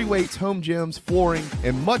have free weights, home gyms, flooring,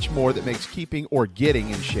 and much more that makes keeping or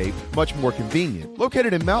getting in shape much more convenient.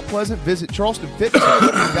 Located in Mount Pleasant, visit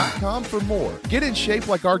charlestonfitnessequipment.com for more. Get in shape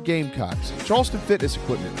like our Gamecocks. Charleston Fitness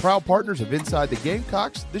Equipment, proud partners of Inside the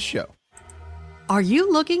Gamecocks, the show. Are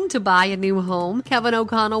you looking to buy a new home? Kevin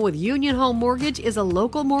O'Connell with Union Home Mortgage is a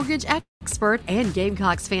local mortgage expert and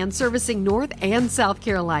Gamecocks fan servicing North and South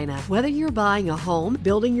Carolina. Whether you're buying a home,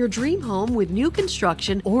 building your dream home with new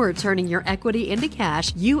construction, or turning your equity into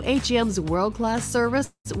cash, UHM's world-class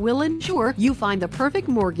service will ensure you find the perfect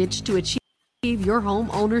mortgage to achieve your home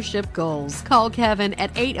ownership goals. Call Kevin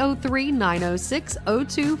at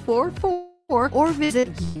 803-906-0244 or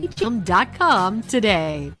visit UHM.com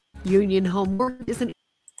today. Union Home Mortgage is an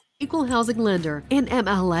equal housing lender in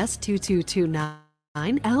MLS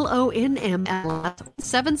 2229, LONMLS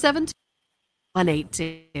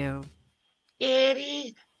 772182.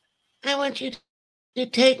 Daddy, I want you to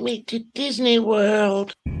take me to Disney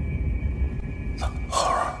World.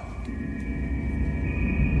 Horror.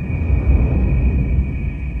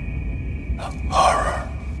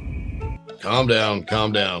 Calm down.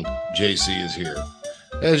 JC is here.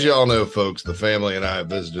 As y'all know, folks, the family and I have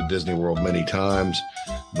visited Disney World many times,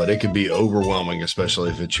 but it can be overwhelming,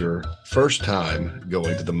 especially if it's your first time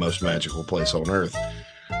going to the most magical place on earth.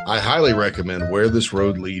 I highly recommend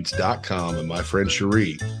WhereThisRoadLeads.com and my friend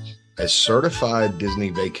Cherie, a certified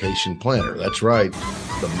Disney vacation planner. That's right,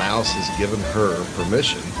 the mouse has given her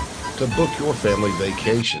permission to book your family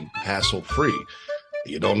vacation hassle-free.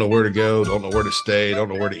 You don't know where to go, don't know where to stay, don't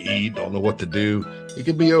know where to eat, don't know what to do. It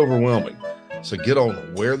can be overwhelming. So get on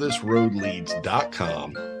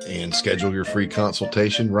WhereThisRoadLeads.com and schedule your free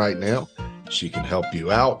consultation right now. She can help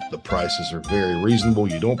you out. The prices are very reasonable.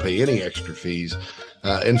 You don't pay any extra fees.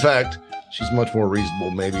 In fact, she's much more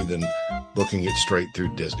reasonable maybe than booking it straight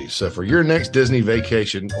through Disney. So for your next Disney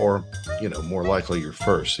vacation, or, more likely your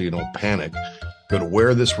first, so you don't panic, go to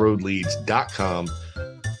WhereThisRoadLeads.com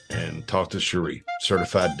and talk to Cherie,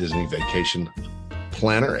 certified Disney vacation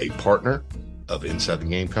planner, a partner of Inside the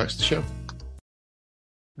Gamecocks, the show.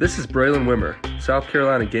 This is Braylon Wimmer, South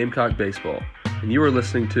Carolina Gamecock Baseball, and you are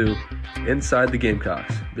listening to Inside the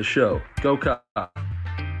Gamecocks, the show. Go Cock!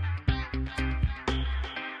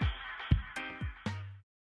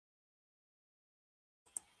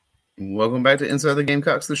 Welcome back to Inside the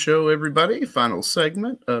Gamecocks, the show, everybody. Final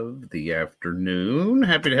segment of the afternoon.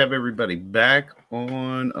 Happy to have everybody back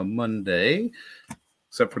on a Monday,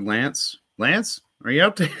 except for Lance. Lance, are you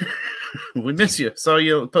out there? We miss you. Saw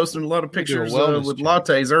you posting a lot of pictures with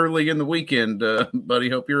lattes early in the weekend, buddy.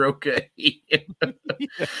 Hope you're okay.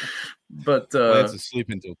 But Lance is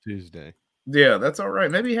sleeping until Tuesday. Yeah, that's all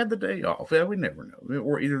right. Maybe he had the day off. Yeah, we never know.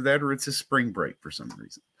 Or either that or it's his spring break for some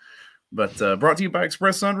reason. But brought to you by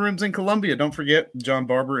Express Sunrooms in Columbia. Don't forget, John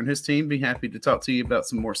Barber and his team be happy to talk to you about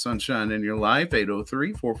some more sunshine in your life.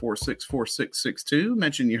 803-446-4662.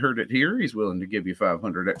 Mention you heard it here. He's willing to give you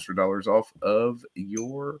 $500 extra off of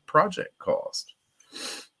your project cost.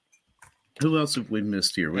 Who else have we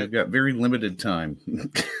missed here? We've got very limited time.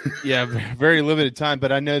 Yeah, very limited time.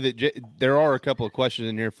 But I know that there are a couple of questions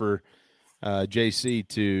in here for JC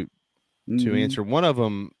to answer. One of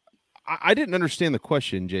them, I didn't understand the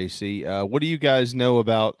question, JC. What do you guys know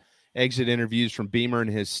about exit interviews from Beamer and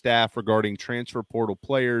his staff regarding transfer portal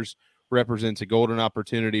players? Represents a golden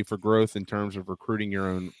opportunity for growth in terms of recruiting your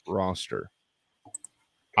own roster.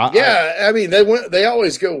 I mean, they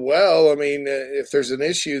always go well. I mean, if there's an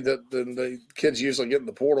issue, then the kids usually get in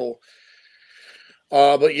the portal.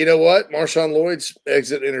 But you know what? Marshawn Lloyd's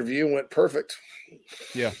exit interview went perfect.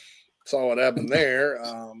 Yeah. Saw what happened there.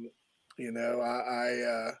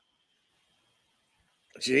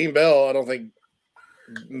 Gene Bell, I don't think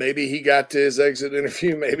maybe he got to his exit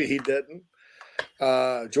interview. Maybe he didn't.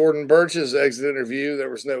 Jordan Birch's exit interview,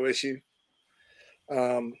 there was no issue.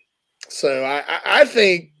 So I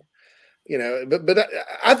think, but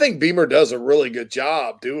I think Beamer does a really good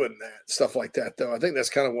job doing that, stuff like that, though. I think that's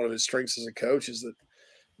kind of one of his strengths as a coach is that,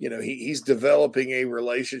 he's developing a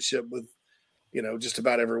relationship with, just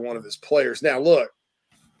about every one of his players. Now, look,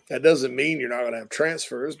 that doesn't mean you're not going to have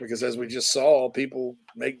transfers because, as we just saw, people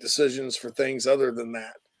make decisions for things other than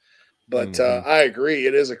that. But I agree.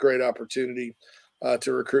 It is a great opportunity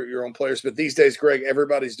to recruit your own players. But these days, Greg,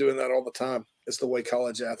 everybody's doing that all the time. It's the way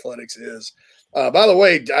college athletics is. By the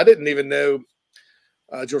way, I didn't even know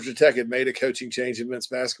Georgia Tech had made a coaching change in men's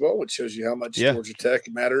basketball, which shows you how much Georgia Tech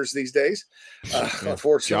matters these days.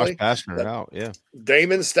 Unfortunately, Josh Pastner out. Yeah,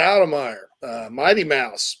 Damon Stoudemire, Mighty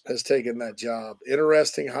Mouse, has taken that job.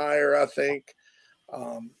 Interesting hire, I think.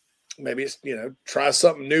 Maybe it's try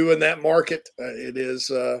something new in that market. It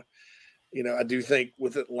is, I do think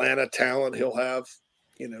with Atlanta talent, he'll have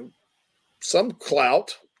some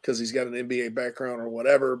clout because he's got an NBA background or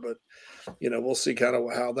whatever. But we'll see kind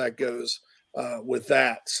of how that goes. With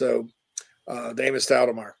that. So Damon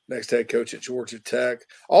Stoudemire, next head coach at Georgia Tech.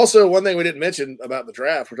 Also, one thing we didn't mention about the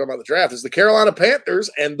draft, we're talking about the draft, is the Carolina Panthers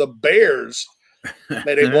and the Bears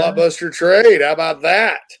made a blockbuster trade. How about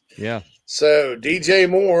that? Yeah. So DJ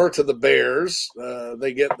Moore to the Bears.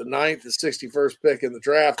 They get the 9th and 61st pick in the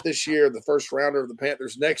draft this year, the first rounder of the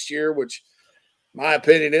Panthers next year, which my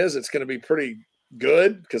opinion is it's going to be pretty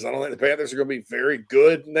good because I don't think the Panthers are going to be very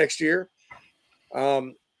good next year.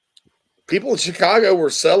 People in Chicago were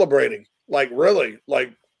celebrating, really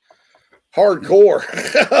hardcore,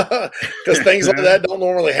 because things like that don't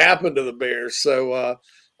normally happen to the Bears. So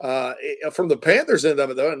from the Panthers end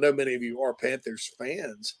of it, though, I know many of you are Panthers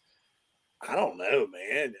fans. I don't know,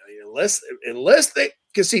 man. Unless they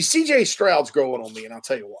 – because, see, C.J. Stroud's growing on me, and I'll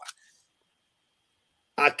tell you why.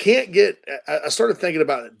 I started thinking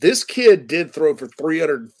about it. This kid did throw for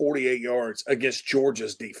 348 yards against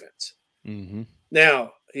Georgia's defense. Mm-hmm.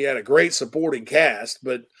 Now, he had a great supporting cast,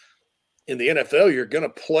 but in the NFL, you're going to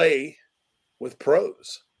play with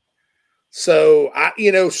pros. So,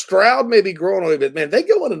 Stroud may be growing on me, but, man, they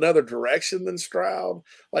go in another direction than Stroud.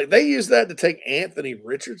 They use that to take Anthony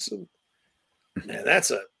Richardson. Man,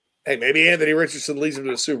 maybe Anthony Richardson leads him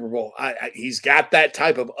to the Super Bowl. He's got that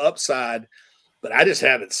type of upside, but I just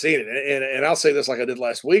haven't seen it. And I'll say this like I did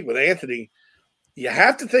last week with Anthony. You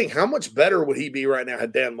have to think, how much better would he be right now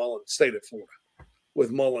had Dan Mullen stayed at Florida with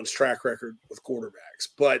Mullen's track record with quarterbacks?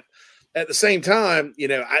 But at the same time,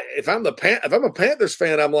 if I'm a Panthers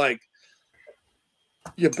fan, I'm like,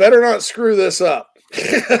 you better not screw this up.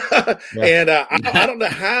 And I don't know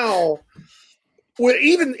how. Well,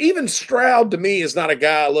 even Stroud to me is not a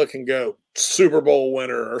guy I look and go Super Bowl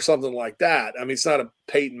winner or something like that. I mean, it's not a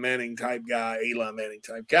Peyton Manning type guy, Eli Manning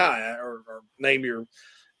type guy, or name your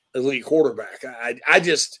elite quarterback. I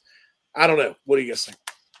don't know. What do you guys think?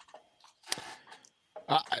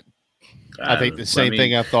 I think the same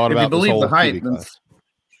thing I've thought about this whole QB class.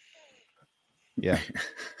 Yeah.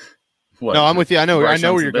 No, I'm with you. I know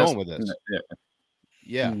where you're going with this.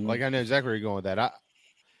 Yeah. Mm-hmm. I know exactly where you're going with that.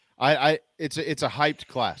 It's a hyped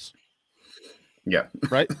class. Yeah.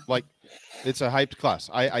 Right? It's a hyped class.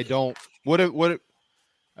 I don't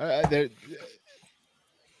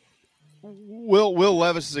Will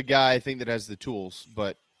Levis is a guy I think that has the tools,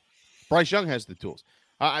 but Bryce Young has the tools.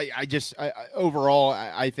 Overall,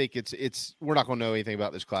 I think it's we're not going to know anything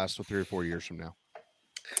about this class till 3 or 4 years from now.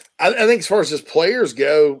 I think as far as his players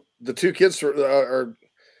go, the two kids are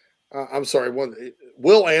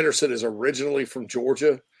Will Anderson is originally from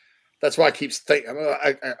Georgia. That's why I keep thinking.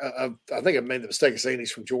 I think I've made the mistake of saying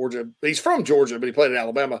he's from Georgia. He's from Georgia, but he played at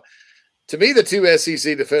Alabama. To me, the two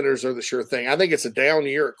SEC defenders are the sure thing. I think it's a down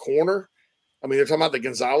year at corner. I mean, they're talking about the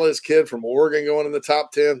Gonzalez kid from Oregon going in the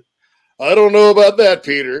top 10. I don't know about that,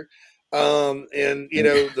 Peter.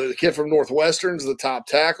 The kid from Northwestern's the top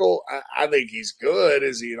tackle. I think he's good.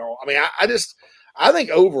 Is he? I think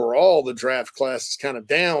overall the draft class is kind of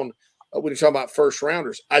down. When you're talking about first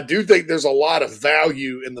rounders, I do think there's a lot of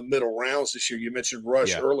value in the middle rounds this year. You mentioned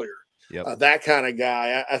Rush earlier. Yep. That kind of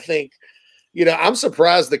guy. I think, I'm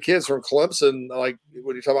surprised the kids from Clemson, like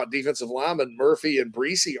when you talk about defensive linemen, Murphy and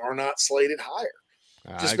Breesy are not slated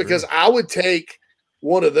higher. Just because I would take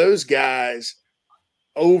one of those guys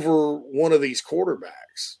over one of these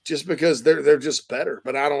quarterbacks just because they're just better.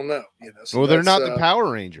 But I don't know. So they're not the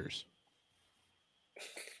Power Rangers.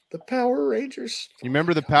 The Power Rangers. You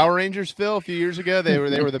remember the Power Rangers, Phil? A few years ago, they were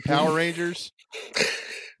the Power Rangers.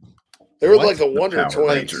 They were like the Wonder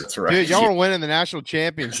Twins. Rangers, right? Dude, y'all are winning the national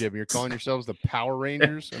championship. And you're calling yourselves the Power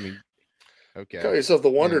Rangers. I mean, okay. Call yourself the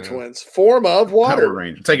Wonder Twins. Form of water. Power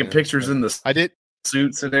Rangers. Taking pictures in the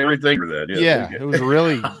suits and everything for that. It was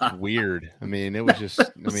really weird. I mean, it was just.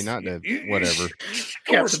 Not to whatever.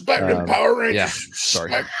 Respect them Power Rangers. Yeah.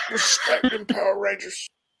 Sorry. Respect them Power Rangers.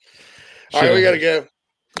 All right, we got to go.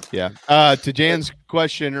 Yeah. To Jan's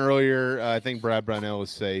question earlier, I think Brad Brownell was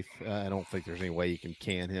safe. I don't think there's any way you can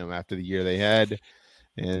can him after the year they had.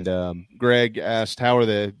 And Greg asked, how are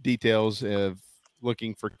the details of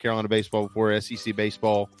looking for Carolina baseball before SEC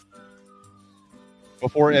baseball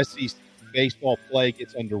play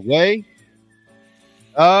gets underway?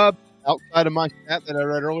 Outside of my stat that I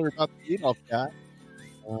read earlier about the leadoff guy,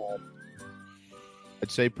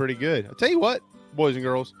 I'd say pretty good. I'll tell you what, boys and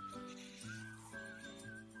girls.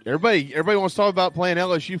 Everybody wants to talk about playing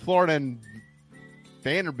LSU, Florida, and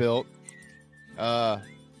Vanderbilt. You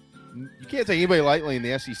can't take anybody lightly in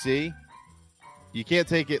the SEC. You can't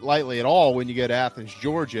take it lightly at all when you go to Athens,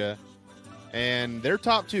 Georgia. And their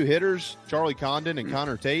top two hitters, Charlie Condon and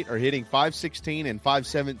Connor Tate, are hitting .516 and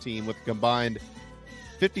 .517 with a combined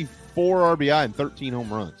 54 RBI and 13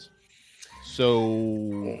 home runs.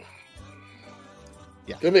 So,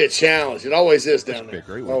 yeah. It'll be a challenge. It always is down there.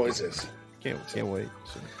 Great always is. Can't wait.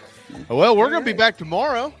 So, well, we're going to be back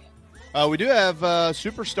tomorrow. We do have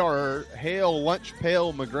superstar Hale Lunch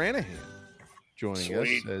Pail McGranahan joining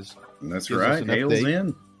us. That's right. Hale's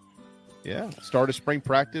in. Yeah. Start of spring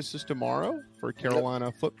practice is tomorrow for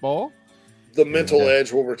Carolina football. The mental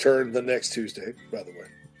edge will return the next Tuesday, by the way.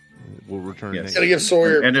 We'll return next. Gotta give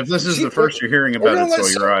Sawyer. And if this is the first you're hearing about it,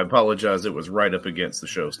 Sawyer, I apologize. It was right up against the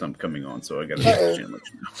show stump coming on, so I got to let you know.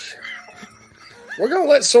 We're going to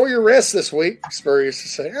let Sawyer rest this week. Spur used to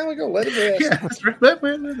say, we're going to let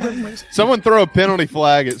him rest. Someone throw a penalty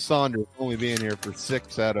flag at Saunders only being here for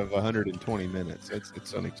 6 out of 120 minutes.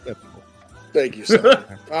 It's unacceptable. Thank you, sir.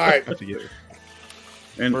 All right.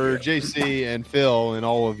 And for JC and Phil and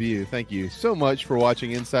all of you, thank you so much for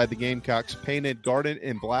watching Inside the Gamecocks, painted garden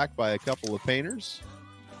in black by a couple of painters.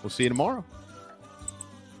 We'll see you tomorrow.